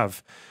can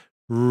have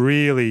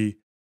really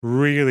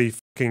really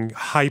fucking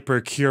hyper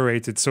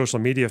curated social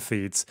media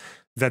feeds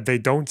that they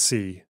don't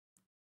see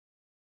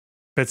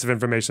bits of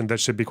information that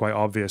should be quite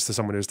obvious to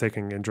someone who's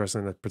taking interest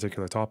in a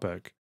particular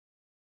topic.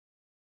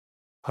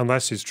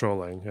 Unless she's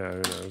trolling. Yeah,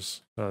 who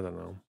knows? I don't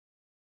know.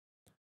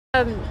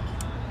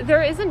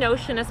 There is a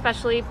notion,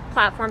 especially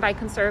platformed by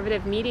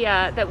conservative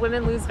media, that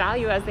women lose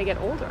value as they get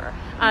older.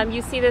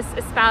 You see this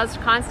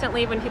espoused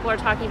constantly when people are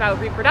talking about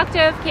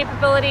reproductive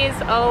capabilities.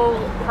 Oh,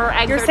 her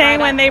eggs You're are saying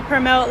dried when up. they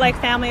promote like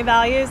family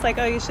values, like,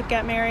 oh, you should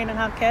get married and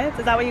have kids?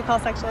 Is that what you call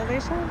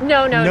sexualization?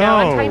 No.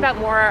 I'm talking about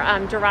more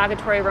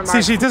derogatory remarks.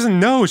 See, she doesn't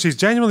know. She's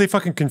genuinely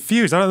fucking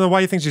confused. I don't know why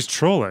you think she's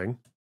trolling.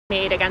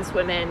 Made against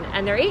women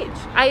and their age.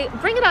 I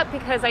bring it up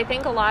because I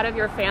think a lot of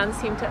your fans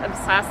seem to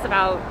obsess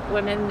about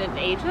women and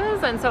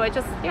ages, and so it's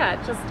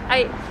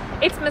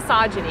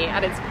misogyny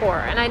at its core,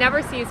 and I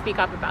never see you speak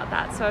up about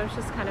that. So I was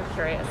just kind of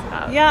curious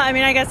about. Yeah, I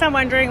mean, I guess I'm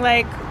wondering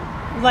like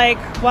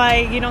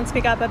why you don't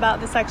speak up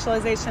about the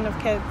sexualization of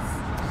kids.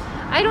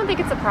 I don't think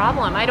it's a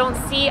problem. I don't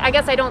see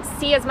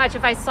as much.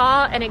 If I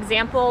saw an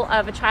example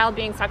of a child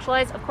being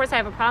sexualized, of course I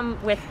have a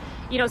problem with,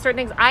 certain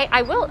things.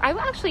 I will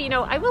actually,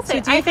 I will say.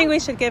 So do you think we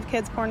should give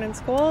kids porn in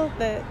school?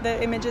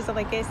 The images of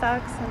like gay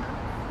sex?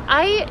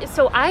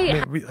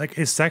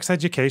 Is sex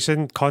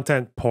education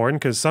content porn?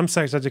 Because some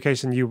sex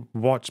education you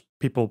watch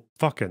people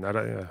fucking.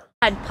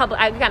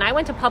 I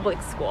went to public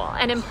school,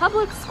 and in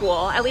public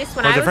school, at least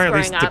when I was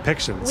growing up,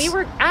 depictions. We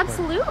were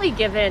absolutely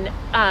given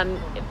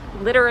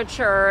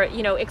literature,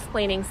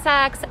 explaining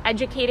sex,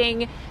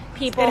 educating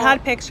people. It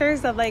had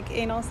pictures of like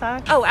anal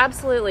sex? Oh,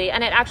 absolutely.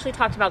 And it actually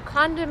talked about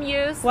condom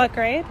use. What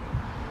grade?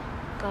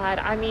 God,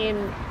 I mean,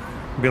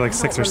 it'd be like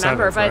 6 or 7,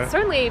 but right?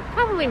 certainly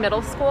probably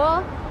middle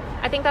school.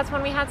 I think that's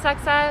when we had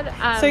sex ed.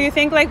 So you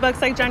think like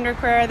books like Gender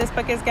Queer, This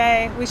Book is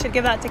Gay, we should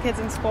give that to kids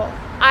in school?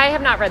 I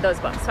have not read those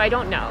books, so I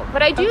don't know.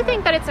 But I do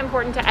think that it's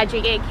important to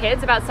educate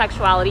kids about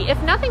sexuality,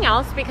 if nothing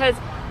else, because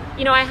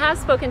I have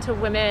spoken to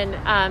women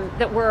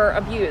that were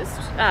abused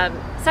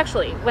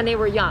sexually when they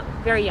were young,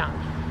 very young.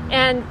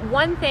 And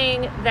one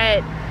thing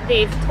that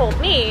they've told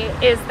me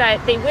is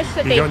that they wish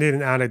that You don't need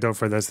an anecdote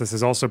for this. This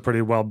is also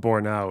pretty well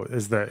borne out,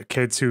 is that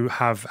kids who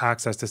have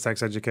access to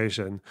sex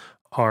education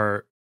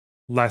are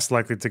less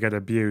likely to get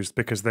abused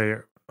because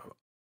they're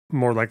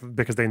more likely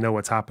because they know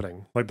what's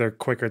happening. Like they're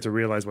quicker to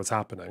realize what's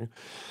happening.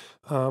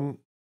 And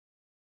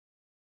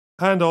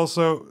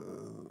also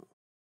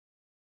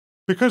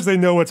because they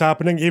know what's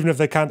happening, even if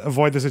they can't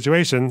avoid the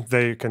situation,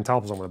 they can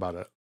tell someone about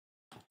it.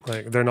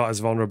 Like they're not as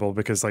vulnerable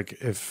because like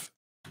if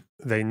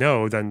they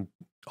know, then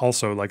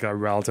also like a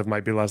relative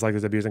might be less likely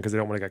to abuse them because they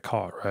don't want to get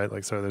caught, right?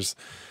 Like so there's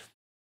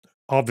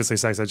obviously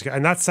sex education,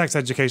 and that's sex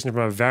education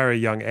from a very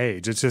young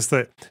age. It's just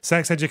that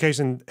sex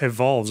education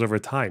evolves over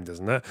time,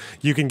 doesn't it?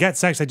 You can get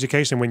sex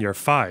education when you're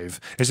 5.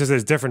 It's just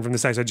it's different from the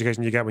sex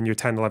education you get when you're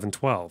 10, 11,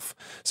 12.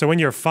 So when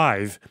you're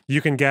 5,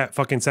 you can get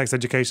fucking sex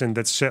education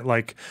that's shit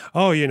like,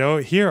 oh,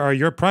 here are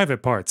your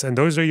private parts, and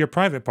those are your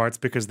private parts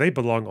because they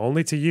belong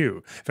only to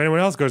you. If anyone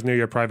else goes near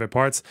your private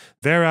parts,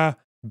 they're a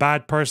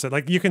bad person.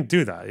 Like you can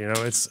do that,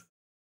 it's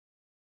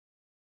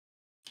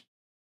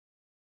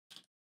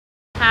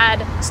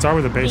had start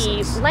with the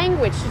basics. The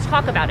language to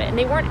talk about it, and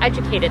they weren't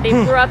educated. They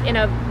grew up in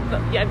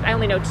I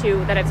only know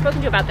 2 that I've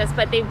spoken to about this,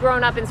 but they've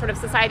grown up in sort of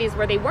societies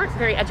where they weren't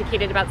very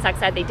educated about sex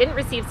ed. They didn't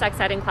receive sex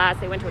ed in class.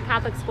 They went to a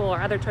Catholic school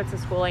or other types of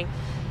schooling.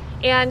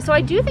 And so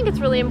I do think it's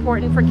really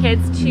important for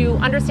kids to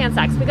understand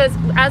sex because,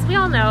 as we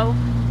all know,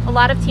 a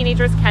lot of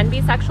teenagers can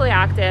be sexually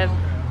active,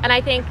 and I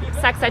think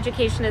sex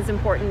education is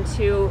important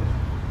to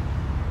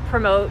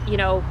promote,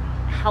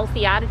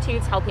 healthy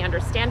attitudes, healthy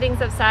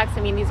understandings of sex.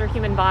 I mean, these are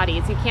human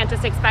bodies. You can't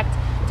just expect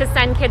to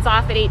send kids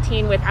off at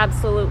 18 with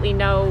absolutely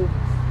no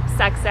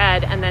sex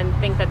ed and then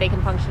think that they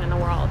can function in the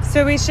world.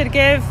 So we should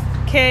give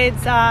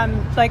kids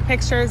like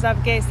pictures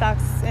of gay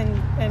sex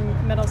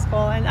in middle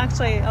school and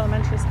actually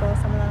elementary school,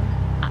 some of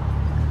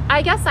them.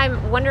 I guess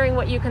I'm wondering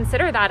what you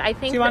consider that. I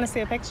think. Do you want to see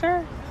a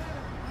picture?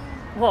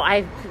 Well,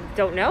 I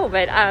don't know,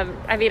 but are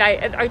you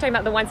talking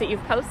about the ones that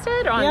you've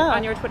posted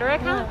on your Twitter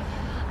account? Yeah.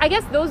 I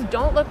guess those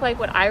don't look like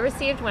what I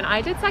received when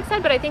I did sex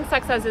ed, but I think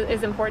sex ed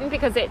is important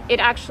because it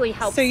actually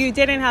helps. So you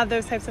didn't have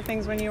those types of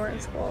things when you were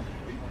in school?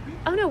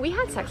 Oh no, we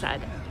had sex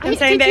ed. I'm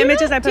saying the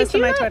images I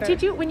posted on my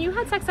Twitter. When you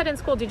had sex ed in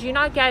school, did you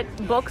not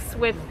get books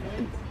with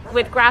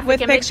graphic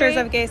with imagery? Pictures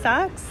of gay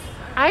sex?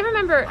 I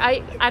remember,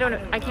 I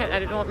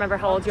don't remember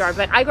how old you are,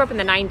 but I grew up in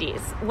the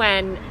 90s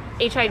when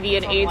HIV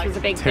and AIDS was a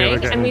big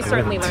thing, and we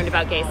certainly learned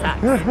about gay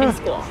sex in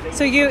school.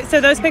 So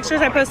those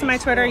pictures I posted on my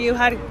Twitter, you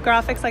had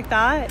graphics like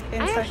that?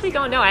 I actually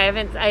don't know.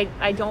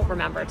 I don't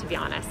remember, to be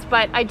honest.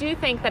 But I do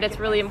think that it's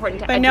really important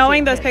to educate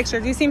knowing those kids.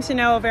 Pictures, you seem to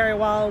know very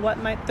well what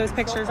those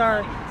pictures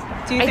are.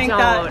 Do you think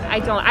I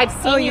don't. I've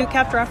seen you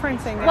kept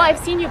referencing it. Well, I've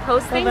seen you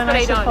post things, then but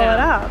I don't pull know. It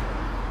up.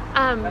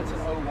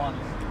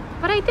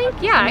 But I think,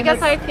 I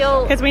guess I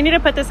feel... Because we need to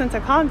put this into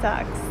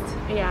context.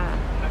 Yeah.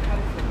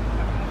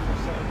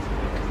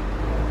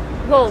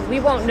 Well,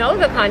 we won't know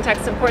the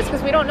context, of course,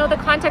 because we don't know the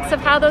context of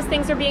how those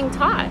things are being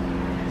taught.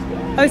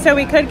 Oh, so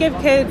we could give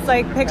kids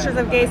like pictures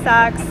of gay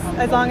sex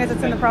as long as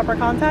it's in the proper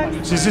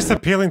context? She's just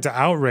appealing to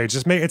outrage.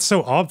 Just make it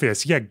so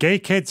obvious. Yeah, gay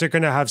kids are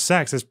going to have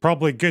sex. It's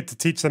probably good to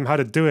teach them how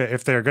to do it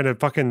if they're going to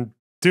fucking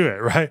do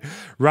it, right?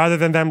 Rather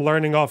than them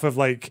learning off of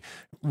like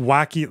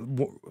wacky,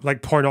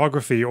 like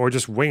pornography or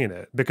just winging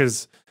it.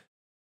 Because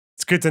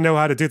it's good to know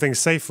how to do things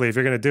safely if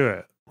you're going to do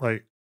it.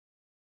 Like,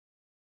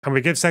 and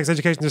we give sex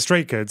education to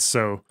straight kids,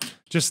 so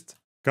just,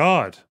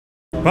 God.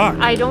 Fuck.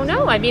 I don't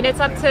know. I mean, it's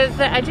up to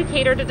the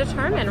educator to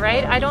determine,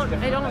 right? I don't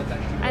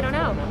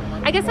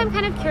know. I guess I'm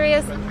kind of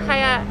curious,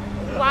 Kaya,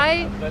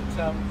 why...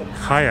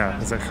 Kaya?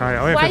 Is it Kaya?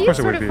 Oh, yeah, why of you course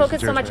it sort would of be.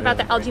 focus so much about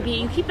the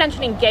LGBT? You keep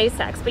mentioning gay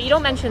sex, but you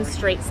don't mention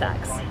straight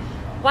sex.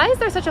 Why is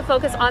there such a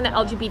focus on the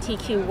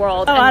LGBTQ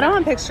world? Oh, I don't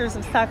want pictures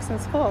of sex in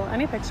school.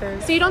 Any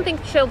pictures. So you don't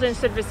think children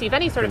should receive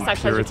any sort of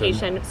sex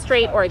education,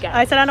 straight or gay?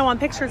 I said I don't want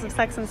pictures of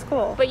sex in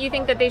school. But you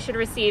think that they should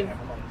receive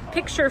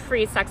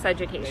picture-free sex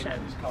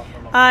education?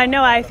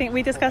 No, I think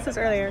we discussed this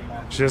earlier.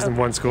 She doesn't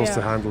want schools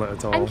to handle it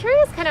at all. I'm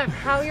curious kind of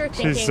how you're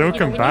thinking. She's so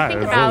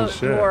combative. When you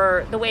think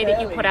about the way that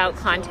you put out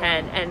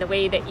content and the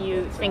way that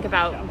you think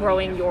about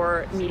growing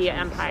your media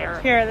empire.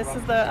 Here, this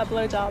is a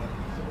blowjob.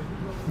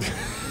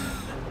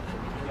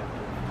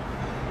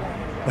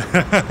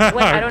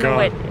 I don't know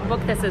what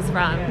book this is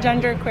from.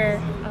 Genderqueer.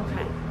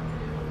 Okay.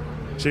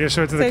 She gonna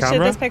show it to the camera?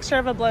 Should this picture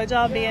of a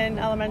blowjob be in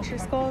elementary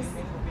schools?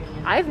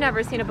 I've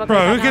never seen a book.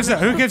 Bro, who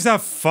gives a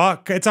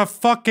fuck? It's a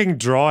fucking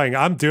drawing.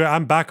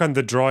 I'm back on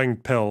the drawing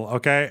pill,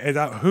 okay?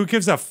 Who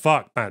gives a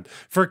fuck, man?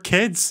 For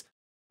kids,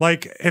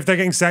 like if they're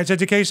getting sex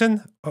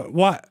education,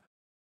 what?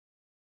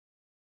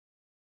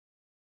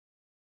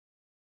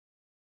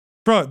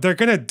 Bro, they're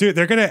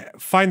gonna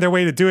find their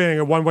way to doing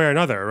it one way or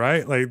another,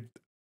 right? Like,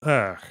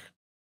 ugh.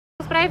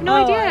 But I have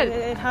no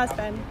idea. It has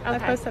been. Okay. I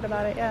posted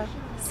about it, yeah.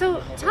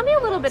 So tell me a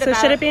little bit about...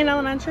 So should it be in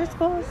elementary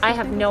schools? I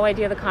have no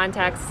idea the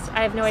context.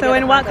 I have no idea. So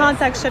in what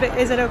context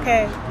is it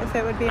okay if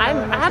it would be in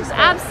elementary schools?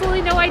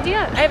 Absolutely no idea.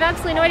 I have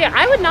absolutely no idea.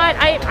 I would not...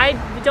 I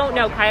don't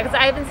know, Kaya, because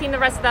I haven't seen the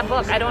rest of that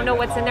book. I don't know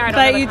what's in there. I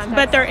don't know the context.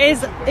 But there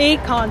is a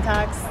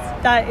context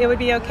that it would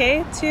be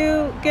okay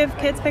to give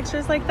kids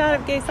pictures like that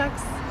of gay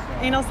sex?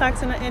 Anal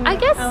sex in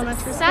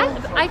elementary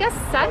school? I guess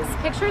sex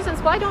pictures in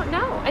school. I don't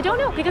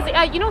know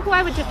because you know who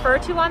I would defer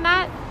to on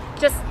that.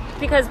 Just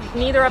because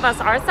neither of us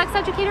are sex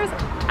educators,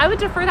 I would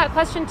defer that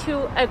question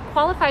to a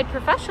qualified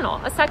professional,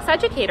 a sex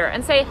educator,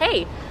 and say,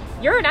 "Hey,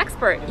 you're an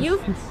expert.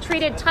 You've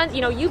treated tons.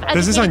 You've educated."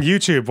 This is on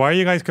YouTube. Why are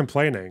you guys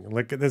complaining?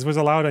 Like this was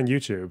allowed on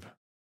YouTube.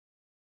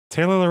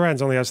 Taylor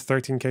Lorenz only has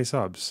 13K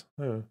subs,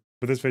 but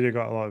this video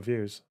got a lot of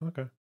views.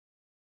 Okay.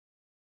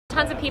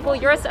 Tons of people.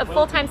 You're a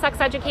full-time sex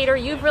educator.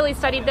 You've really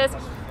studied this.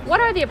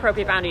 What are the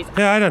appropriate boundaries?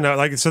 Yeah, I don't know.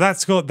 Like, so that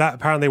school, that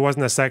apparently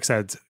wasn't a sex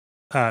ed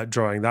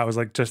drawing. That was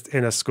like just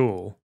in a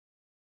school.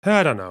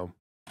 I don't know.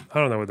 I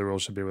don't know what the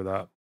rules should be with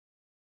that.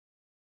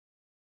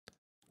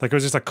 Like, it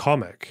was just a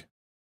comic.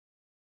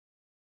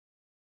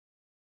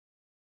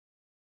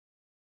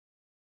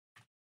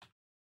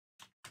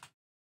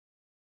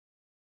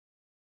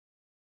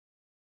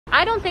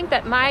 I don't think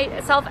that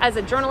myself as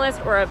a journalist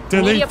or a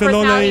media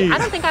personality, I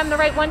don't think I'm the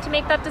right one to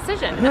make that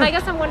decision. And I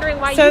guess I'm wondering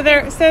why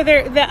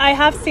I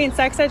have seen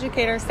sex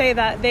educators say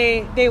that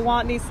they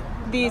want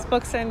these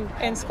books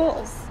in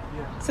schools.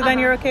 So then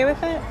you're okay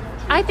with it?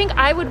 I think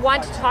I would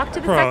want to talk to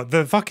the Bro,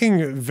 the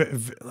fucking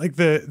like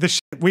the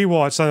shit we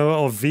watched on a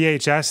little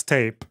VHS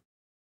tape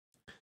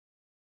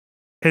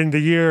in the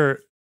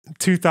year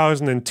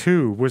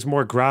 2002 was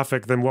more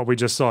graphic than what we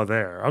just saw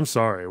there. I'm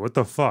sorry. What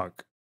the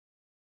fuck?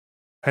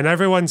 And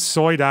everyone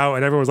soyed out,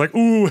 and everyone was like,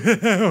 "Ooh,"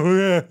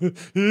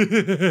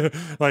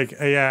 like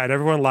yeah, and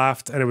everyone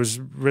laughed, and it was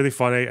really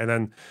funny. And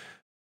then,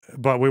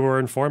 but we were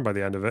informed by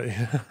the end of it.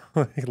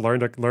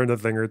 learned a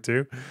thing or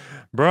two,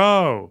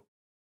 bro.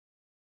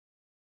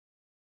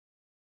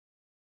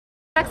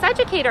 Sex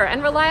educator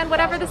and rely on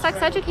whatever the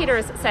sex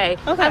educators say.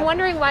 Okay. I'm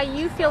wondering why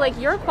you feel like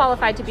you're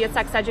qualified to be a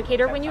sex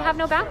educator when you have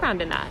no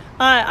background in that.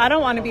 I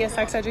don't want to be a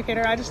sex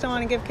educator. I just don't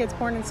want to give kids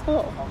porn in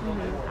school.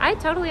 Mm-hmm. I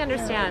totally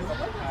understand.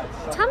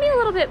 Tell me a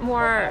little bit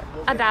more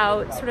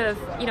about sort of,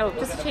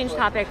 just to change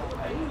topic,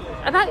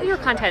 about your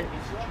content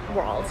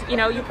world.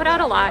 You put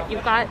out a lot.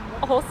 You've got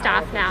a whole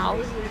staff now.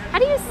 How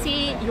do you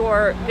see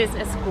your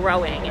business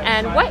growing,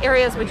 and what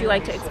areas would you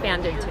like to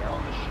expand into?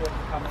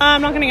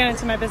 I'm not going to get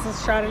into my business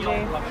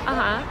strategy.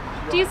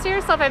 Do you see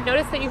yourself? I've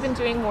noticed that you've been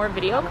doing more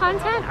video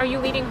content. Are you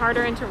leading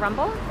harder into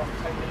Rumble?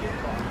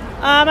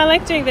 I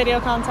like doing video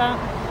content.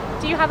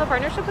 Do you have a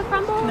partnership with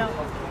Rumble? No.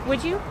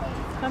 Would you?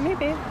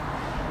 Maybe.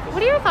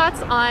 What are your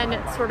thoughts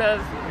on sort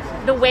of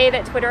the way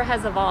that Twitter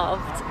has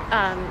evolved?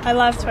 I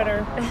love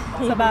Twitter.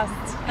 It's the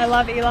best. I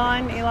love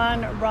Elon.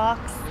 Elon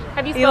rocks.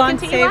 Have you spoken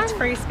to Elon? Saved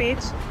free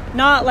speech.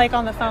 Not like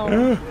on the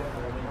phone.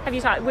 Have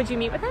you talked? Would you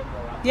meet with him?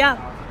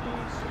 Yeah.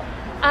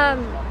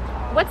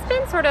 What's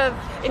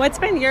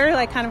been your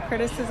kind of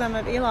criticism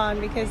of Elon,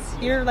 because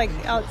you're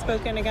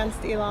outspoken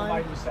against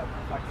Elon?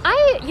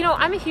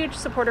 I'm a huge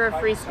supporter of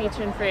free speech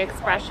and free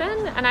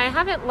expression, and I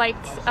haven't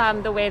liked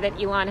the way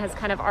that Elon has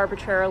kind of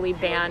arbitrarily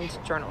banned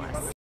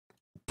journalists.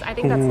 I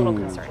think that's a little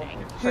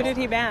concerning. Who did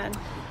he ban?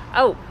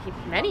 Oh,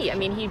 many. I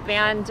mean, he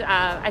banned,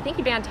 I think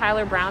he banned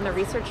Tyler Brown, the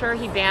researcher.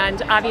 He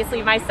banned,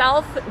 obviously,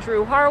 myself,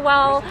 Drew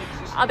Harwell,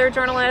 other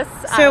journalists.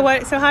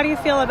 So how do you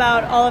feel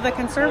about all of the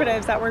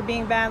conservatives that were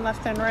being banned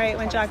left and right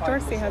when Jack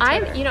Dorsey had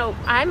Twitter?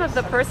 I'm of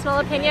the personal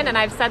opinion, and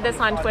I've said this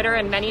on Twitter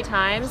and many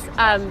times,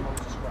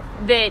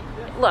 that,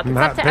 look, it's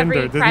up to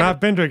every Did Matt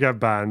Binder get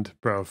banned?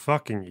 Bro,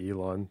 fucking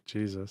Elon.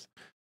 Jesus.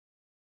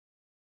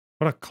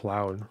 What a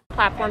clown.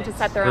 Platform to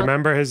set their own.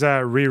 Remember his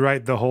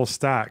rewrite the whole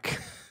stack?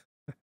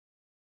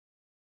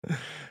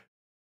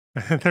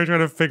 They're trying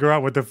to figure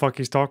out what the fuck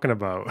he's talking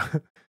about.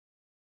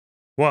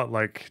 What,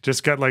 like,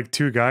 just get like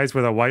two guys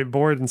with a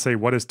whiteboard and say,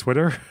 what is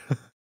Twitter?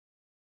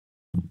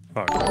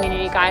 Fuck.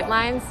 Community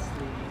guidelines.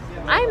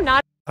 I'm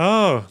not.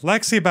 Oh,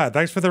 Lexibat,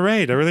 thanks for the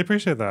raid. I really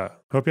appreciate that.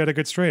 Hope you had a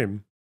good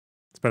stream.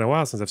 It's been a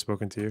while since I've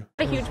spoken to you.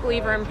 A huge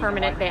believer in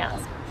permanent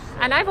bans.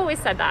 And I've always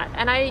said that.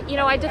 And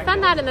I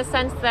defend that in the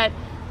sense that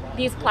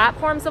these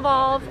platforms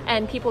evolve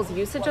and people's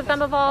usage of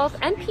them evolve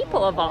and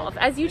people evolve.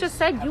 As you just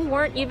said, you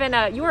weren't even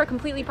you were a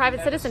completely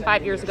private citizen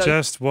 5 years ago.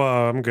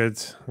 I'm good.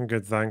 I'm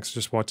good, thanks.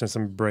 Just watching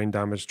some brain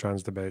damage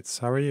trans debates.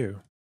 How are you?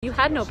 You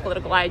had no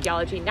political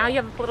ideology. Now you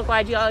have a political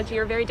ideology.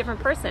 You're a very different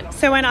person.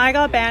 So when I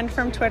got banned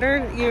from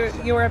Twitter,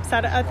 you were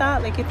upset at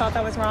that? Like you thought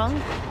that was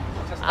wrong?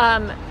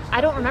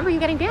 I don't remember you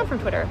getting banned from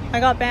Twitter.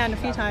 I got banned a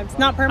few times.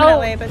 Not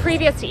permanently, but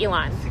previous to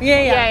Elon.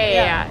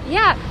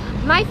 Yeah.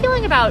 My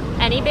feeling about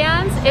any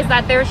bans is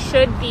that there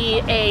should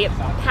be a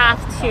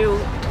path to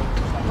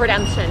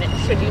redemption,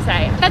 should you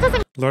say. That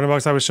doesn't...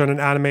 LonerBox, I was shown an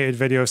animated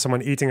video of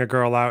someone eating a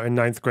girl out in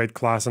 9th grade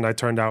class and I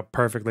turned out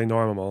perfectly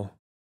normal.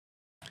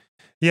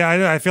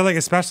 Yeah, I feel like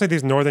especially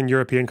these Northern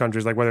European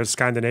countries, like whether it's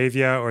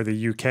Scandinavia or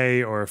the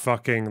UK or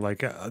fucking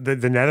like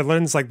the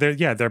Netherlands, like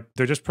they're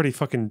just pretty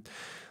fucking...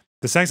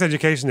 The sex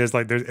education is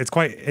like, it's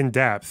quite in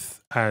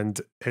depth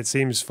and it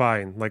seems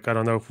fine. Like, I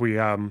don't know if we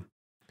have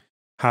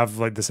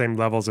like the same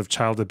levels of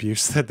child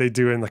abuse that they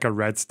do in like a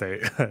red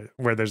state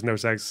where there's no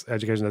sex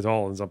education at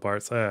all in some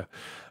parts. I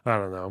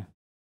don't know.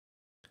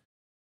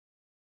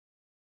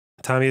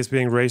 Tammy is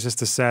being racist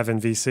to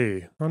 7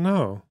 VC. Oh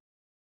no.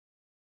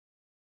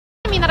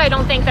 I mean that I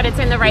don't think that it's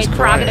in the right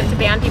prerogative to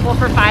ban people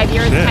for 5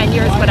 years, 10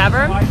 years,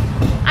 whatever.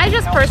 I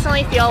just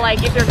personally feel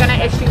like if you're going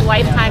to issue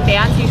lifetime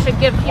bans, you should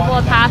give people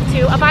a path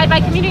to abide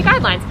by community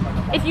guidelines.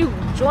 If you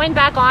join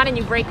back on and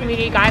you break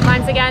community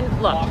guidelines again,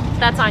 look,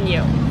 that's on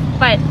you.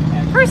 But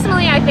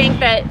personally, I think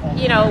that,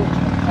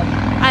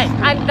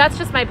 that's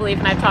just my belief,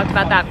 and I've talked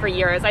about that for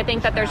years. I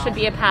think that there should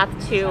be a path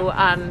to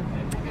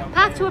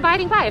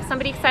abiding by. If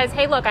somebody says,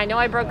 hey, look, I know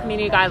I broke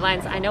community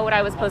guidelines, I know what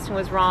I was posting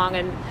was wrong,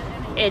 and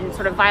in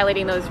sort of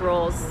violating those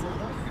rules,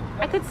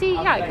 I could see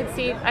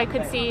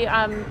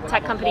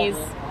tech companies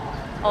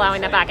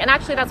allowing that back. And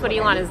actually, that's what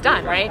Elon has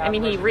done, right? I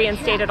mean, he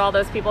reinstated all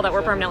those people that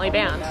were permanently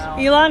banned.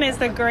 Elon is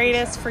the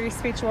greatest free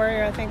speech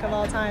warrior, I think, of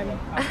all time.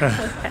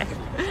 Okay.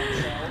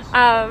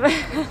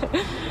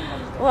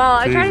 Well,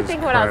 I'm trying to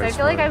think what else. I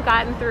feel like I've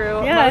gotten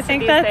through most I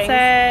think of these that's things.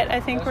 it. I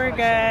think we're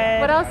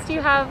good. What else do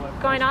you have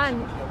going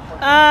on?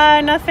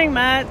 Nothing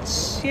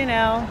much,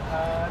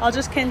 I'll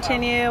just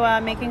continue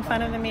making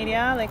fun of the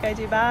media like I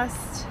do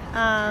best.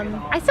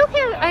 I still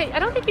can't, I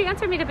don't think you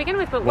answered me to begin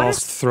with, but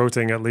whilst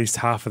throating at least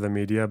half of the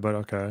media, but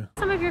okay.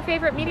 Some of your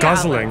favorite media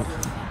Guzzling.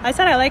 outlets? I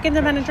said I like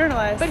independent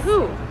journalists. But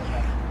who?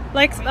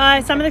 Like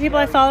some of the people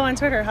I follow on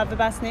Twitter have the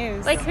best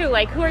news. Like who?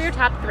 Like who are your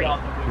top 3?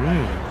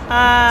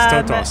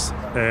 Stotos.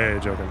 Hey,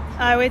 joking.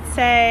 I would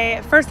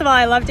say, first of all,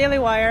 I love Daily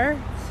Wire.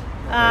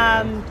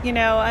 I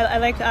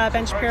like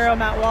Ben Shapiro,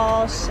 Matt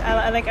Walsh.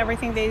 I like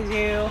everything they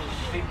do.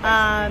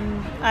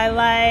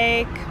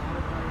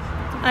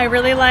 I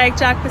really like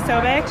Jack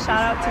Posobiec. Shout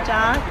out to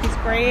Jack. He's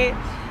great.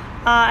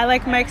 I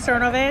like Mike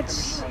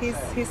Cernovich. He's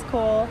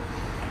cool.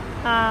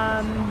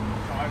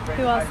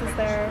 Who else is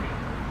there?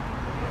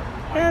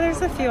 Yeah,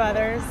 there's a few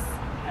others.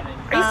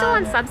 Are you still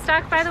on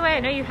Substack, by the way? I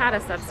know you had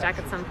a Substack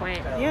at some point.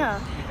 Yeah.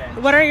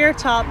 What are your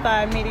top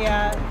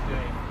media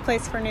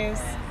place for news?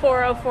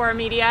 404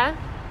 Media.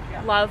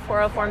 Love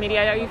 404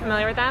 Media. Are you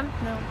familiar with them?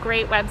 No.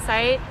 Great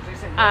website.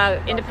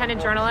 Independent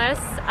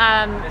journalists.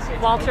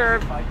 Walter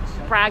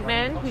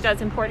Bragman, who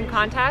does Important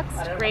Context.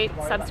 Great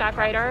Substack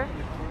writer.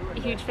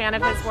 A huge fan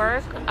of his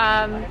work.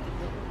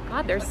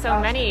 God, there's so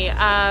many.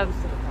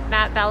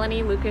 Matt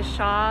Bellany, Lucas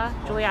Shaw,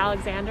 Julia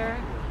Alexander.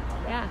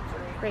 Yeah,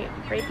 great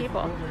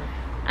people.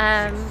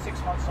 Try to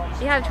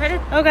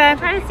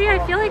see. I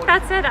feel like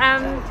that's it.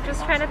 I'm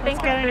just trying to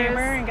think. Let's get an Uber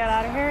and get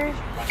out of here.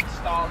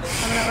 I'm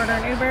gonna order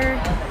an Uber.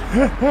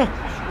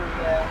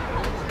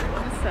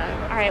 Awesome.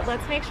 All right,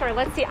 let's make sure.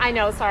 Let's see. I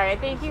know. Sorry.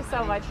 Thank you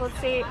so much. Let's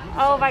see.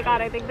 Oh my God,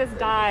 I think this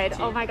died.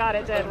 Oh my God,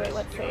 it did. Wait,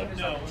 let's see.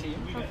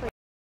 Hopefully.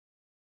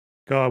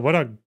 God, what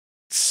a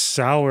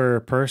sour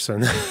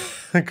person.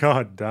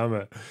 God damn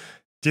it.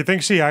 Do you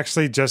think she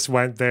actually just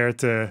went there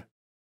to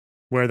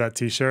wear that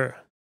t-shirt?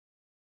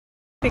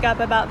 Speak up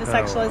about the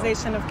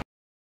sexualization of...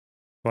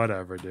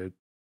 Whatever, dude.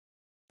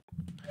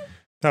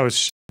 That was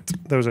shit.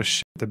 That was a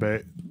shit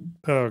debate.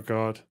 Oh,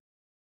 God.